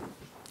 0.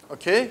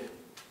 Okay?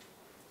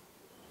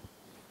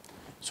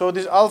 So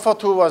this alpha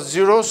 2 was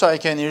 0, so I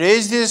can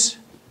erase this.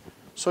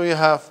 So you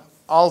have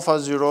alpha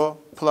 0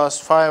 plus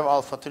 5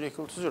 alpha 3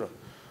 equal to 0.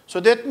 So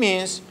that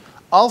means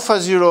alpha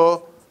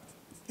 0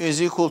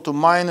 is equal to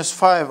minus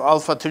 5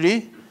 alpha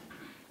 3.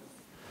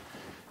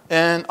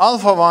 And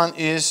alpha 1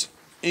 is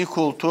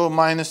equal to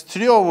minus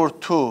 3 over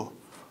 2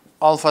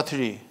 alpha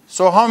 3.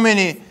 So how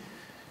many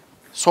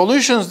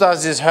solutions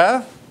does this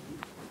have?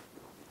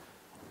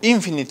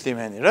 Infinitely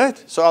many,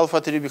 right? So alpha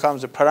 3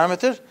 becomes a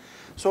parameter.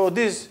 So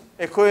this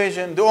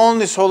equation, the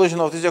only solution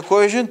of this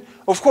equation,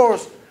 of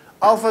course,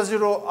 alpha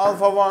 0,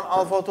 alpha 1,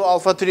 alpha 2,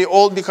 alpha 3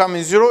 all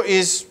becoming 0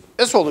 is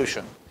a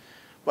solution.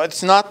 But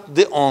it's not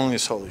the only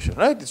solution,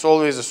 right? It's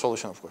always a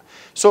solution, of course.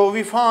 So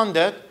we found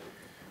that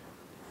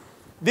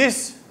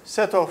this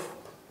set of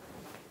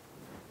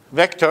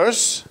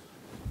vectors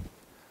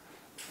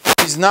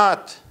is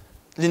not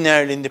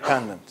linearly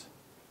independent.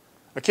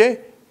 Okay?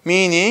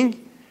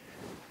 Meaning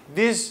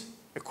this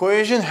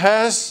equation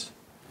has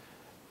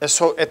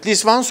at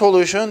least one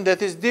solution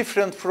that is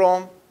different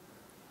from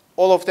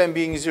all of them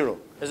being 0.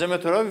 As a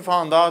matter of fact, we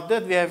found out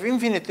that we have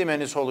infinitely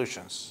many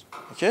solutions.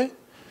 Okay?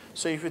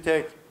 So if you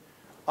take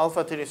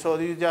alpha 3, so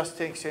you just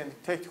take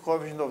the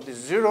coefficient of this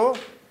 0,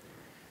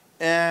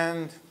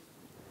 and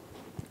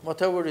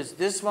whatever is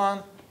this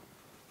one,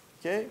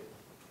 okay?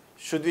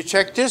 Should we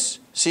check this?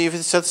 See if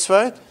it's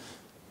satisfied?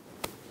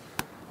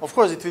 Of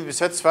course it will be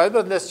satisfied,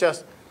 but let's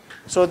just,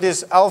 so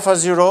this alpha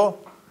 0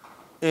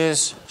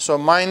 is, so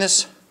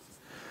minus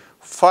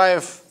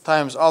 5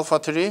 times alpha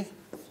 3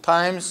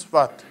 times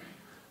what?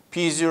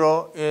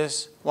 P0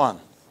 is 1,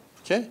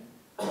 okay?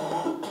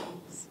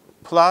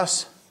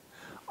 Plus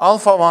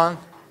alpha 1,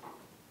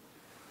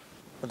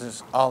 what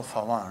is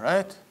alpha 1,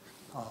 right?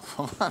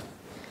 Alpha 1.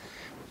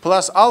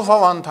 Plus alpha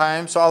 1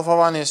 times, so alpha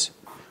 1 is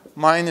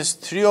minus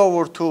 3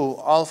 over 2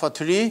 alpha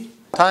 3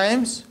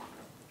 times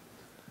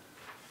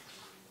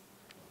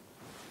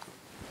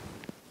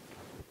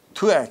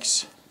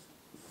 2x.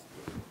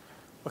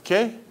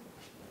 Okay?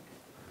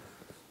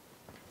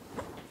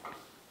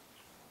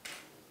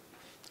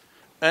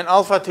 And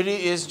alpha 3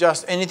 is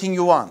just anything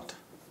you want.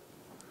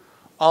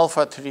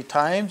 Alpha 3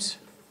 times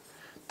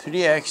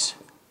 3x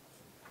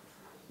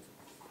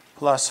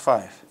plus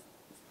 5.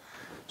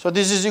 So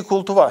this is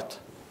equal to what?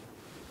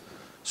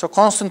 So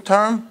constant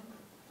term,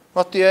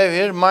 what do you have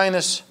here?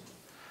 Minus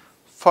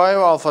 5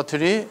 alpha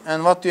 3.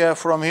 And what do you have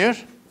from here?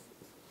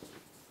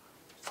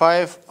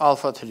 5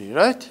 alpha 3,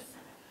 right?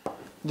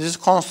 This is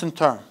constant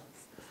term.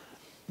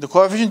 The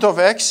coefficient of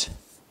x,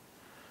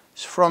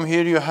 from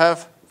here you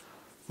have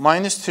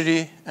minus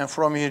 3, and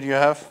from here you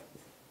have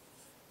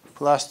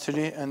plus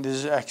 3, and this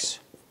is x.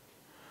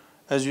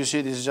 As you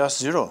see, this is just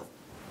 0.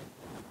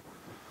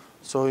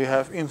 So you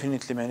have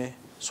infinitely many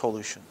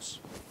solutions.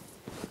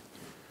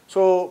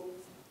 So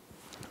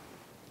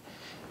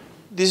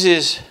this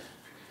is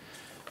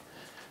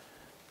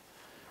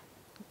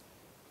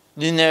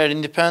linear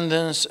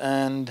independence,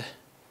 and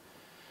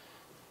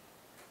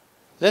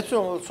let's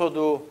also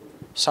do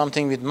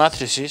something with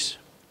matrices.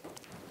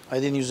 I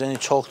didn't use any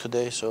chalk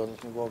today, so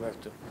let me go back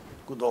to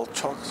good old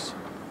chalks.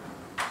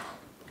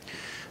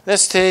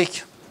 Let's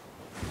take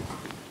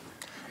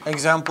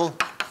example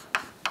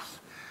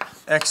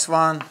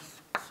x1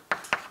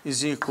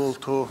 is equal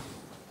to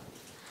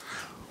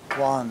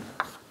 1,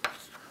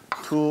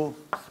 2,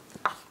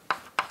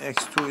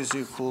 x2 is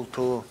equal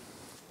to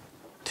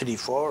 3,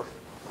 4.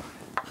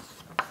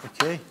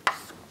 Okay.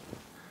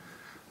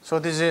 So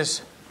this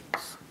is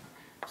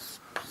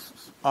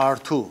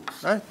R2,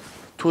 right?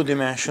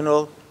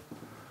 Two-dimensional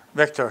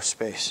vector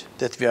space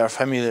that we are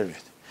familiar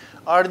with.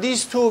 Are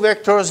these two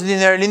vectors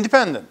linearly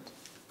independent?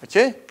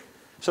 Okay?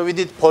 So we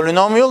did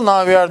polynomial,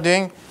 now we are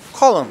doing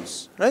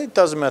columns, right? It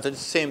doesn't matter, it's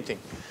the same thing.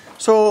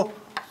 So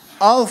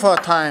alpha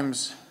 1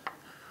 times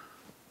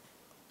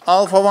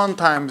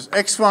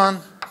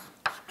x1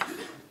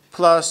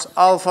 plus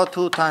alpha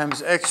 2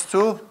 times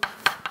x2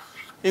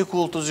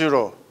 equal to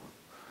 0.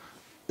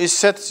 Is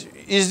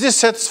this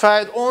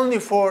satisfied only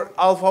for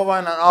alpha 1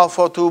 and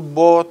alpha 2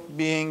 both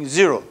being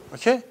 0?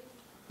 Okay?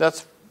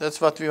 That's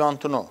what we want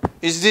to know.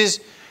 Is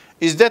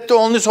that the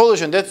only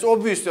solution? That's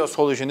obviously a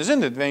solution,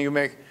 isn't it? When you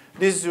make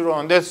this 0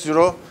 and that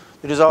 0,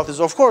 the result is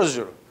of course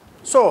 0.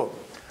 So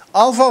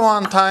alpha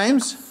 1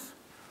 times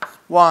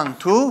 1,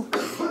 2,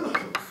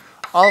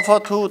 alpha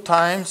 2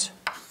 times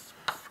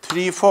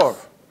 3, 4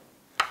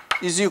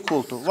 is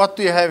equal to, what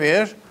do you have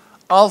here?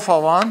 Alpha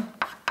 1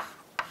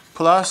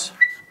 plus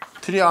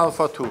 3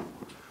 alpha 2.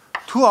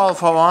 2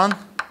 alpha 1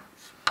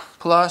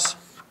 plus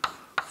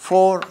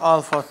 4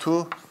 alpha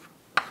 2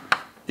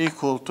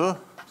 equal to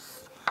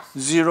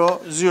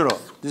 0, 0.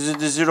 This is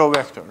the 0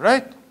 vector,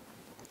 right?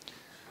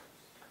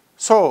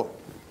 So,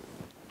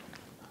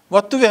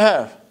 what do we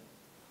have?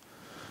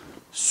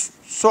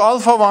 So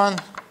alpha 1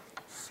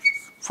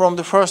 from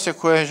the first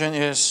equation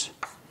is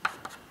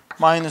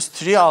minus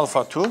 3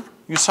 alpha 2.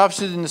 You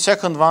substitute in the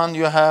second one,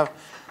 you have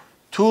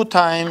 2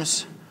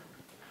 times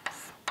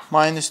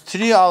minus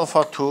 3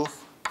 alpha 2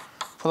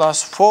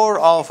 plus 4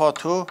 alpha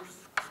 2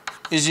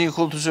 is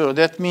equal to 0.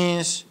 That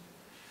means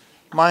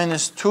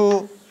minus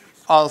 2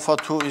 alpha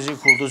 2 is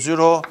equal to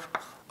 0,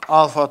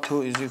 alpha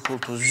 2 is equal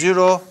to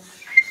 0,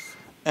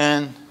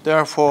 and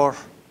therefore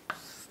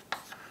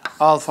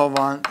alpha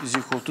 1 is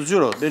equal to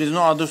 0. There is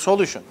no other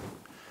solution.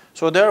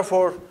 So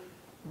therefore,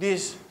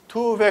 these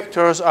two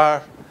vectors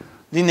are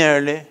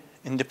linearly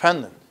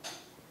independent.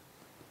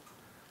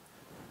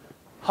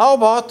 How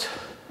about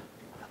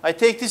I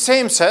take the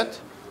same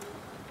set,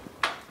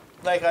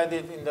 like I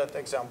did in that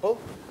example.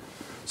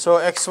 So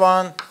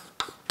x1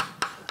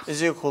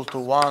 is equal to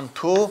 1,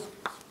 2.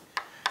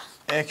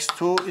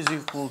 x2 is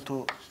equal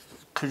to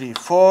 3,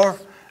 4.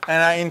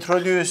 And I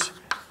introduce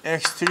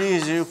x3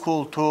 is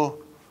equal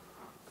to,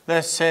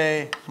 let's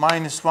say,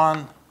 minus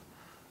 1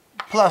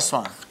 plus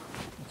 1.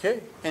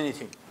 Okay?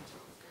 Anything.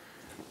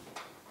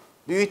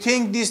 Do you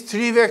think these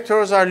three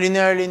vectors are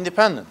linearly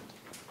independent?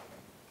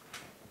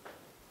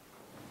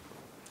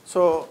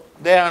 So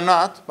they are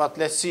not, but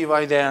let's see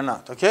why they are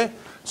not, okay?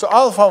 So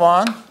alpha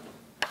 1,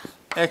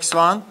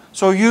 x1,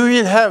 so you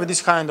will have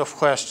this kind of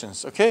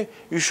questions, okay?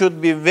 You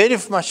should be very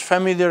much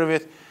familiar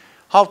with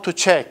how to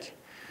check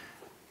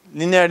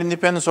linear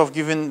independence of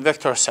given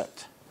vector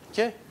set,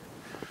 okay?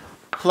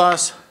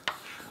 Plus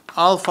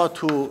alpha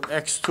 2,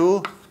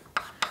 x2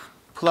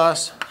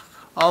 plus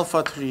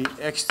alpha 3,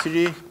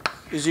 x3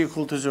 is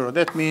equal to 0.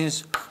 That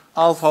means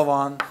alpha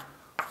 1,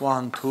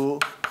 1, 2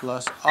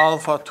 plus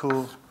alpha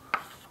 2,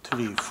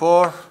 3,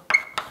 4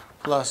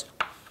 plus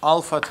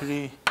alpha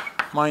 3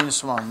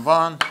 minus 1,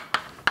 1,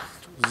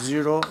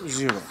 0,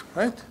 0,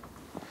 right?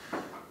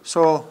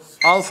 So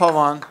alpha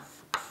 1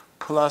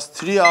 plus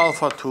 3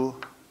 alpha 2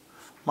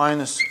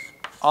 minus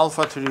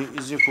alpha 3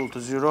 is equal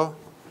to 0.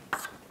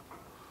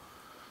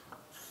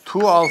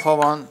 2 alpha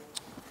 1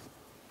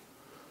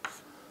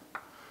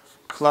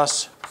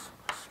 plus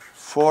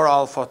 4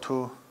 alpha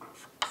 2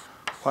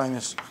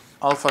 minus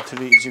alpha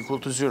 3 is equal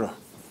to 0.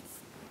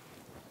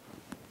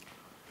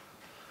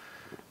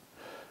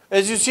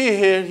 As you see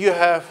here, you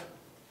have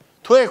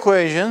two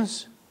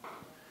equations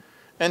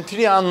and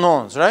three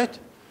unknowns, right?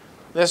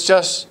 Let's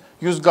just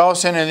use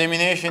Gaussian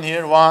elimination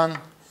here. 1,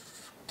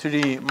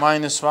 3,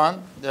 minus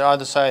 1. The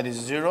other side is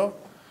 0.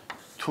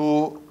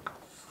 2,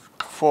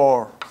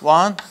 4,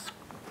 1.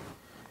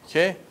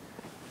 Okay?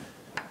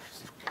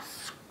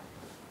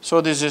 So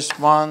this is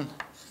 1,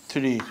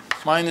 3,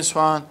 minus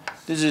 1.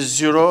 This is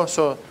 0.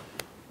 So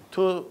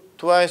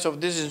twice of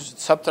this is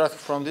subtracted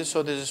from this.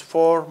 So this is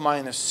 4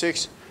 minus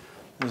 6.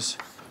 This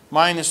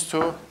minus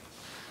 2.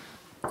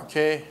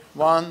 Okay,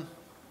 1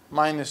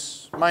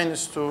 minus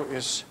 2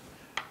 is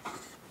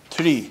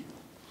 3.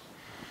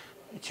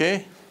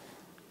 Okay.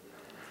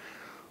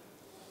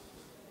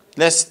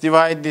 Let's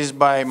divide this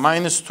by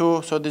minus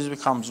 2. So this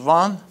becomes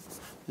 1.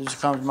 This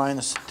becomes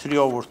minus 3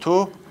 over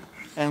 2.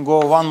 And go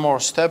one more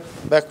step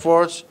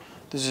backwards.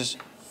 This is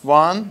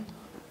 1.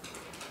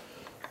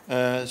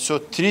 So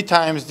 3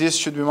 times this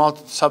should be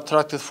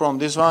subtracted from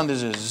this one.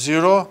 This is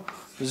 0,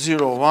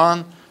 0,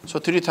 1. So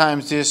 3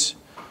 times this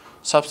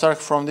subtract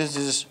from this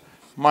is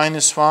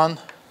minus 1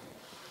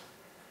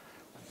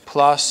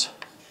 plus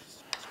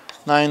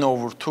 9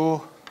 over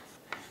 2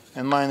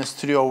 and minus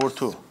 3 over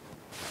 2.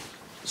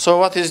 So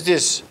what is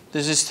this?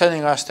 This is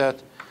telling us that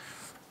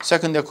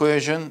Second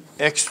equation,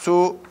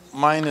 x2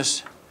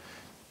 minus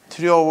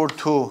 3 over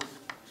 2,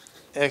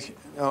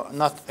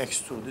 not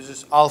x2, this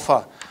is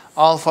alpha.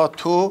 Alpha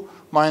 2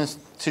 minus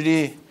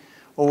 3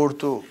 over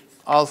 2,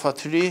 alpha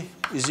 3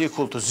 is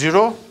equal to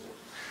 0.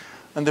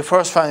 And the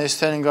first one is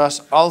telling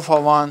us alpha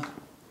 1,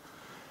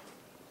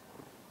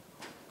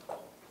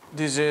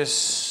 this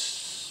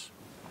is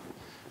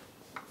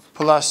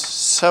plus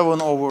 7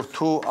 over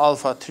 2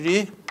 alpha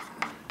 3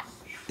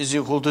 is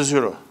equal to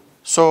 0.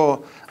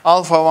 So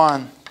alpha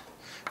 1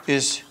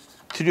 is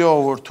 3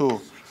 over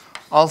 2.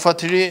 Alpha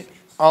 3,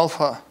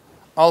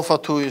 alpha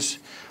 2 is,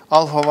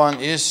 alpha 1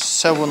 is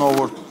 7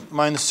 over,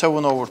 minus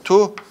 7 over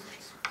 2,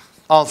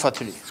 alpha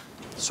 3.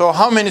 So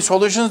how many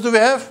solutions do we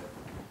have?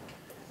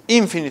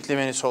 Infinitely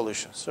many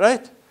solutions,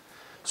 right?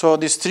 So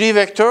these three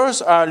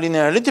vectors are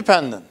linearly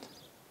dependent.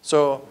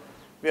 So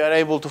we are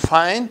able to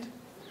find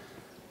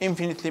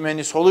infinitely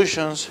many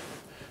solutions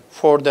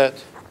for that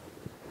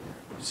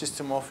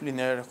system of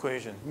linear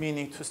equation,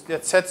 meaning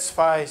that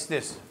satisfies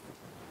this.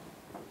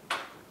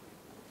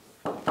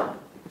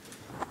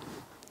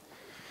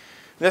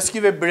 Let's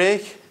give a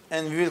break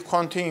and we will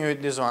continue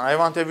with this one. I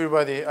want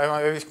everybody,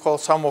 I will call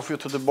some of you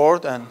to the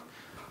board and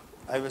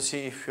I will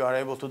see if you are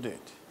able to do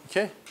it.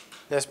 Okay?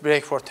 Let's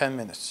break for 10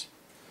 minutes.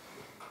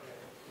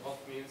 What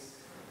means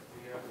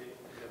linearly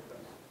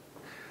independent?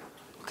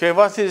 Okay,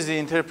 what is the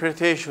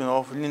interpretation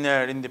of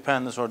linear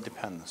independence or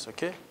dependence?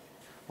 Okay?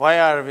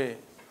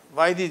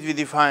 Why did we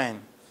define?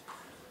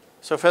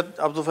 So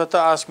Abdul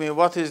Fattah asked me,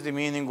 what is the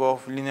meaning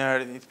of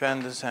linear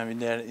dependence and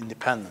linear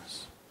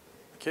independence?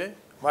 Okay?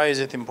 Why is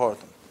it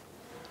important?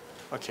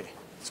 Okay,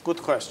 it's a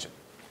good question.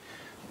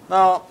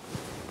 Now,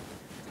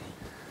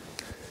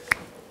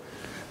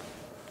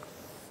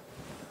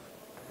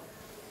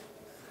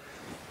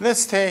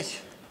 let's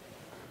take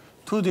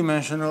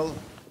two-dimensional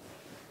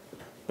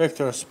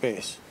vector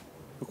space.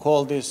 We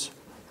call this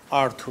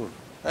R2,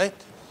 right?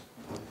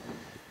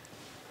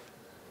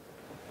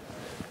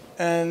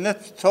 And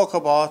let's talk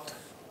about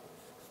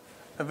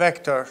a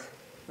vector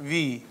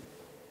V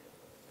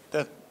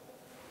that,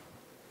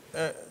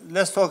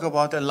 let's talk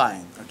about a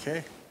line,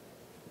 okay?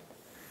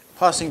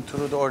 Passing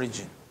through the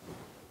origin.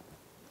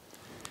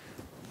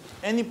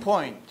 Any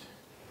point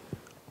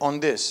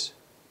on this,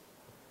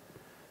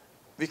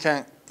 we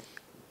can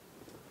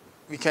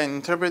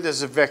interpret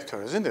as a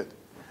vector, isn't it?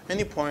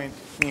 Any point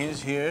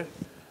means here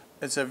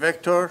it's a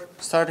vector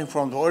starting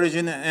from the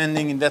origin and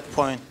ending in that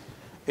point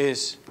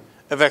is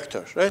a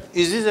vector, right?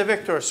 Is this a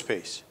vector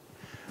space?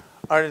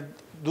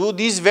 Do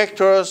these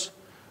vectors,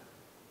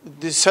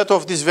 this set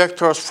of these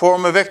vectors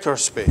form a vector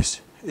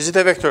space? Is it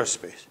a vector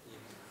space?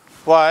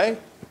 Why?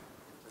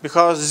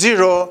 Because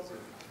 0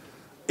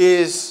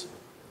 is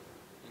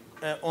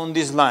on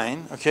this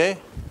line, okay?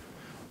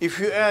 If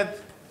you add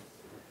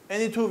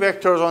any two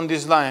vectors on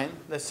this line,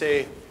 let's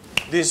say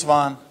this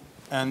one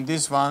and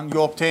this one, you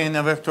obtain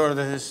a vector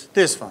that is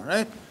this one,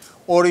 right?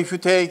 Or if you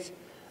take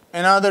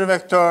another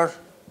vector,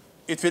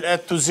 it will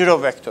add to 0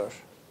 vector.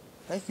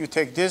 Right? You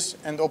take this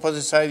and the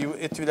opposite side,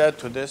 it will add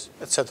to this,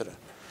 etc.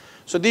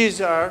 So these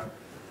are,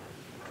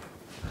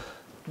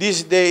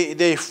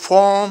 they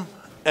form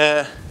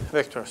a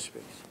vector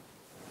space.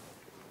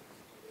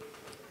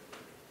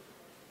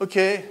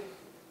 Okay,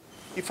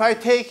 if I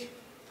take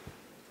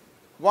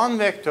one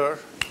vector,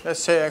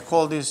 let's say I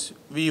call this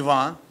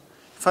V1.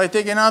 If I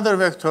take another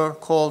vector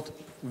called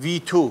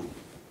V2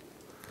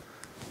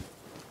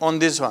 on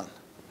this one,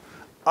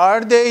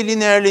 are they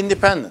linearly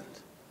independent?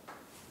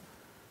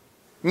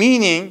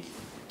 Meaning,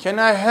 can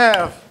I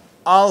have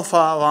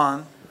alpha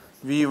 1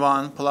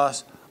 V1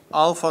 plus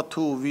alpha 2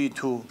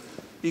 V2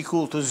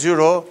 equal to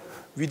 0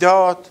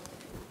 without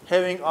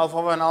having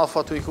alpha 1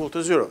 alpha 2 equal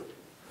to 0?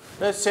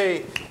 Let's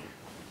say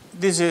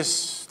this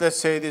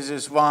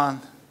is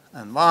 1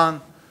 and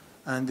 1,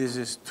 and this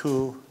is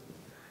 2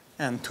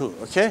 and 2,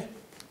 okay?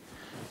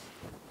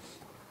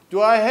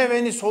 Do I have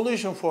any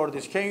solution for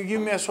this? Can you give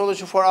me a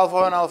solution for alpha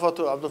 1, alpha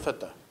 2, Abdul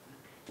Fattah? Alpha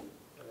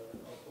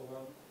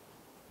 1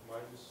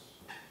 minus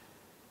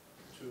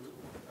 2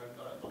 and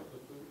alpha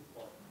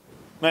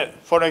 2 1.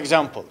 For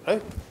example,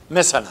 right?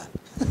 Mesela.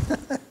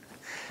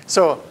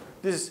 So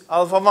this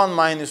alpha 1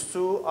 minus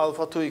 2,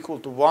 alpha 2 equal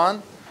to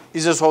 1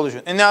 is a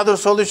solution. Any other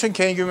solution?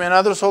 Can you give me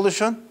another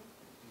solution?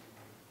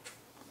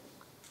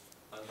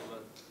 Alpha 1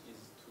 is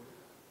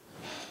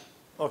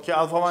 2. Okay,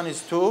 alpha 1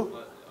 is 2. Alpha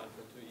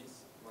 2 is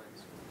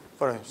minus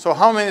 1. So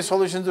how many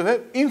solutions do we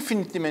have?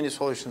 Infinitely many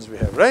solutions we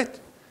have, right?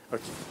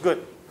 Okay,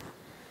 good.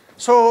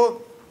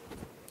 So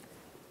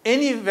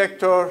any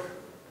vector,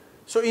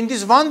 so in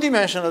this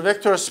one-dimensional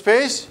vector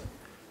space,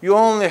 you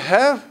only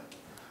have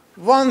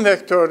one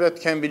vector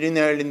that can be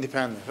linearly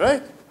independent,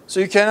 right? So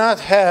you cannot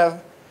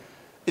have,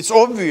 it's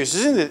obvious,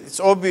 isn't it? It's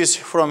obvious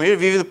from here.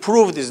 We will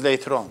prove this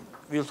later on.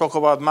 We'll talk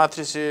about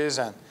matrices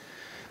and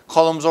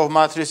columns of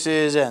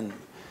matrices and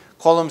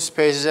column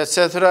spaces,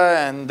 etc.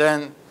 And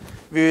then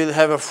we will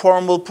have a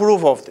formal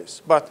proof of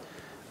this. But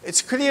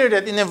it's clear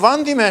that in a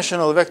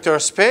one-dimensional vector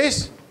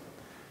space,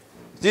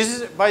 This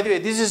is, by the way,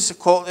 this is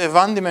called a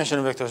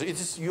one-dimensional vector. It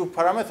is, you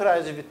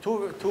parameterize it with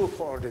two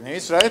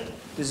coordinates, right?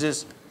 This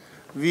is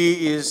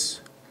v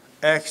is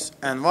x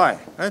and y,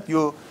 right?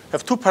 You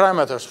have two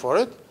parameters for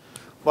it.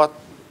 But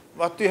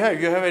what do you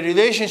have? You have a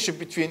relationship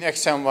between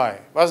x and y.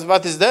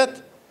 What is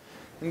that?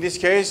 In this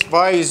case,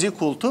 y is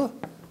equal to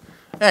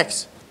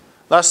x.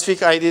 Last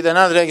week I did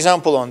another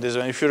example on this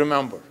one, if you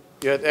remember.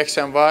 You had x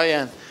and y,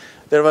 and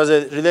there was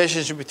a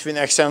relationship between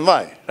x and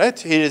y, right?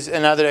 Here is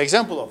another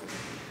example of it.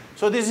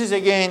 So this is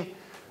again,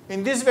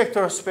 in this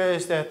vector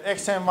space that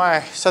x and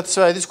y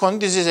satisfy this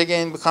quantity, this is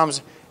again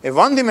becomes a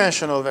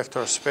one-dimensional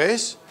vector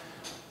space.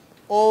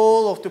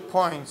 All of the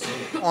points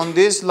on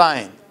this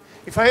line.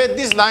 If I had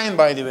this line,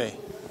 by the way,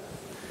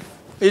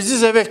 is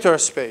this a vector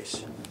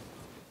space?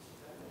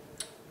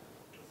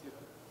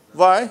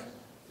 Why?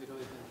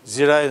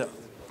 0.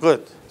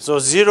 Good. So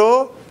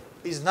 0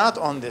 is not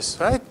on this,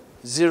 right?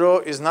 0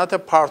 is not a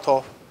part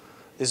of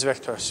this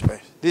vector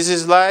space. This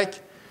is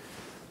like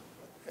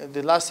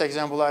the last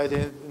example I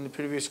did in the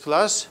previous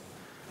class,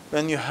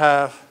 when you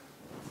have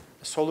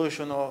a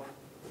solution of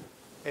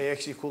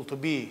ax equal to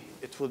b,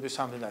 it would be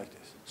something like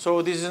this.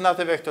 So this is not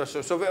a vector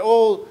space. So we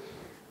all,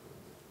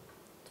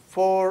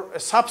 for a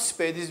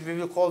subspace, we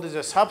will call this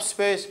a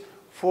subspace.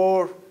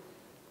 For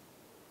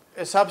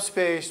a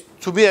subspace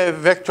to be a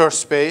vector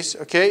space,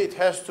 okay, it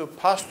has to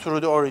pass through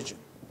the origin.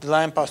 The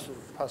line has to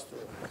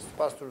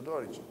pass through the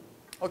origin.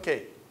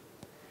 Okay.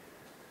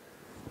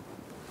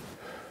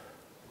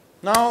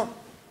 Now,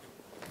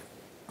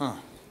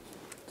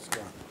 it's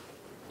gone.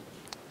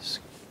 It's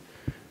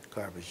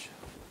garbage.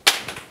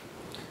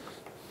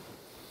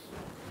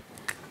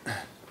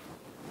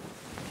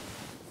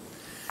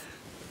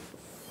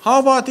 How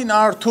about in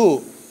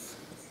R2?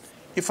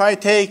 If I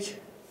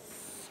take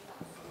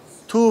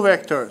two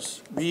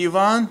vectors,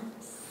 v1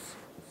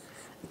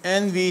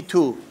 and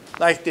v2,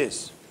 like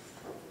this,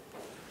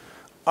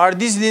 are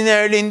these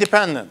linearly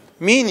independent?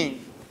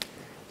 Meaning,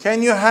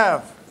 can you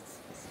have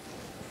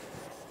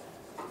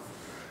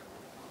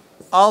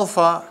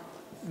alpha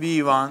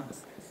v1,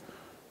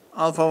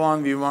 alpha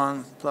 1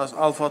 v1 plus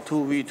alpha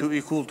 2 v2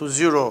 equal to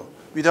 0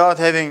 without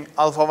having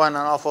alpha 1 and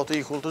alpha 2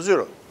 equal to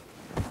 0?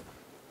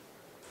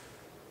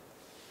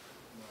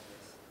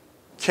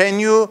 Can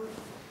you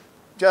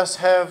just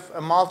have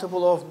a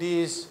multiple of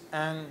these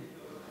and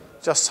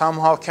just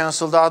somehow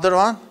cancel the other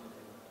one?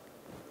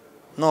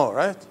 No,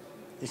 right?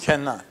 You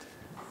cannot.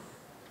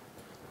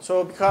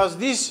 So because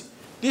these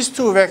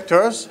two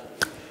vectors,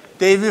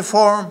 they will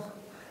form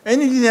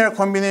any linear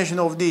combination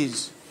of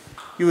these.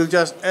 You will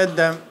just add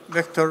them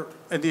vector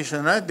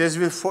addition, right?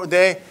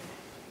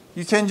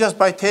 You can just,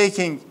 by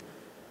taking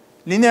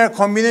linear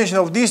combination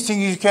of these things,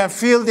 you can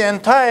fill the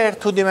entire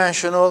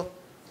two-dimensional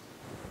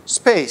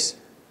space.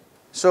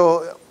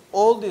 So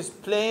all this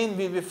plane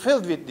will be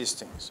filled with these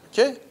things,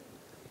 okay?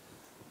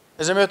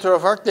 As a matter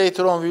of fact,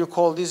 later on we will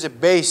call this a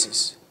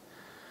basis.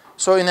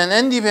 So in an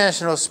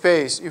n-dimensional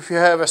space, if you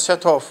have a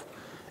set of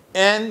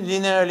n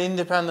linearly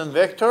independent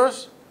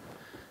vectors,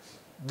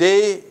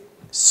 they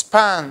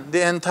span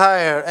the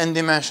entire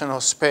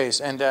n-dimensional space,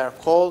 and they are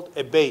called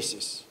a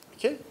basis,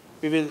 okay?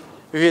 We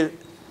will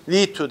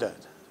lead to that.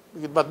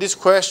 But this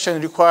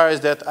question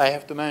requires that I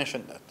have to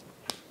mention that,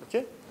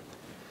 okay?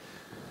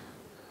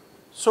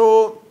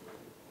 So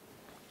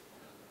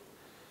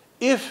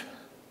if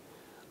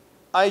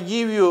I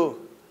give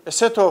you a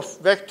set of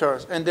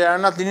vectors and they are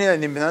not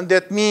linearly independent,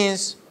 that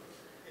means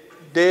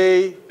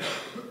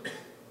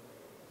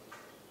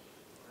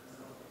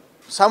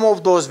some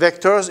of those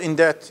vectors in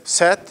that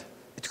set,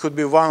 it could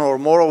be one or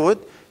more of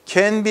it,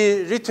 can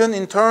be written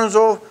in terms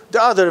of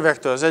the other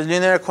vectors, as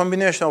linear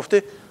combination of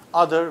the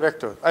other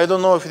vectors. I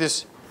don't know if it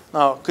is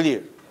now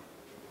clear.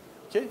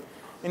 Okay?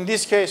 In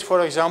this case,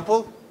 for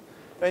example,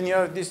 when you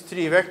have these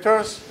three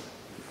vectors,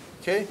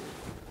 okay?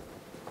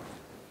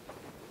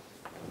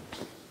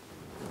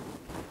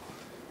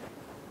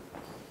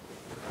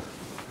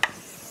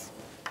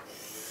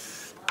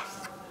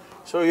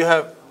 So you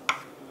have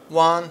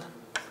 1,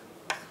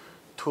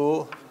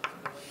 2,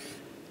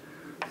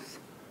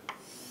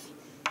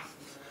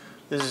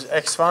 this is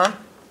x1,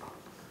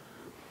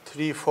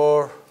 3,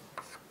 4,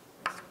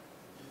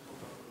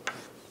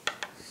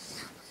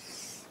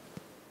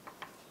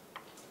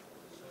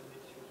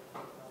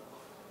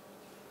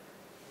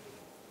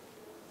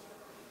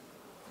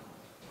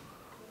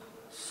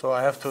 so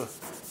I have to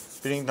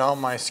bring down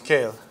my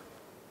scale.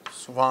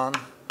 It's 1,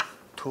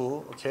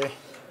 2, okay.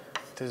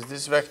 It is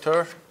this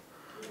vector.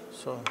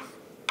 So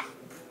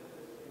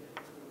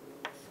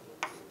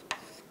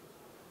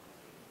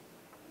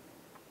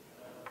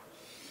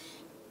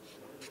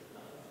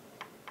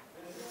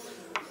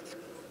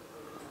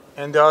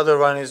and the other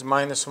one is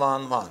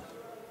 -1, 1.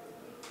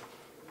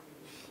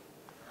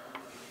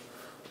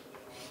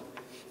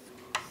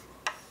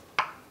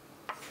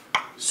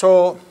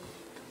 So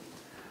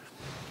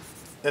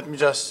let me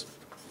just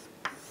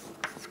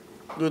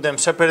do them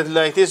separately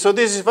like this. So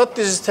this is what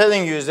this is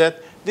telling you, is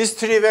that these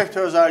three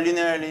vectors are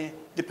linearly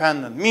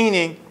dependent,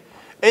 meaning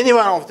any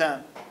one of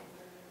them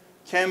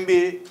can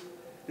be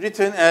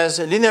written as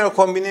a linear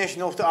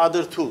combination of the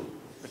other two.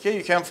 Okay,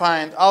 you can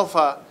find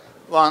alpha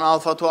 1,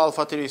 alpha 2,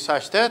 alpha 3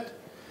 such that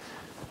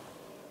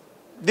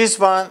this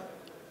one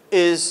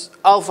is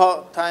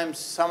alpha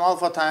times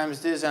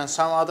this and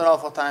some other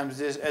alpha times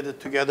this added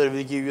together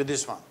will give you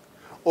this one.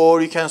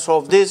 Or you can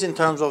solve this in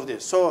terms of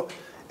this. So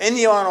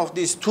any one of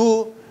these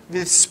two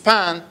will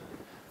span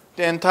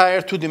the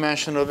entire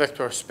two-dimensional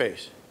vector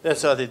space.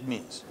 That's what it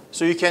means.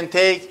 So you can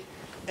take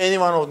any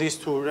one of these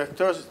two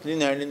vectors,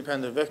 linearly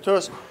independent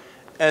vectors,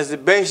 as the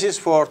basis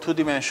for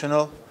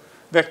two-dimensional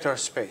vector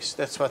space.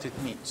 That's what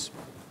it means.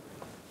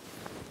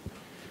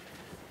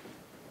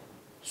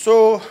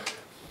 So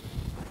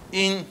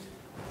in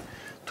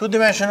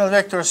two-dimensional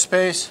vector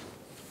space,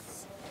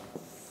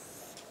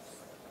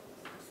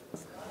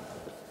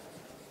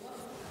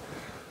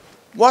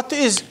 what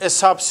is a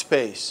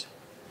subspace?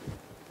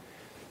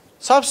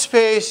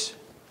 Subspace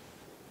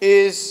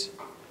is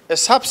a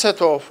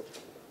subset of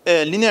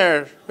a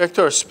linear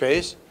vector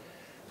space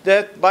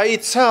that by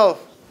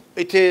itself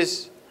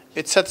it's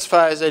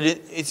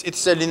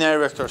a linear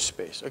vector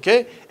space,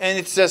 okay? And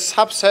it's a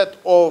subset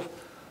of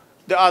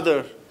the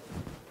other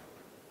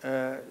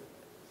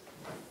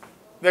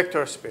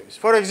vector space.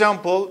 For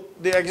example,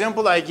 the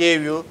example I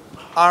gave you,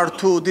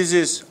 R2, this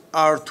is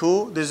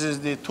R2, this is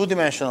the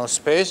two-dimensional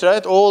space,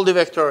 right? All the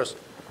vectors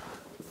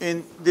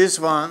in this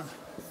one,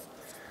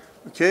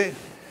 okay?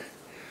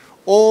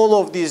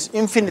 All of these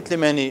infinitely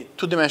many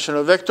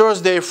two-dimensional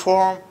vectors, they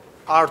form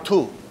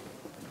R2,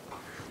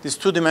 this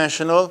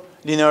two-dimensional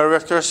linear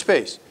vector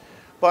space.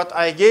 But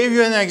I gave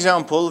you an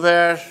example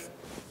where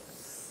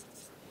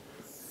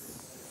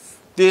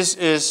this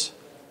is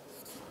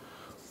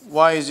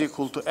y is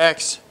equal to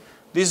x.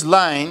 This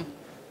line,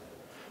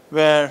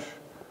 where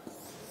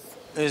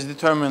is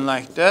determined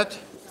like that,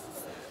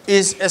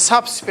 is a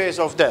subspace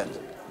of that.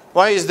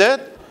 Why is that?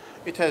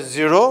 It has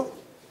 0.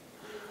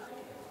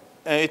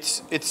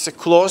 It's a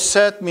closed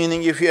set,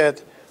 meaning if you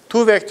add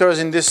two vectors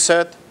in this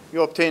set,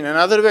 you obtain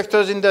another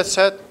vectors in that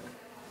set.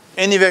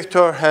 Any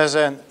vector has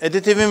an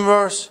additive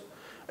inverse,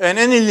 and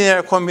any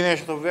linear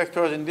combination of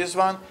vectors in this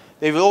one,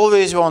 they will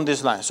always be on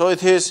this line. So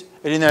it is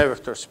a linear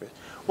vector space.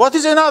 What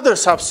is another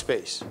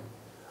subspace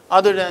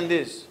other than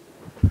this?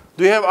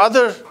 Do you have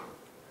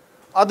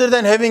other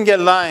than having a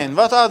line,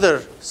 what other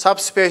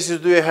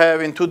subspaces do you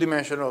have in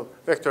two-dimensional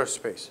vector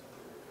space?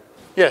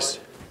 Yes?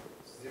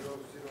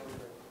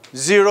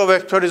 Zero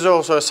vector is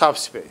also a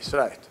subspace,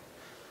 right?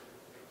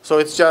 So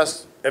it's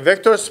just a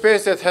vector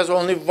space that has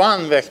only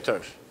one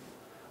vector,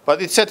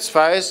 but it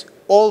satisfies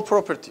all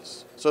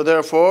properties. So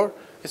therefore,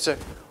 it's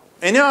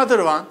any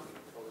other one.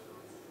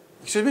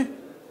 Excuse me?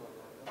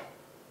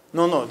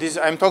 No, this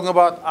I'm talking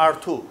about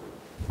R2.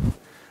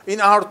 In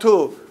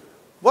R2,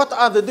 what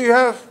other do you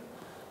have?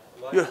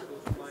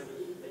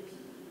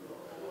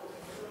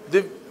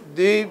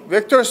 The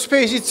vector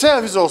space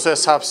itself is also a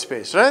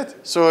subspace, right?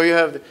 So you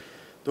have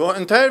the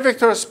entire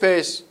vector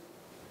space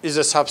is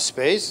a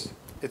subspace.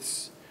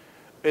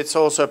 It's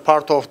also a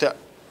part of the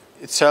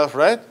itself,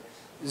 right?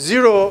 The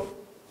zero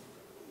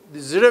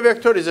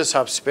vector is a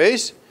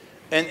subspace,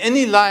 and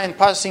any line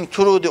passing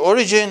through the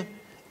origin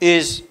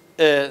is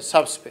a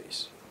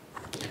subspace.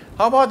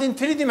 How about in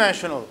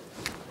three-dimensional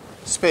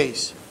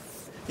space?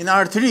 In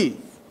R3.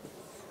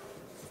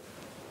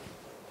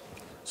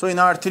 So in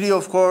R3,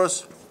 of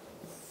course,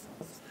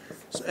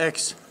 so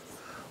x,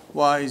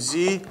 y,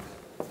 z,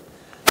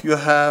 you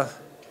have,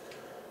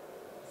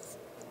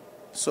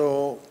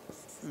 so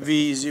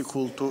v is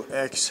equal to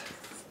x,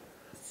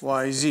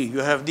 y, z. You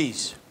have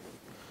these.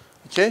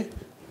 Okay?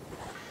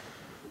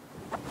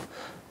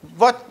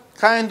 What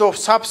kind of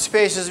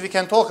subspaces we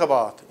can talk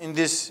about in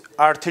this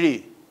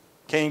R3?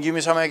 Can you give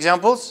me some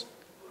examples?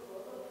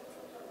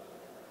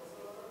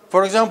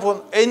 For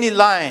example, any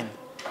line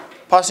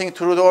passing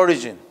through the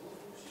origin.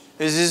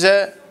 It is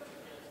a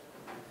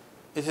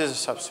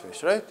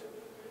subspace, right?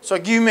 So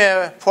give me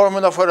a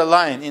formula for a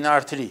line in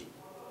R3.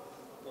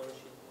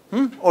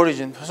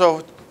 Origin.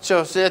 So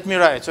let me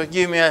write. So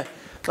give me a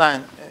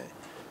line,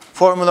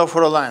 formula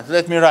for a line.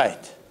 Let me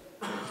write.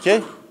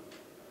 Okay?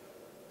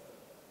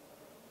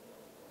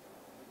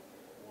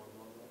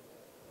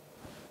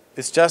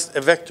 It's just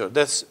a vector.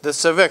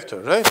 That's a vector,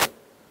 right?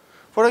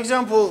 For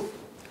example,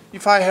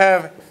 if I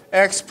have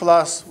x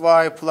plus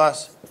y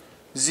plus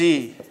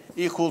z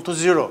equal to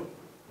 0.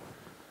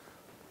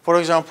 For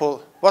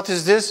example, what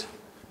is this?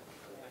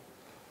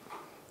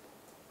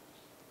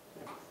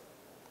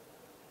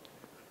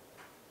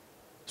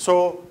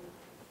 So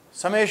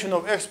summation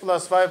of x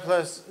plus y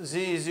plus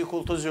z is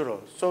equal to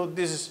 0. So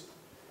this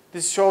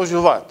shows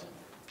you what?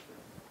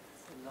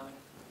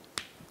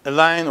 A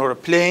line or a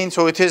plane.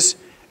 So it is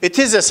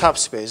a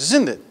subspace,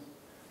 isn't it?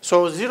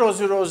 So 0,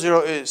 0,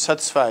 0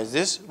 satisfies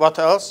this. What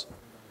else?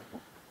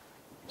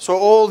 So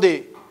all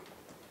the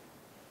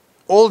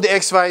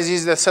x, y,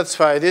 z's that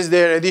satisfy this,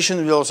 their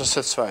addition will also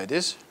satisfy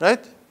this,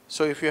 right?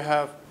 So if you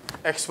have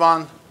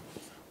x1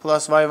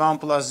 plus y1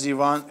 plus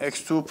z1,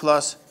 x2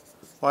 plus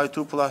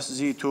y2 plus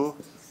z2,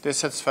 they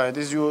satisfy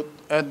this. You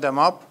add them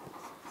up,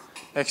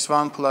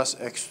 x1 plus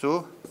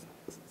x2,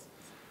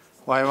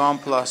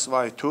 y1 plus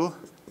y2,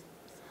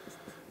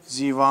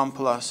 z1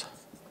 plus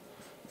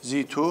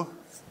z2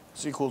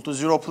 is equal to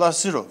 0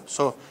 plus 0.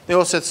 So they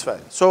all satisfy.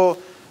 So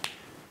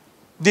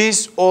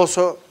these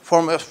also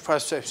form a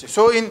space.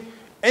 So in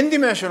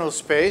n-dimensional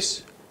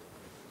space,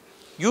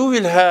 you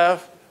will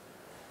have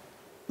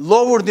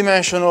lower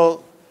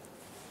dimensional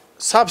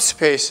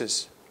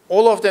subspaces.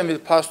 All of them will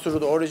pass through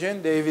the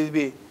origin. They will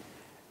be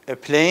a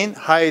plane.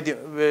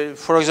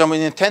 For example,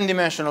 in a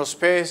 10-dimensional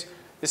space,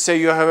 let's say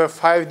you have a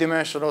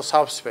 5-dimensional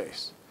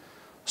subspace.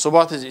 So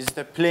what is it? It's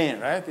a plane,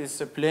 right? It's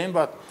a plane,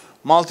 but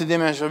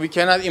multidimensional. We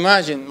cannot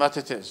imagine what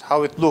it is,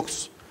 how it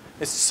looks.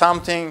 It's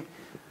something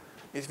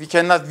we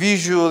cannot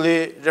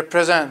visually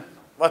represent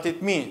what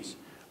it means.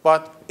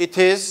 But it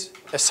is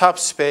a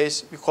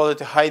subspace. We call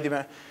it a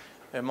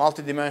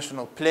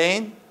multidimensional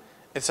plane.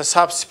 It's a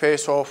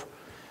subspace of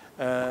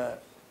the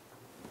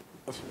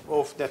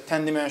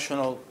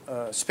 10-dimensional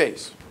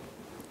space.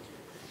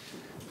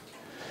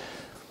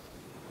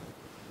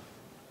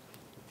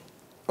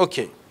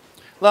 Okay,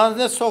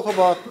 let's talk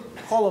about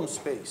column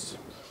space.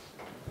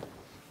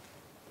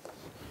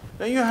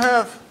 When you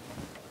have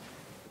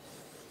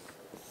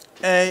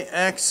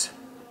AX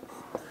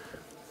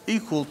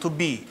equal to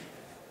B,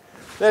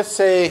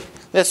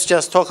 let's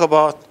just talk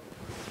about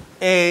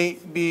A,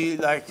 B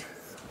like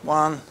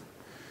 1,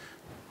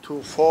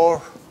 2,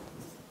 4,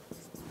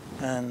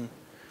 and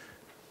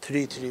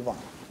 3, 3, 1,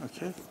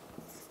 okay?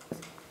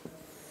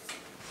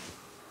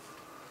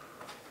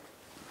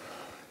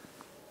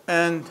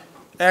 And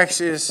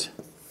X is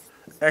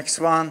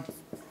X1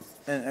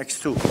 and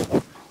X2.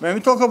 When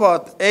we talk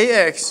about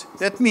AX,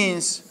 that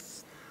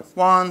means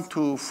 1,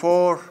 2,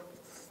 4,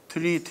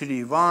 3,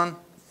 3, 1,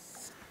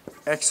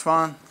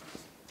 X1,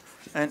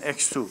 and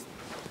X2.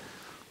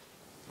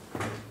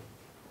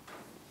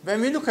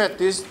 When we look at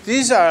this,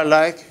 these are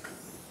like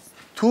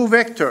two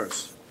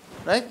vectors,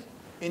 right?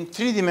 In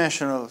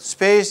three-dimensional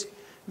space,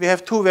 we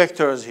have two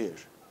vectors here.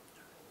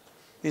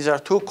 These are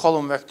two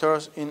column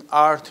vectors in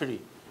R3.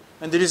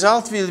 And the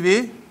result will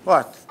be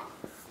what?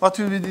 What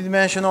will be the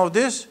dimension of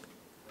this?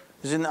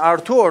 Is in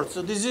R2, or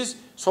so this is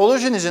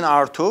solution is in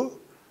R2.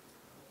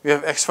 We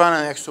have X1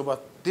 and X2,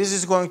 but this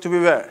is going to be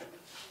where?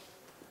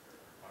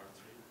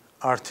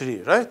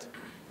 R3, right?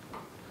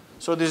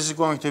 So this is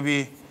going to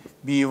be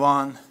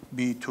B1,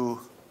 B2,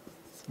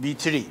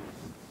 B3.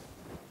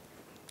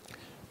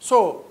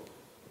 So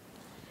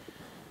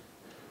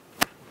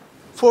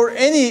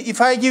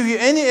if I give you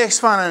any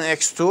X1 and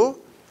X2,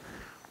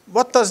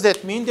 what does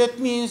that mean? That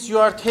means you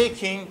are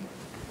taking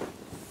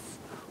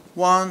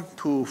 1,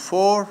 2,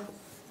 4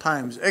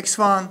 times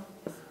X1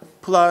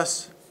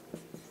 plus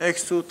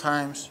X2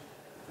 times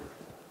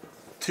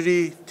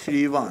 3,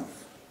 3, 1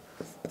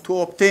 to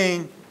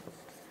obtain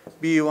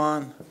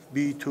B1,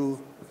 B2,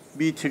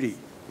 B3.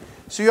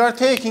 So you are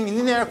taking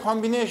linear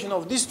combination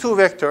of these two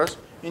vectors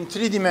in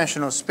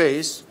three-dimensional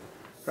space,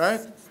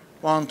 right?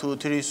 1, 2,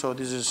 3, so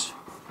this is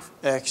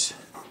X,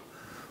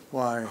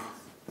 Y,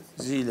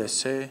 Z, let's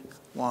say.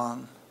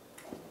 1,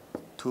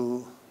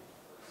 2,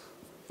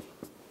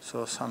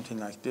 so something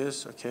like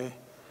this, okay?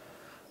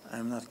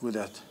 I'm not good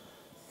at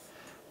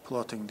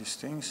plotting these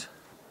things.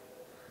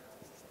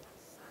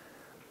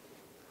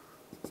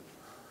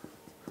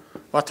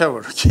 Whatever,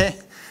 okay?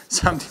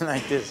 Something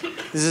like this.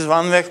 This is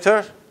one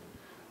vector,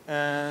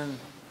 and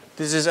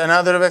this is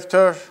another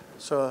vector.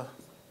 So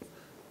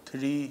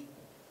 3,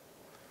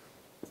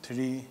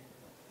 3,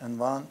 and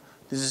 1.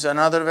 This is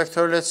another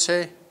vector, let's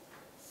say.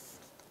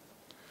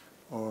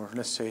 Or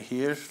let's say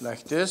here,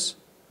 like this.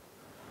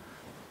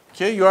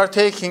 Okay, you are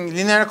taking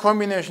linear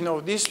combination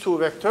of these two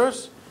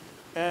vectors,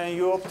 and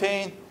you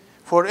obtain,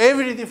 for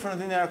every different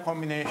linear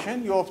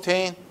combination, you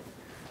obtain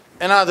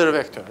another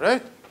vector,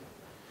 right?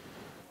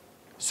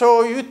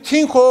 So you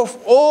think of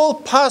all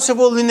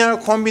possible linear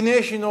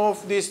combination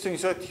of these things.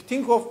 So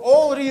think of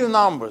all real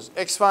numbers,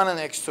 X1 and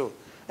X2,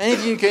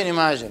 anything you can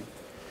imagine.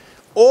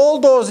 All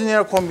those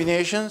linear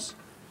combinations,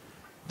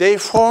 they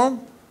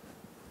form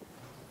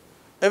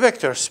a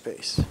vector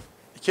space,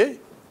 okay?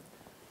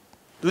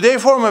 Do they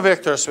form a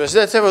vector space?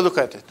 Let's have a look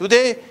at it. Do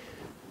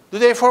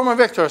they form a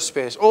vector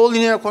space? All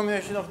linear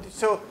combination of this.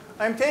 So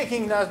I'm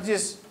taking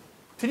this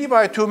 3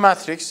 by 2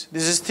 matrix.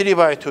 This is 3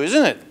 by 2,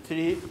 isn't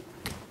it?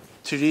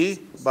 3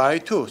 by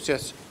 2. So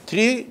it's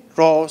 3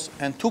 rows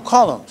and 2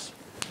 columns.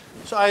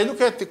 So I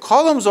look at the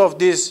columns of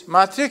this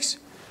matrix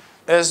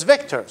as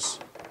vectors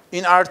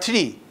in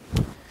R3.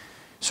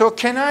 So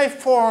can I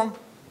form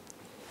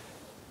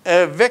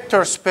a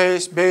vector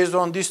space based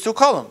on these two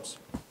columns?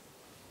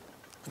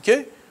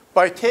 Okay?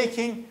 By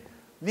taking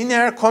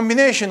linear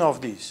combination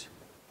of these.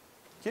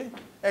 Okay?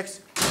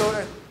 So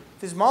it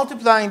is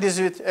multiplying this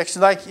with X,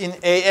 like in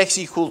AX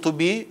equal to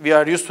B. We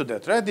are used to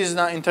that, right? This is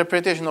now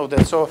interpretation of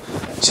that. So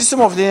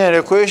system of linear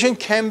equation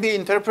can be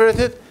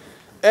interpreted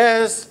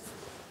as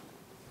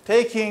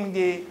taking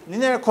the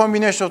linear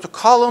combination of the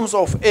columns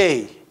of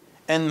A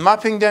and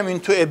mapping them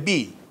into a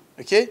B.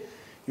 Okay?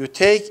 You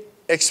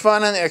take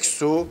X1 and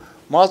X2,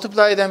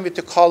 multiply them with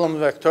the column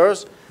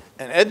vectors,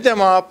 and add them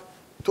up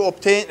to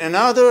obtain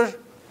another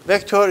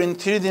vector in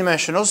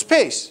three-dimensional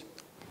space.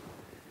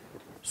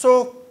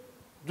 So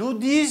do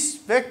these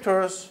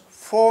vectors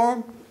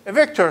form a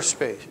vector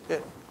space?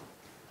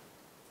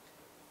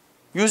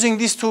 Using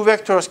these two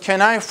vectors,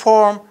 can I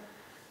form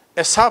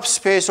a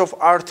subspace of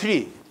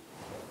R3?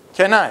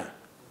 Can I?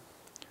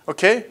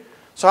 Okay?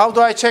 So how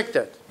do I check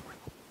that?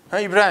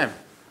 Hey, Ibrahim,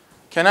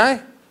 can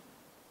I?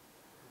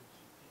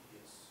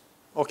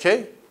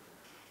 Okay.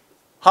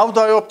 How do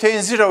I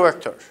obtain zero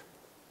vector?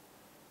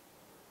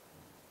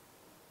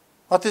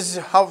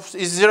 How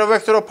is zero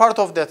vector a part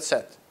of that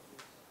set?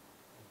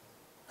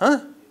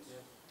 Huh?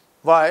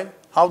 Why?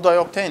 How do I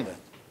obtain that?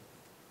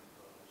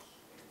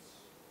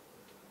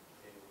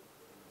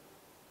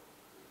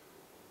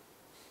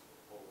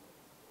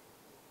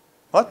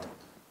 What?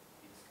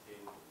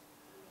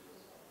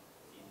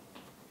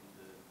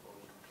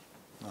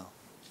 No.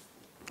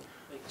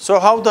 So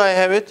how do I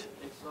have it?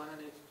 X1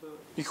 and X2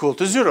 Equal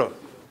to 0.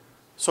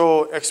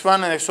 So x1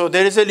 and x, so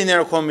there is a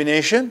linear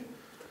combination,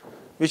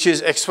 which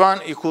is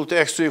x1 equal to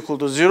x2 equal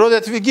to 0.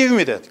 That will give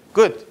me that.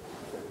 Good.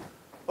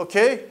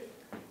 Okay.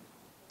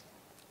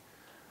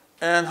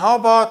 And how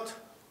about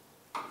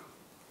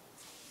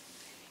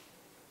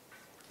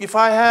if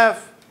I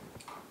have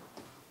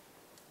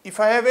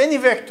any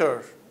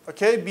vector,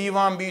 okay,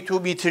 b1, b2,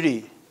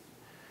 b3,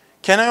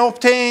 can I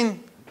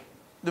obtain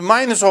the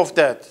minus of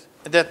that?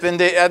 That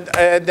when I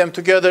add them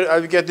together, I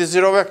will get the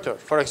zero vector,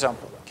 for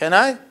example. Can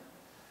I?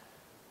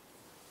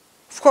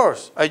 Of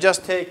course. I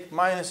just take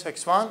minus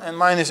x1 and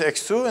minus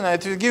x2, and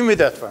it will give me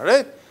that one,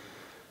 right?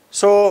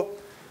 So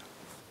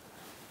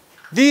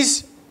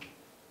these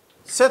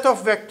set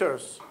of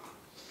vectors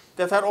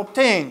that are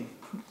obtained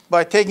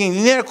by taking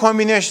linear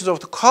combinations of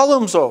the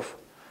columns of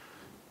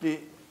the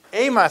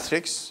A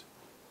matrix,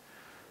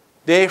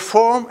 they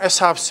form a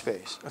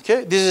subspace.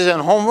 Okay? This is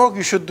a homework.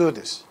 You should do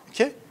this.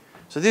 Okay?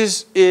 So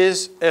this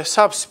is a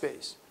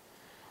subspace.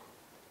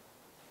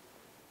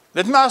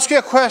 Let me ask you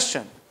a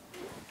question.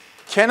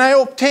 Can I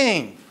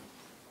obtain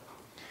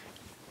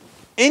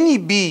any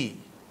B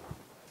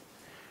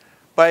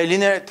by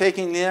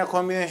taking linear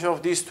combination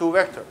of these two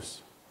vectors?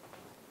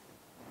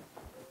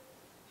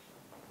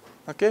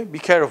 Okay? Be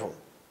careful.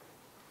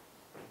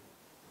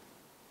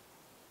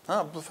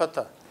 Abdul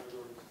Fattah.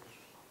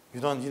 You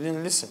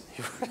didn't listen.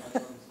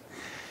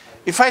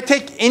 If I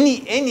take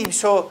any,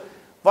 so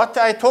what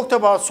I talked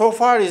about so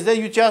far is that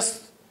you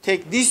just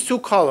take these two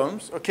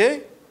columns,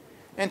 okay,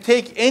 and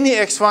take any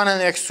x1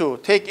 and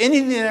x2. Take any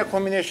linear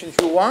combination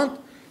you want,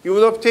 you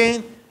will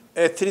obtain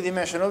a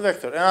three-dimensional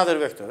vector, another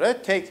vector,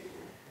 right? Take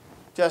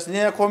just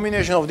linear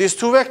combination of these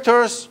two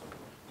vectors.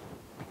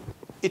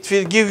 It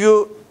will give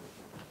you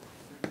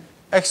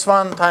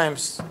x1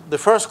 times the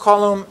first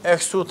column,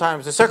 x2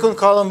 times the second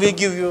column will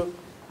give you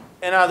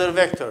another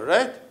vector,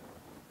 right?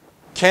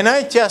 Can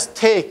I just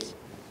take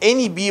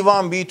any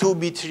b1, b2,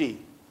 b3?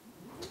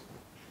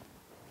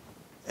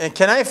 And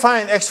can I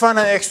find x1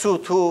 and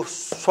x2 to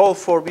solve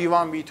for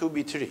b1, b2,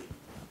 b3?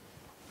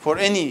 For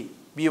any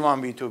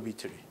b1, b2,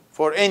 b3.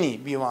 For any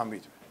b1,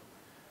 b2.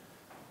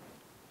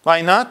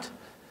 Why not?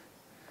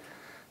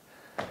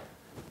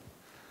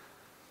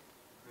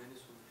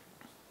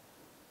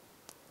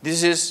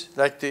 This is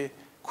like the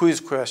quiz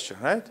question,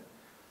 right?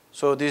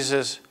 So this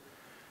is,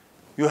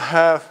 you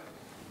have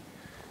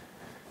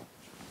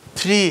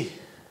three,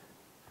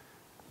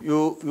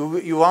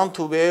 you want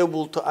to be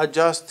able to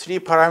adjust three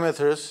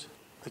parameters,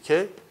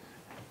 okay?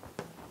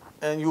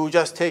 And you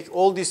just take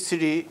all these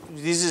three,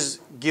 this is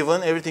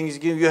given, everything is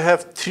given. You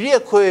have three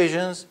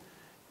equations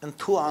and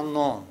two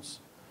unknowns.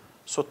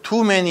 So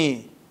too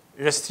many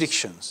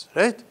restrictions,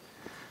 right?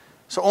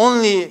 So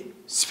only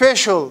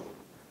special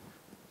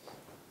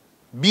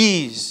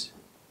B's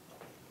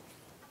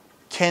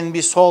can be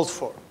solved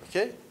for,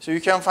 okay? So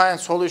you can find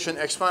solution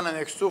x1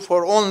 and x2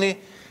 for only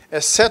a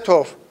set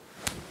of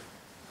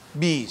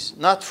B's,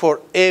 not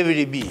for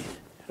every B,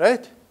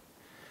 right?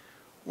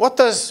 What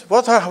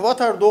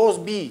are those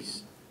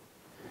B's?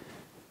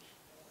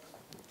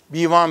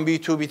 B1,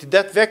 B2, B3.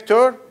 That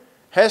vector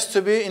has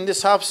to be in the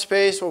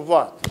subspace of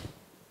what?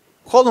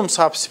 Column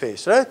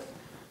subspace, right?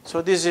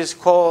 So this is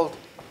called,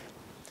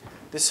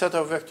 this set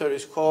of vector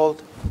is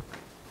called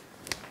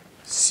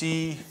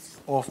C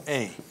of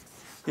A.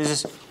 This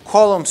is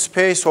column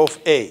space of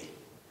A.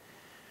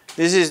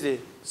 This is the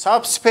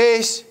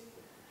subspace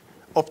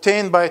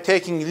obtained by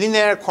taking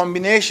linear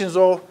combinations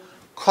of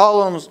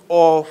columns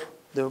of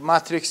the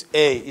matrix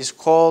A is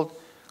called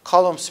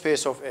column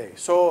space of A.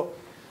 So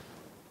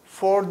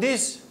for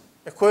this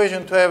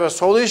equation to have a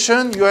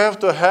solution, you have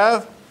to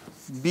have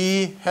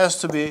B has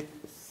to be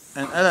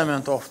an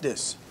element of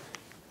this.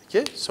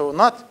 Okay? So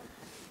not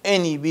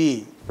any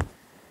B.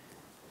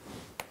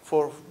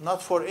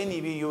 Not for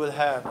any B you will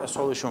have a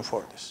solution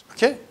for this.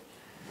 Okay?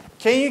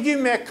 Can you give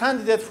me a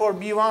candidate for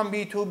B1,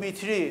 B2,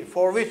 B3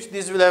 for which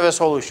this will have a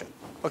solution?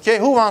 Okay?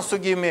 Who wants to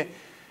give me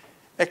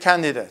a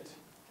candidate?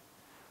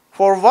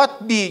 For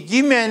what B?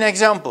 Give me an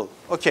example.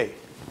 Okay.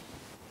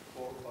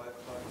 4, 5,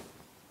 5.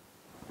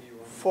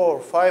 B1. 4,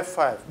 5,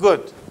 5.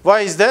 Good. Why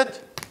is that?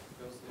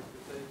 Because if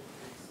you take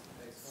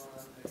x1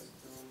 and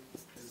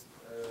x2 is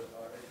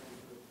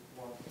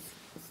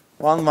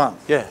 1, 1.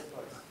 Yeah.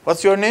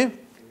 What's your name?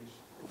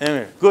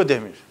 Emir. Good,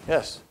 Emir.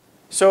 Yes.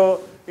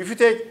 So if you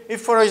take,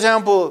 if for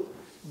example,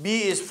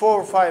 B is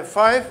 4, 5,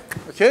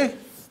 5, okay?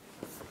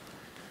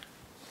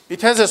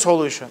 It has a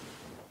solution.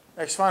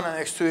 X1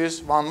 and X2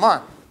 is 1,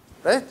 1,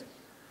 right?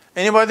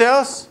 Anybody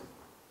else?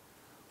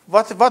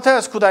 What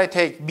else could I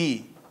take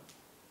B?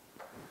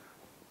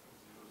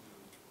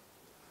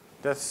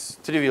 That's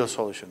trivial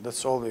solution.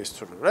 That's always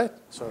true, right?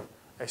 So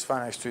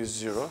X1, X2 is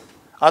 0.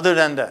 Other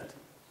than that.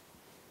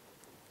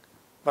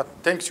 But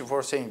thanks you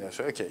for saying that.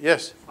 So, okay,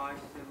 yes?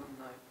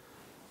 579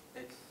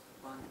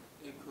 x1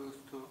 equals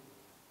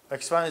to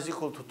X1 is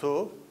equal to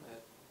 2.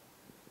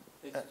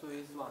 x2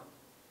 is 1.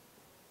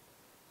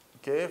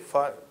 Okay,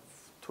 5,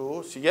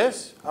 2,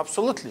 yes,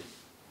 absolutely.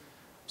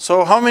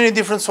 So how many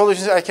different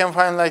solutions I can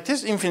find like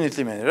this?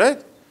 Infinitely many,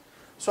 right?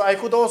 So I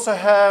could also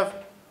have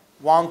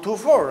 1, 2,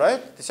 4,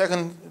 right? The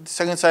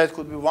second side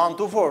could be 1,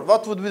 2, 4.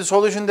 What would be the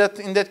solution that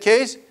in that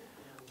case?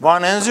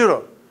 1 and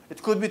 0.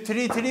 It could be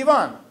 3, 3,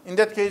 1. In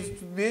that case,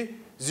 it would be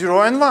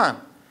 0 and 1.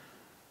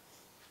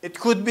 It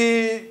could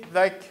be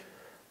like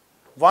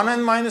 1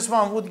 and minus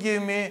 1 would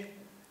give me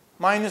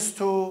minus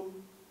 2,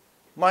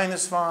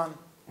 minus 1,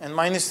 and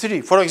minus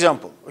 3, for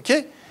example.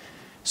 Okay?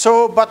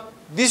 So, but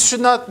this should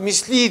not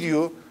mislead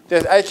you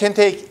that I can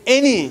take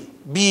any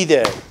B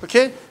there.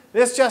 Okay?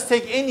 Let's just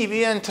take any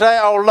B and try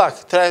our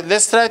luck.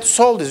 Let's try to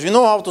solve this. We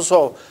know how to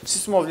solve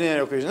system of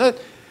linear equations. Right?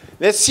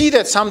 Let's see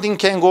that something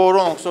can go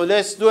wrong. So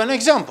let's do an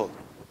example.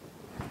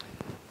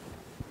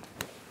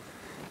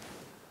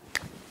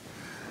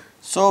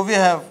 So we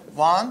have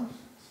 1,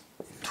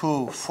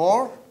 2,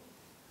 4,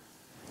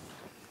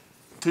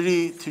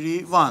 3,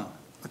 3, 1.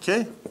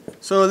 Okay?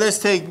 So let's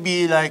take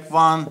B like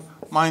 1,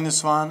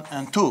 minus 1,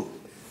 and 2.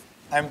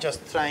 I'm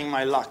just trying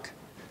my luck.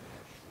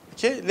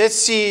 Okay? Let's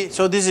see.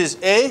 So this is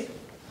A,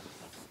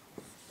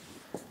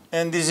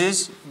 and this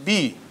is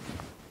B.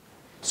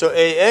 So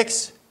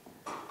AX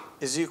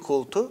is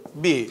equal to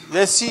B.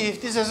 Let's see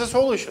if this has a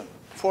solution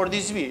for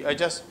this B. I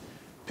just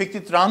picked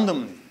it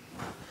randomly.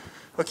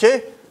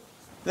 Okay?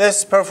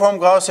 Let's perform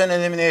Gaussian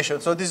elimination.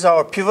 So this is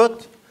our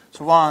pivot.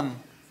 So 1,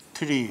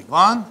 3,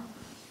 1.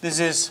 This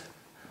is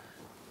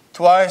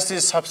twice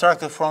this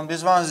subtracted from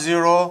this one,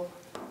 0.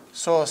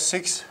 So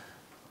 6.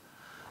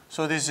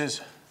 So this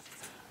is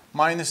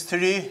minus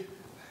 3.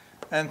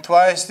 And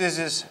twice this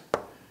is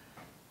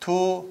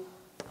 2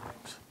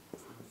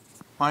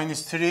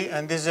 minus 3.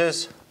 And this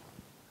is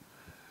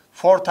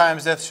 4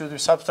 times that should be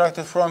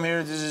subtracted from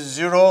here. This is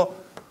 0.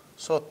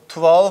 So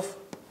 12.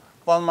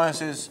 1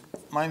 minus is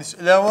minus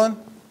 11.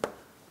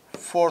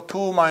 4,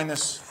 2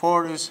 minus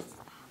 4 is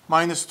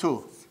minus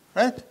 2,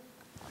 right?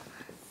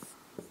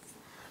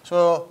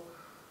 So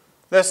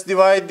let's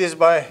divide this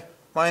by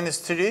minus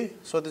 3.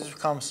 So this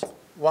becomes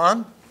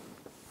 1.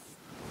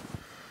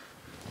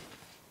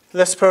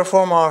 Let's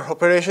perform our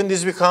operation.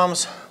 This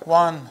becomes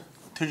 1,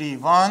 3,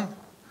 1,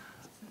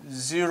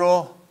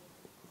 0,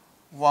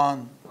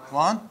 1,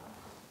 1.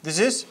 This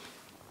is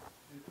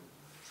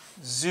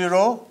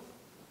 0.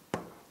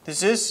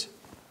 This is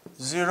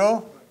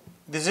 0.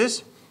 This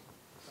is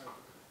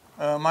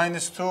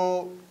minus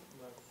 2.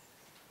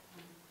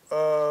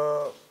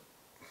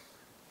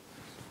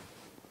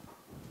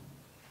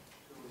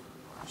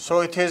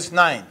 So it is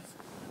 9.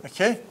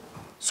 Okay?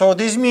 So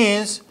this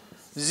means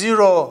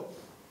 0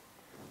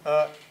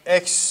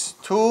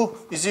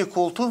 x2 is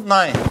equal to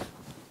 9.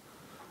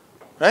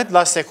 Right?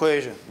 Last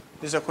equation.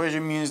 This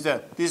equation means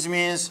that. This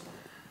means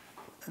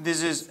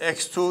this is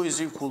x2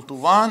 is equal to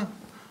 1.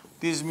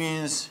 This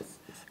means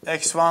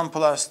x1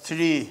 plus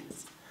 3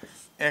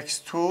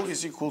 x2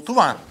 is equal to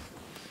 1.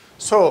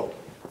 So,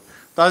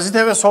 does it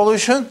have a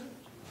solution?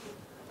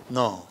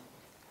 No.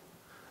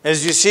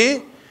 As you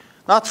see,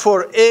 not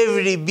for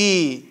every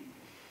B.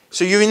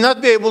 So you will not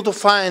be able to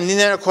find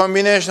linear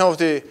combination of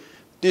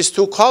these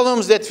two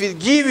columns that will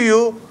give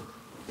you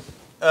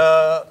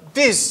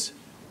this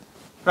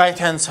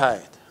right-hand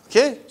side.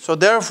 Okay? So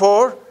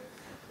therefore,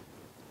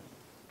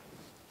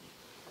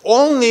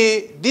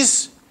 only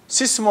this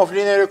system of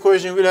linear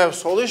equation will have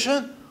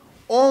solution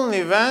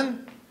only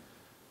when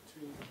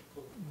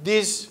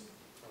the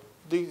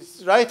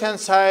right-hand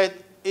side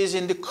is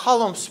in the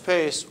column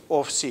space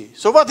of C.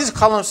 So what is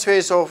column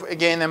space of,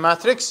 again, a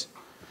matrix?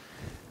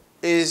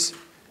 Is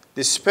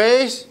the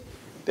space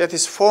that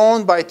is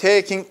formed by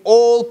taking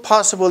all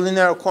possible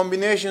linear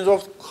combinations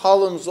of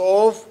columns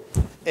of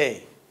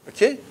A.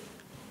 Okay?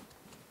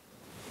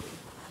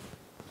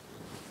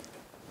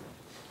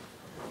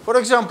 For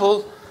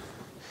example,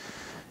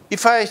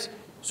 if I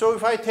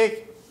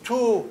take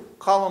 2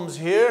 columns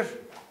here,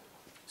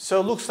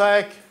 so it looks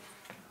like,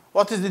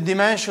 what is the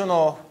dimension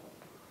of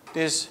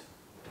this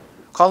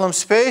column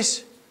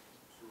space?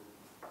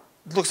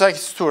 It looks like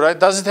it's 2, right?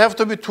 Does it have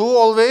to be 2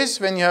 always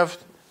when you have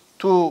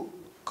 2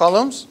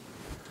 columns?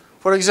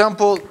 For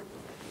example,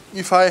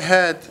 if I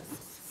had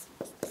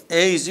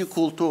A is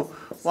equal to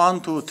 1,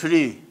 2,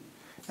 3,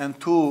 and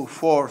 2,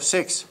 4,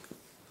 6.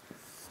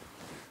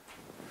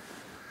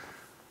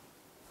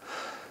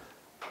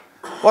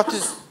 What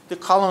is the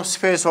column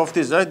space of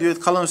this, right? The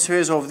column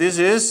space of this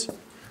is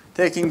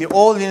taking the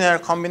all linear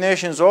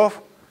combinations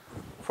of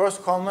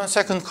first column and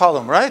second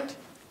column, right?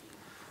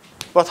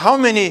 But how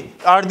many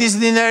are these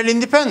linearly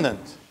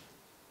independent?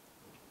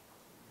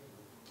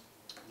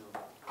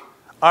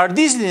 Are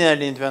these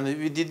linearly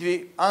independent? Did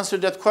we answer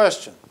that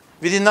question?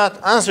 We did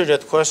not answer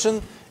that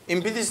question.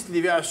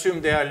 Implicitly, we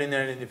assume they are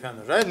linearly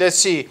independent, right? Let's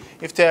see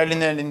if they are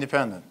linearly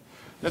independent.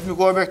 Let me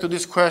go back to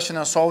this question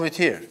and solve it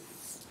here.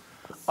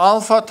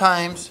 Alpha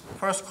times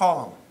first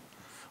column,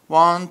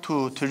 1,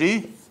 2,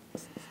 3,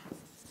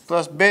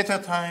 plus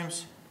beta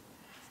times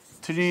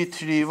 3,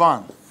 3,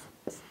 1,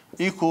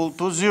 equal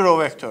to 0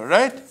 vector,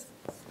 right?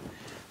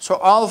 So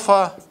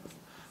alpha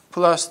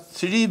plus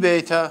 3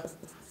 beta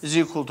is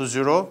equal to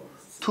 0.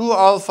 2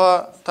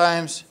 alpha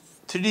times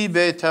 3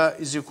 beta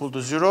is equal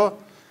to 0.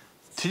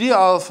 3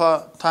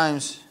 alpha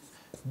times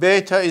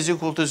beta is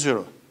equal to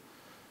 0.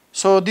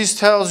 So this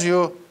tells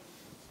you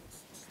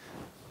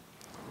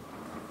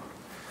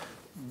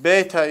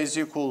beta is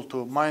equal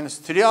to minus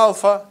 3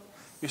 alpha.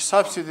 You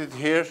substitute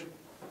here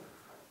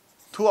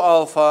 2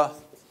 alpha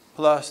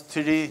plus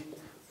 3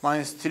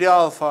 minus 3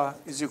 alpha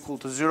is equal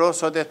to 0.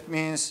 So that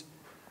means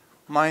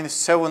minus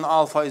 7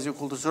 alpha is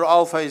equal to 0.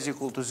 Alpha is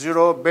equal to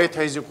 0.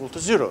 Beta is equal to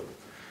 0.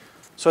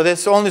 So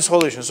that's the only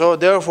solution. So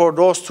therefore,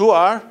 those two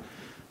are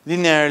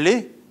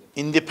linearly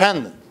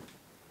independent.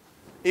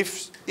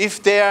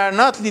 If they are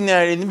not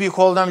linearly, we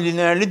call them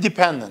linearly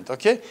dependent,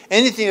 okay?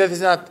 Anything that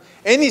is not,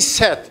 any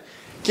set.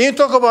 Can you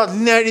talk about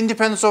linear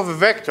independence of a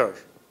vector?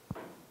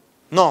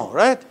 No,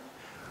 right?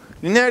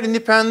 Linear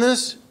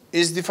independence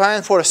is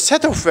defined for a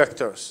set of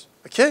vectors,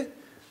 okay?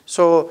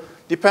 So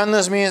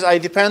dependence means I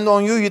depend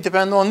on you, you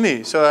depend on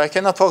me. So I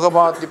cannot talk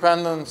about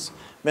dependence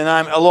when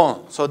I'm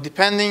alone. So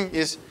depending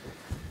is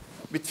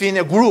between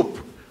a group.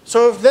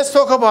 So let's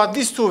talk about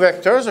these two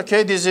vectors,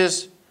 okay? This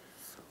is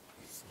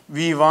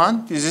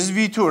V1, this is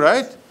V2,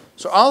 right?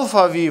 So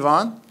alpha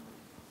V1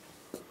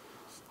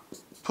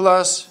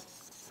 plus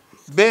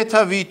beta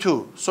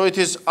V2. So it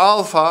is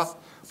alpha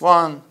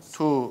 1,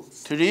 2,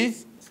 3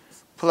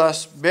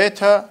 plus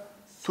beta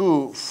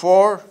 2,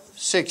 4,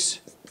 6,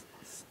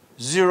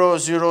 0,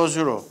 0,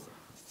 0.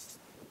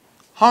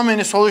 How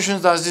many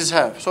solutions does this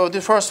have? So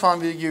the first one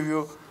will give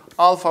you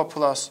alpha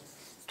plus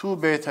 2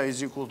 beta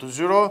is equal to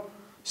 0.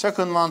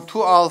 Second one,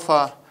 2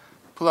 alpha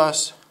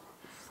plus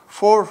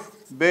 4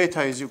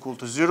 beta is equal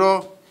to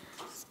 0.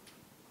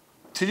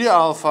 3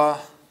 alpha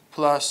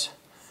plus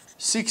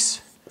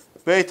 6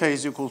 beta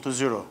is equal to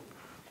 0.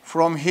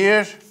 From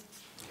here,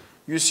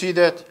 you see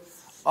that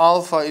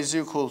alpha is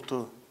equal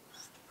to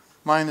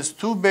minus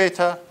 2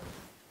 beta.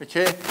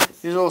 Okay,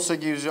 this also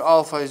gives you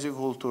alpha is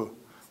equal to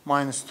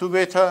minus 2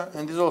 beta,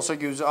 and this also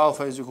gives you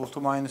alpha is equal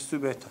to minus 2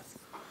 beta.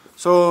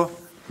 So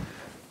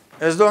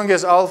as long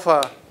as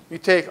alpha, you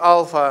take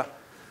alpha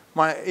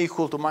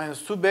equal to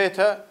minus 2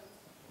 beta,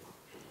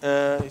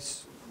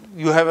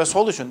 you have a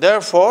solution.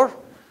 Therefore,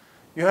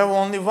 you have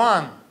only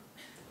one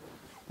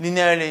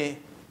linearly,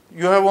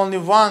 you have only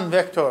one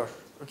vector.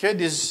 Okay,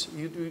 these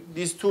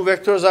two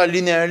vectors are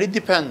linearly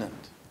dependent.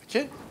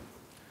 Okay,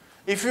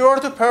 if you were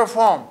to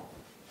perform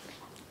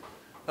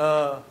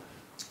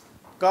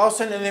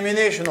Gaussian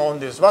elimination on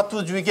this, what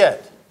would you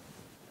get?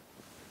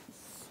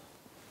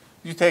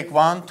 You take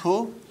 1,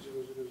 2,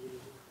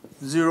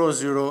 0,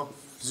 0,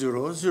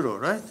 0, 0,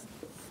 right?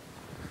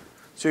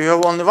 So you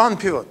have only one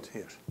pivot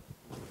here.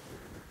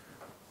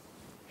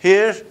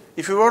 Here,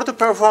 if you were to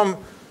perform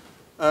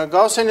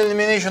Gaussian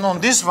elimination on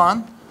this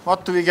one,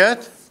 what do we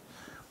get?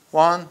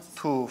 1,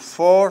 2,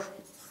 4,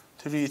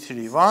 3,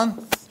 3,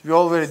 1. We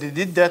already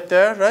did that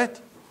there, right?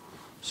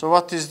 So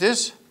what is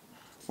this?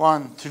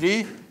 1,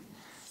 3,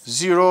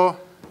 0,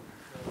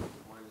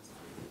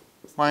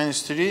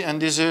 minus 3,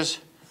 and this is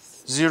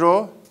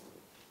 0,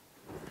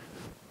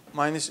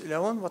 minus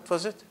 11. What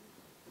was it?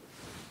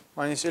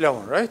 Minus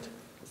 11, right?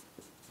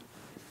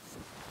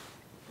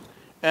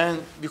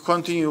 And we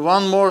continue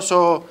one more.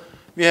 So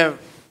we have,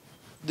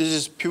 this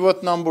is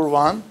pivot number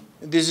 1.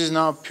 This is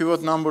now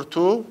pivot number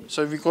 2.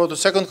 So if we go to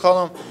second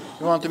column,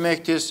 we want to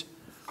make this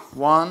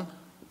 1,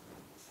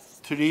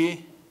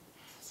 3,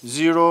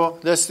 0.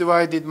 Let's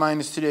divide it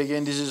minus 3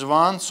 again. This is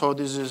 1. So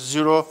this is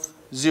 0,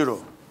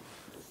 0.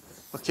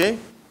 Okay?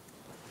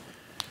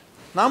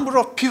 Number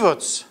of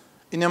pivots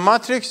in a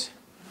matrix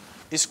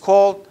is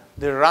called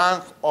the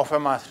rank of a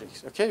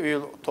matrix. Okay? We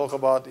will talk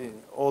about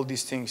all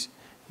these things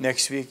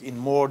next week in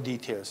more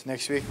details.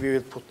 Next week we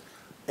will put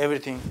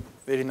everything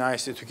very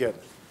nicely together.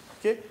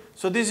 Okay?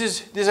 So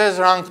this has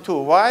rank 2.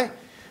 Why?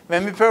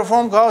 When we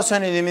perform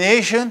Gaussian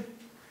elimination,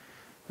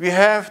 we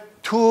have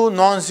 2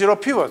 non-zero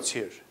pivots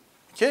here.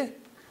 Okay?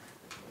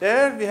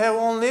 There we have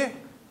only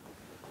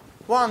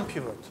 1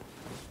 pivot.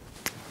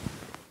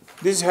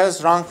 This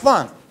has rank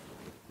 1.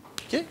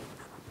 Okay?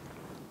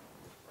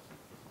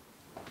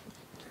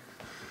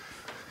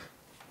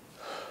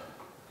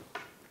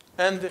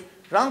 And the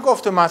rank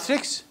of the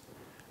matrix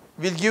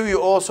will give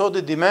you also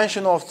the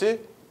dimension of the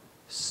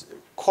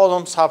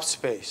column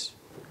subspace.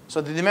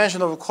 So the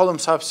dimension of a column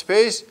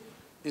subspace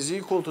is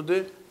equal to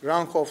the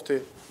rank of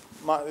the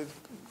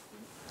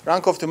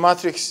rank of the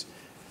matrix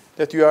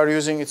that you are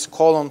using its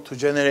column to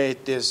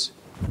generate this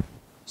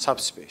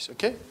subspace,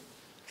 okay?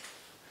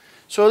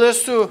 So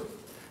let's do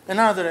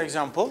another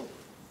example.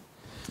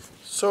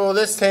 So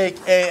let's take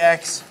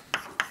AX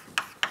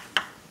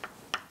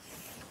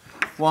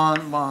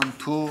 1, 1,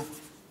 2,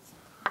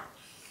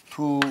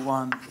 2,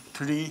 1,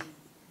 3,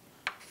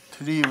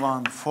 3,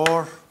 1,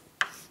 4,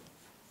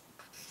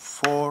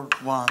 4,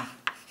 1,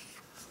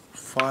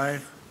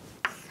 5,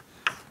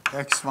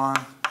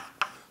 X1,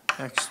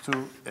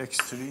 X2,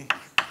 X3,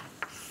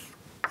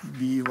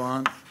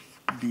 B1,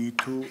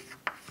 B2,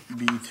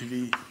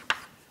 B3,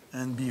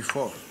 and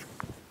B4.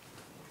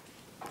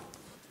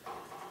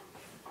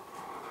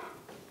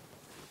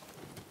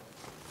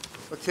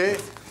 Okay.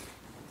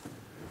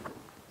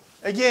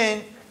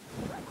 Again,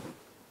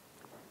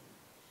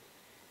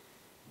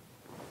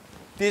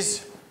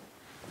 this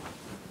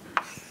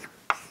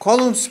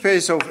column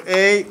space of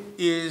A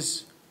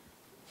is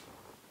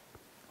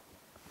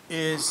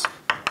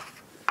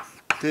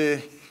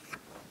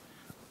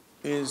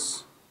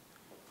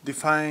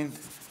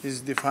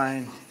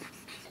defined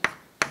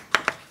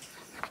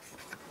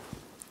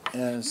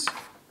as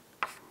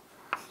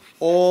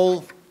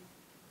all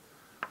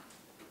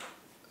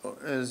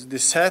as the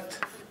set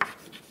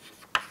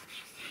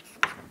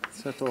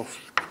of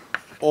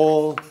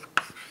all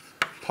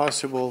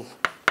possible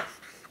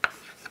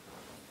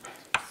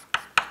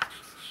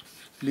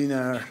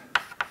linear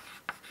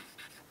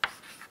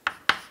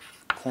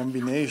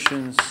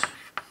combinations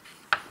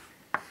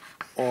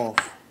of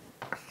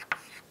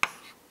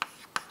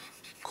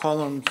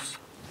columns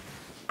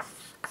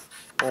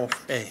of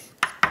A.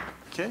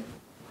 Okay?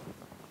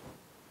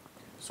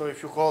 So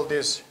if you call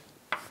this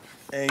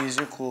A is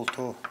equal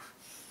to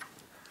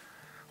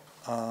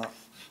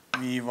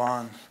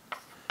V1,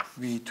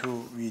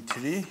 V2,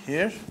 V3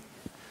 here.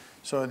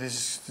 So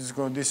this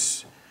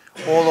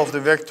all of the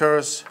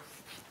vectors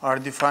are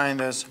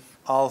defined as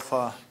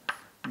alpha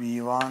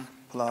V1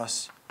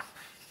 plus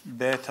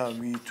beta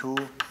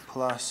V2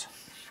 plus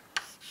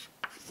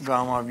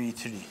gamma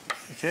V3.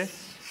 Okay?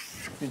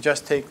 You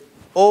just take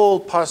all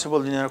possible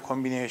linear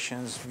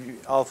combinations,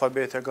 alpha,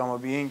 beta, gamma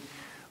being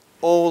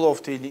all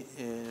of the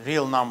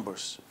real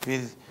numbers,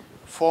 will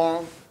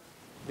form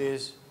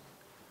this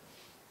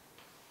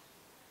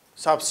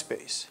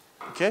subspace.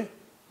 Okay?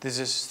 This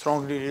is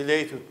strongly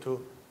related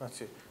to,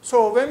 that's it.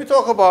 So when we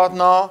talk about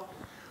now,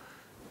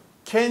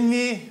 can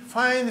we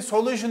find the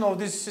solution of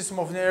this system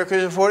of linear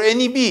equations for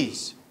any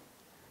B's?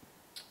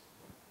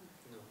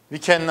 No. We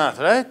cannot,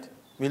 right?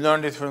 We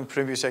learned it from the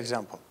previous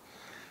example.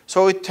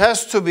 So it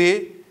has to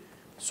be,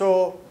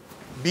 so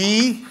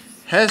B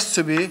has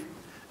to be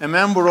a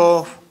member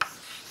of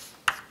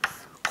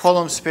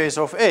column space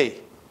of A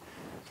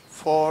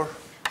for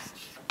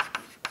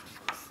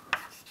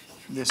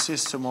the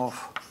system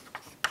of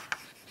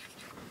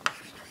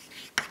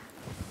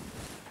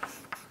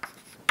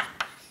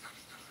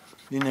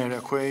linear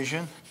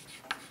equation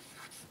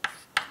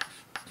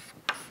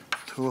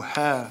to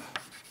have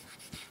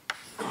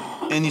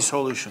any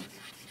solution.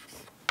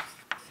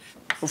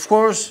 Of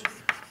course,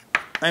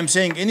 I'm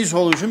saying any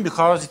solution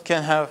because it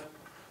can have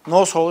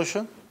no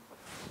solution,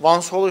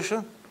 one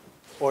solution,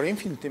 or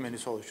infinitely many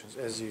solutions,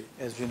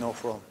 as we know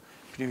from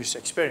previous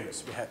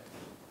experience we had.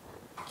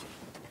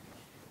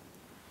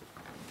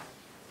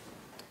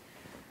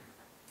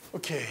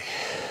 Okay.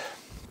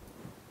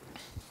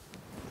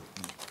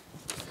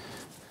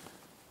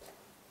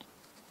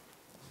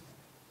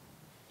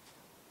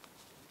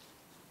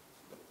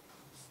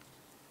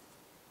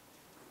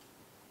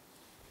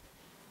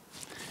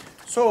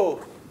 So,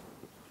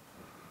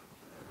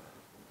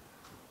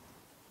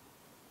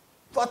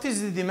 what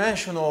is the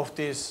dimension of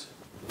this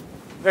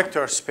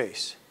vector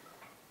space?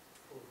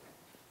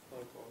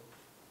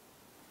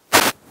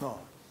 No,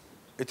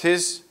 it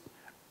is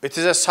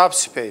a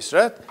subspace,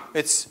 right?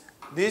 It's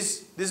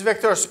this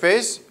vector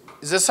space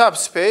is a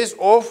subspace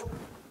of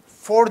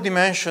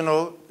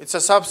four-dimensional. It's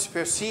a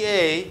subspace.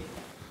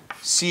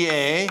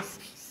 CA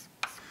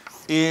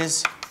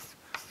is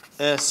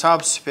a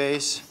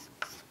subspace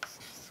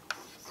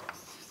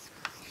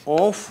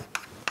of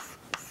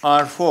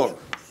R4,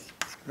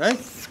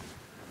 right?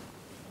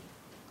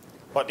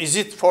 But is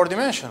it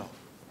four-dimensional?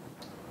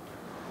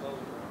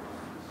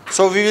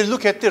 So we will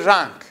look at the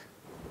rank.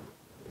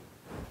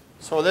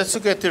 So let's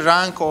look at the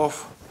rank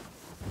of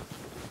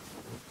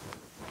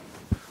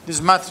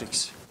this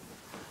matrix.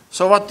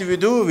 So what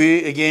do?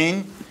 We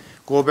again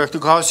go back to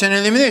Gaussian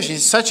elimination.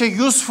 It's such a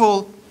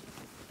useful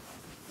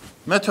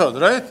method,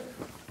 right?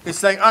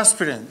 It's like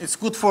aspirin. It's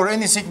good for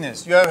any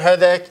sickness. You have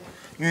headache,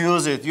 you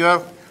use it. You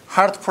have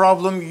heart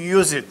problem, you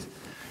use it.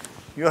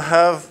 You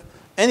have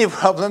any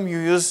problem, you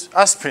use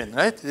aspirin,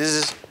 right? This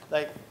is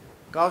like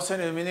Gaussian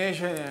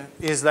elimination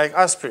is like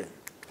aspirin.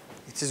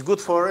 It is good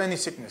for any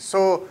sickness.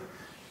 So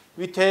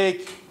we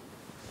take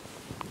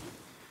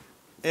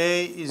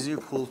A is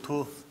equal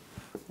to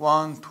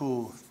 1,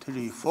 2,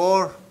 3,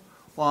 4,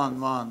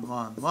 1, 1,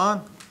 1,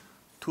 1,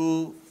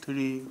 2,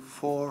 3,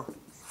 4,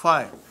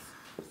 5.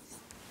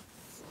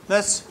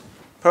 Let's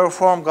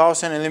perform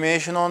Gaussian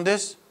elimination on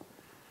this,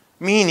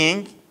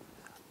 meaning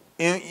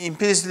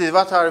implicitly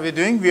what are we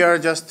doing? We are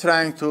just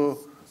trying to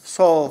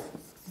solve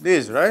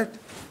this, right?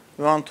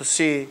 We want to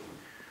see,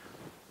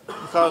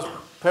 because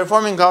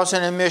performing Gaussian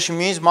elimination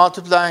means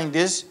multiplying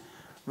this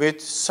with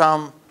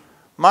some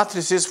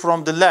matrices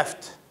from the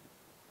left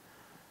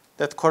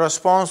that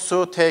corresponds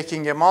to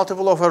taking a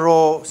multiple of a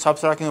row,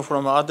 subtracting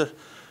from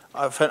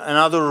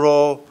another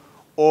row,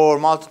 or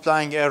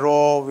multiplying a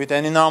row with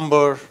any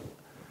number,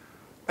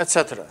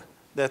 etc.,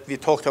 that we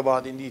talked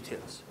about in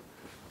details.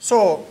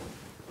 So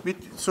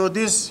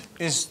this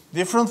is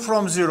different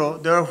from 0.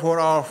 Therefore,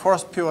 our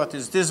first pivot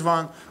is this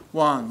one,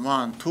 1,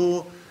 1,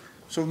 2.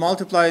 So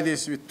multiply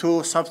this with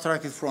 2,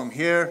 subtract it from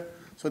here.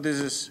 So this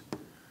is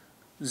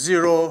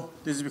 0.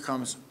 This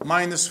becomes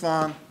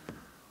 -1.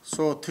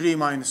 So 3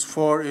 minus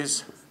 4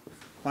 is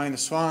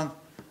 -1.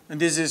 And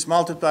this is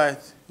multiplied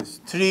with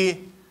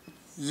 3.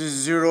 This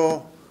is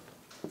 0,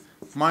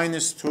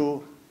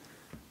 -2.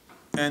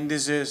 And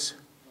this is,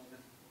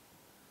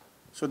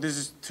 so this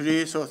is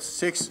 3, so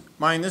 6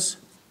 minus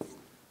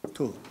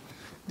 2.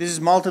 This is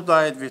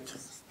multiplied with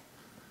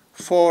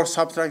 4,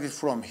 subtracted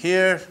from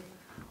here,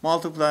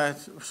 multiplied,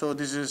 so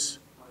this is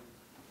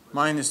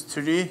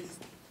 -3,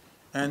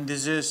 and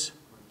this is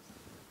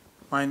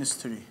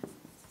 -3.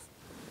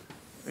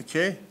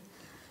 Okay?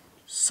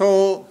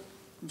 So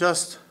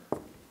just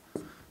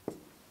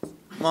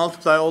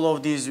multiply all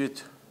of these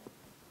with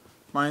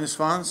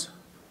 -1s.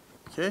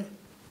 Okay?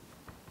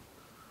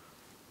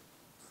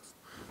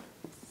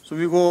 So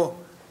we go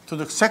to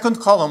the second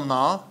column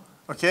now.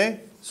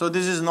 Okay? So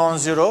this is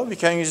non-zero. We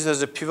can use it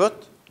as a pivot.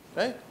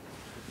 Right?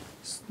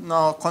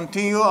 Now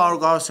continue our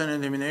Gaussian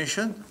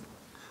elimination.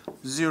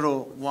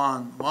 0,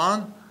 1,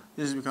 1.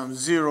 This becomes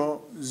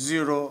 0,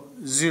 0,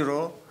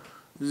 0,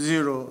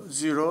 0,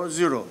 0,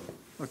 0.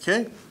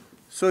 Okay?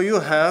 So you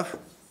have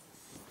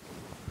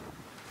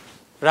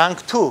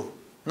rank 2.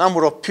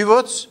 Number of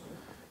pivots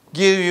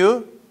give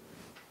you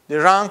the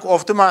rank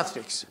of the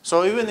matrix.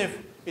 So even if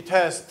it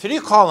has 3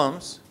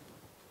 columns,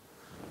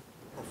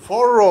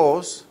 4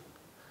 rows,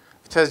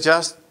 it has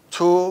just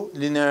 2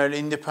 linearly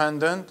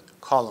independent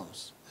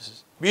columns. This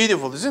is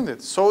beautiful, isn't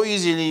it? So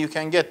easily you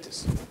can get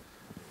this.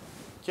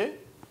 Okay?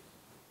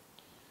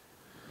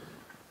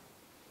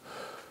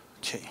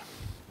 Okay.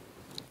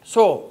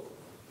 So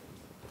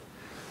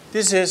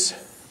this is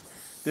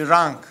the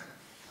rank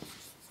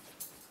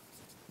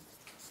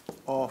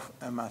of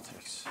a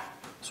matrix.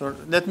 So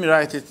let me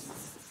write it.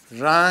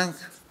 Rank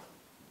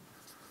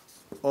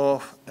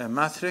of a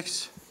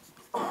matrix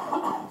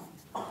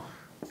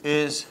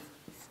is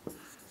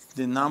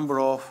the number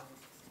of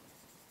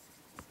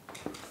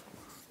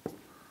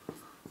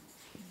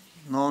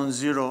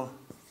non-zero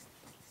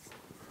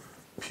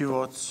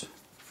pivots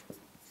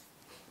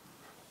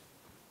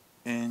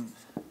in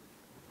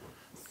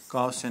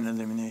Gaussian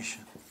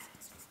elimination.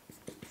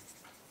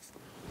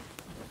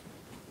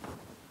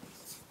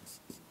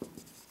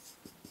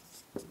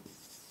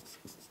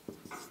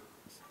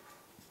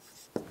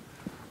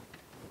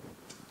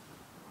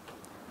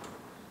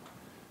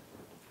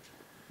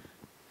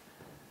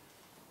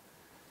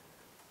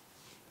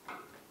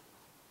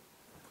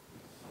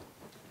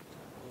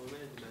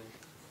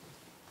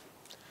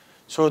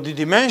 So the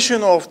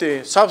dimension of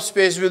the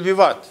subspace will be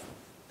what?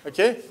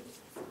 Okay?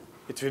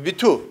 It will be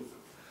 2.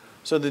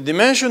 So the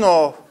dimension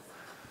of,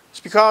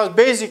 because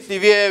basically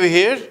we have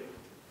here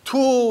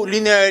 2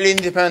 linearly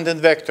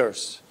independent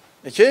vectors.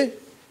 Okay?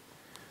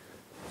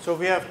 So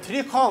we have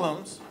 3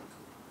 columns,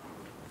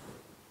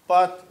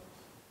 but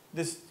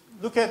this,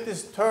 look at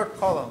this third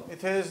column.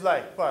 It is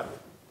like what?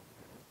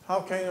 How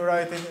can you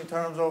write it in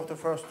terms of the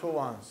first 2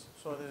 ones?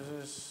 So this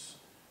is,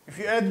 if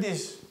you add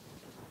these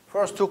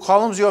first 2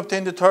 columns, you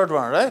obtain the third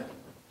one, right?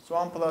 So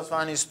 1 plus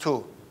 1 is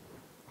 2.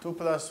 2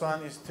 plus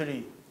 1 is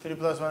 3. 3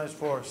 plus 1 is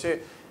 4.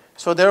 See?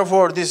 So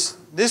therefore,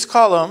 this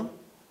column,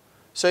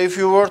 so if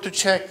you were to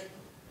check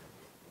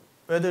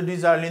whether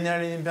these are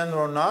linearly independent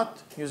or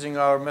not, using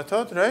our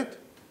method, right?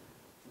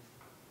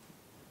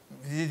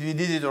 We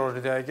did it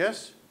already, I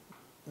guess.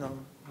 No,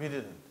 we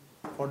didn't.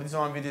 For this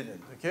one, we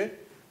didn't, okay?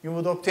 You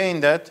would obtain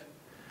that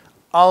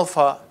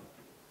alpha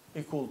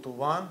equal to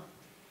 1,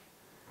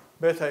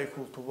 beta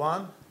equal to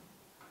 1.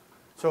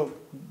 So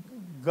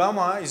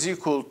gamma is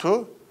equal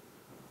to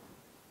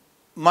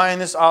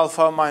minus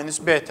alpha minus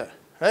beta,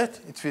 right?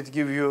 It will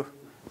give you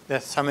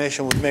that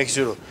summation would make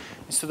 0.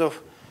 Instead of,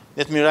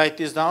 let me write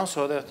this down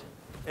so that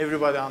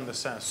everybody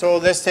understands. So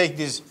let's take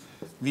this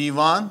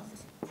V1,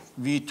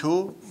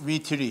 V2,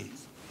 V3.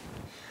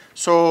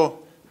 So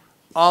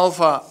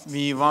alpha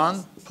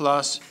V1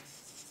 plus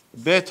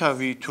beta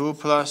V2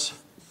 plus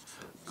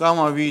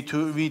gamma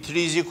V2,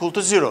 V3 is equal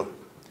to 0.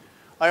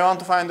 I want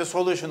to find the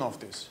solution of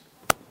this.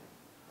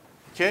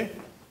 Okay?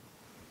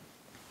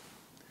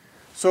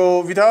 So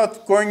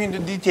without going into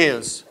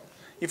details,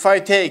 if I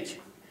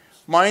take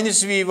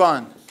minus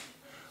V1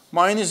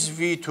 minus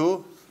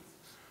V2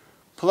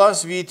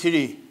 plus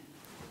V3,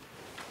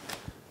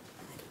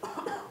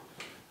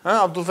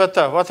 Abdul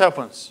Fattah, what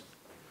happens?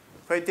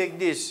 If I take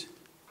this,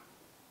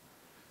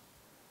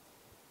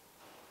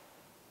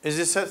 Is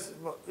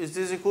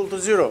this equal to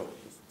 0?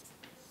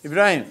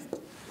 Ibrahim,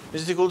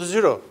 is it equal to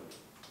 0?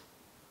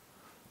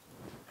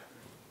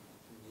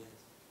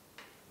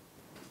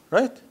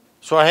 Right?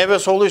 So I have a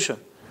solution.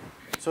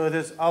 So it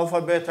is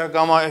alpha, beta,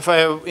 gamma.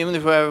 Even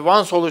if I have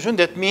one solution,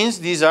 that means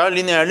these are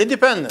linearly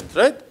dependent,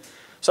 right?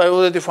 So I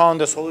already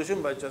found the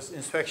solution by just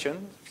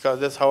inspection, because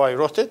that's how I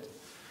wrote it.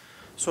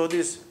 So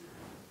these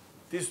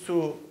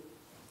two,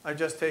 I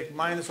just take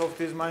minus of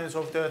this, minus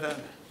of that,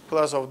 and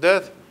plus of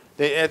that.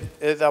 They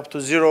add up to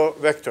 0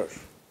 vector.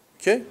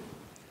 Okay?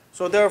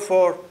 So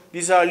therefore,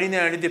 these are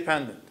linearly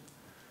dependent.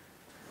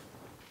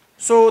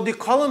 So the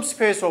column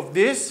space of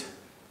this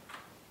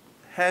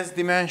has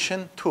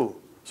dimension 2.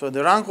 So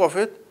the rank of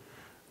it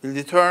will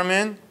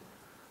determine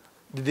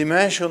the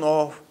dimension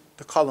of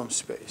the column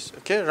space.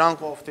 Okay?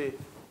 Rank of the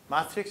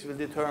matrix will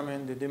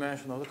determine the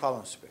dimension of the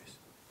column space.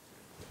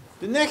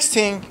 The next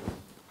thing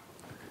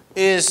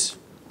is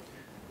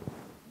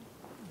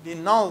the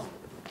null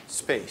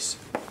space.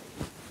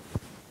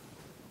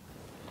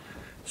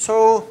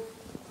 So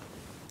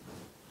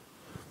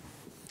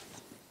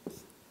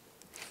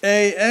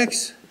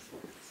AX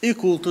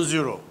equal to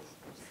 0.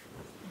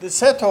 The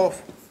set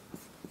of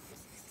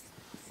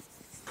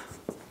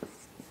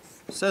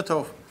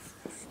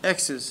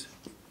x's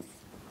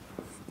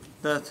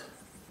that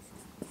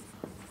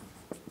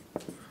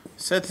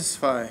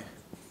satisfy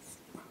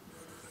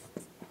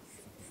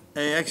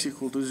AX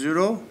equal to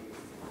 0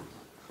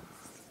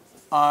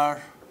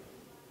 are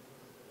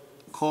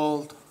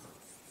called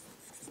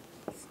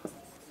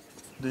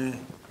the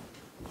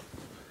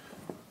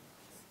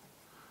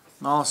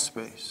null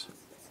space.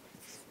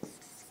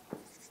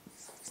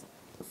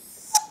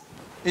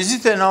 Is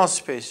it a null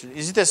space?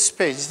 Is it a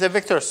space? Is it a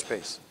vector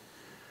space?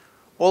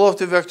 All of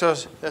the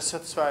vectors that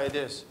satisfy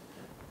this.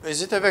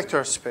 Is it a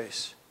vector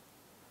space?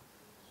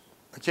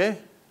 Okay?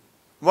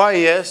 Why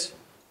yes?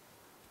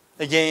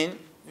 Again,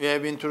 we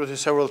have been through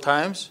this several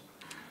times.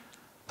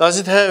 Does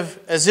it have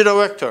a 0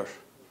 vector?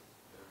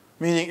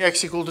 Meaning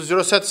x equal to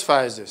 0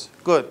 satisfies this.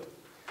 Good.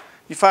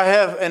 If I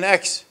have an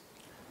x,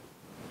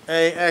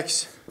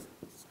 ax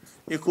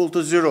equal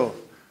to 0,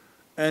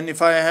 and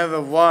if I have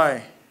a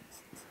y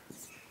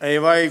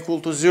equal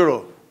to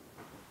 0,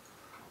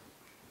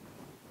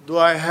 do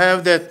I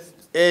have that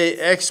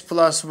ax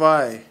plus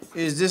y?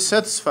 Is this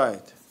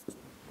satisfied?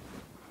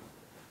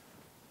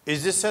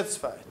 Is this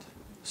satisfied?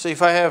 So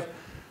if I have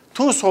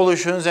two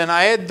solutions and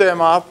I add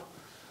them up,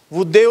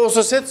 would they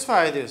also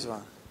satisfy this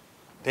one?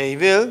 They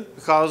will,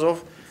 because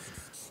of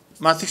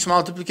matrix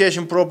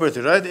multiplication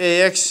property, right?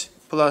 Ax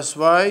plus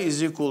y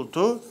is equal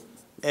to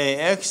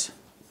ax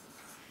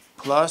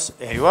plus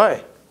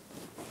ay.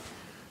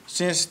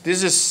 Since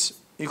this is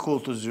equal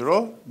to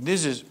 0,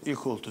 this is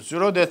equal to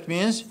 0, that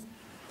means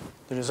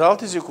the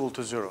result is equal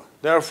to 0.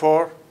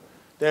 Therefore,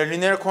 their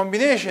linear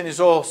combination is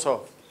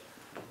also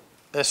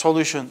a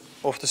solution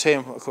of the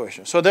same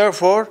equation. So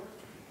therefore,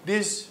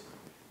 this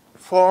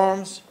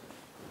forms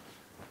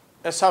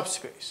a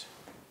subspace.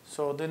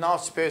 So the null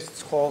space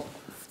is called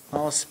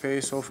null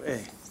space of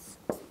A.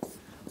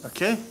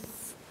 Okay?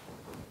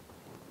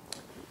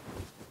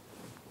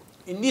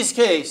 In this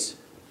case,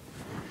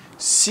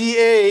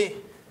 CA,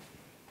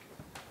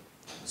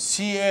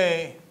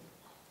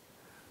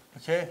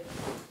 okay?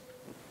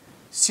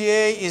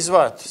 CA is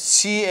what?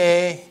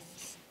 CA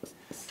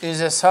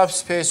is a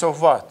subspace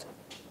of what?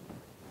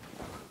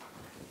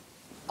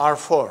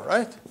 R4,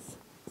 right?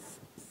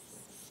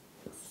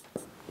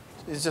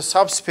 It's a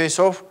subspace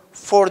of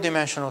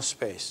 4-dimensional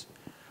space.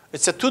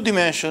 It's a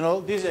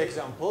 2-dimensional, this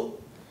example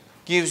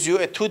gives you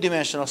a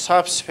 2-dimensional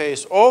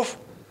subspace of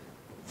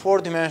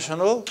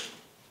 4-dimensional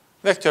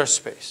vector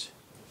space.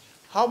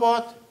 How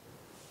about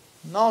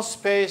null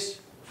space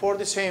for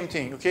the same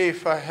thing? Okay,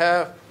 if I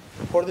have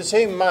for the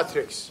same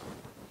matrix.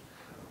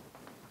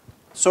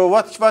 So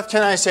what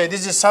can I say?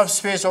 This is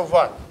subspace of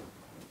what?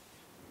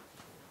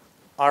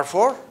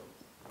 R4?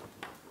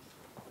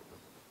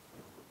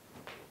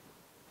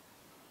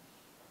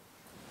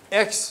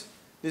 X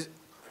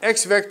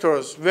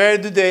vectors, where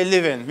do they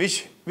live in?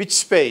 Which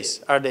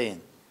space are they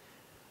in?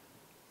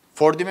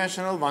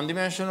 4-dimensional,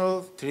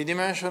 1-dimensional,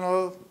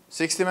 3-dimensional,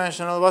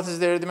 6-dimensional? What is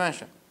their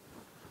dimension?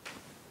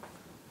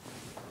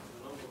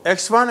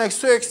 X1,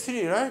 X2,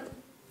 X3, right?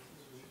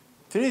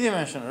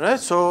 3-dimensional, right?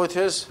 So it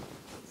is.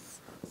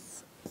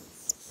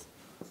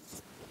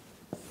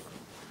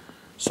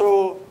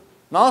 So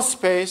null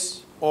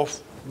space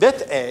of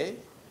that A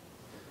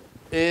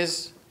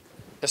is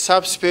a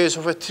subspace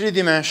of a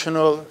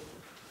 3-dimensional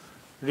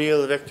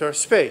real vector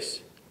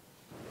space.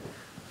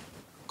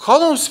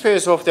 Column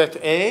space of that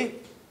A,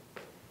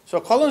 so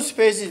column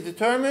space is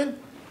determined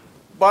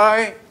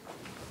by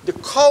the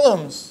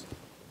columns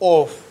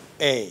of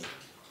A.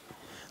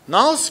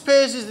 Null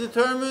space is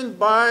determined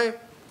by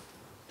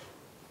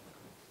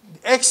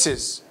the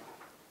x's,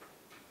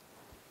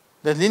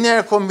 the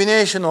linear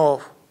combination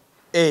of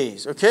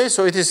A's. Okay,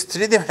 so it is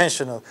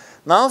 3-dimensional.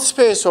 Null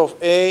space of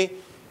A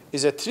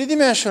is a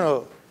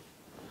 3-dimensional,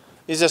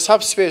 is a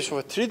subspace of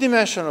a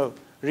 3-dimensional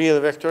real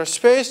vector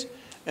space,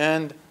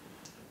 and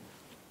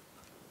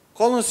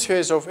column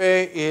space of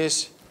A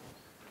is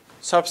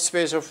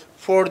subspace of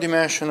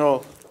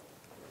 4-dimensional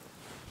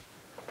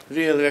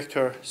real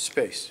vector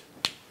space.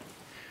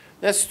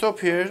 Let's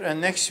stop here,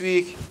 and next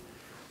week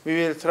we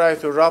will try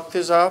to wrap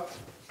this up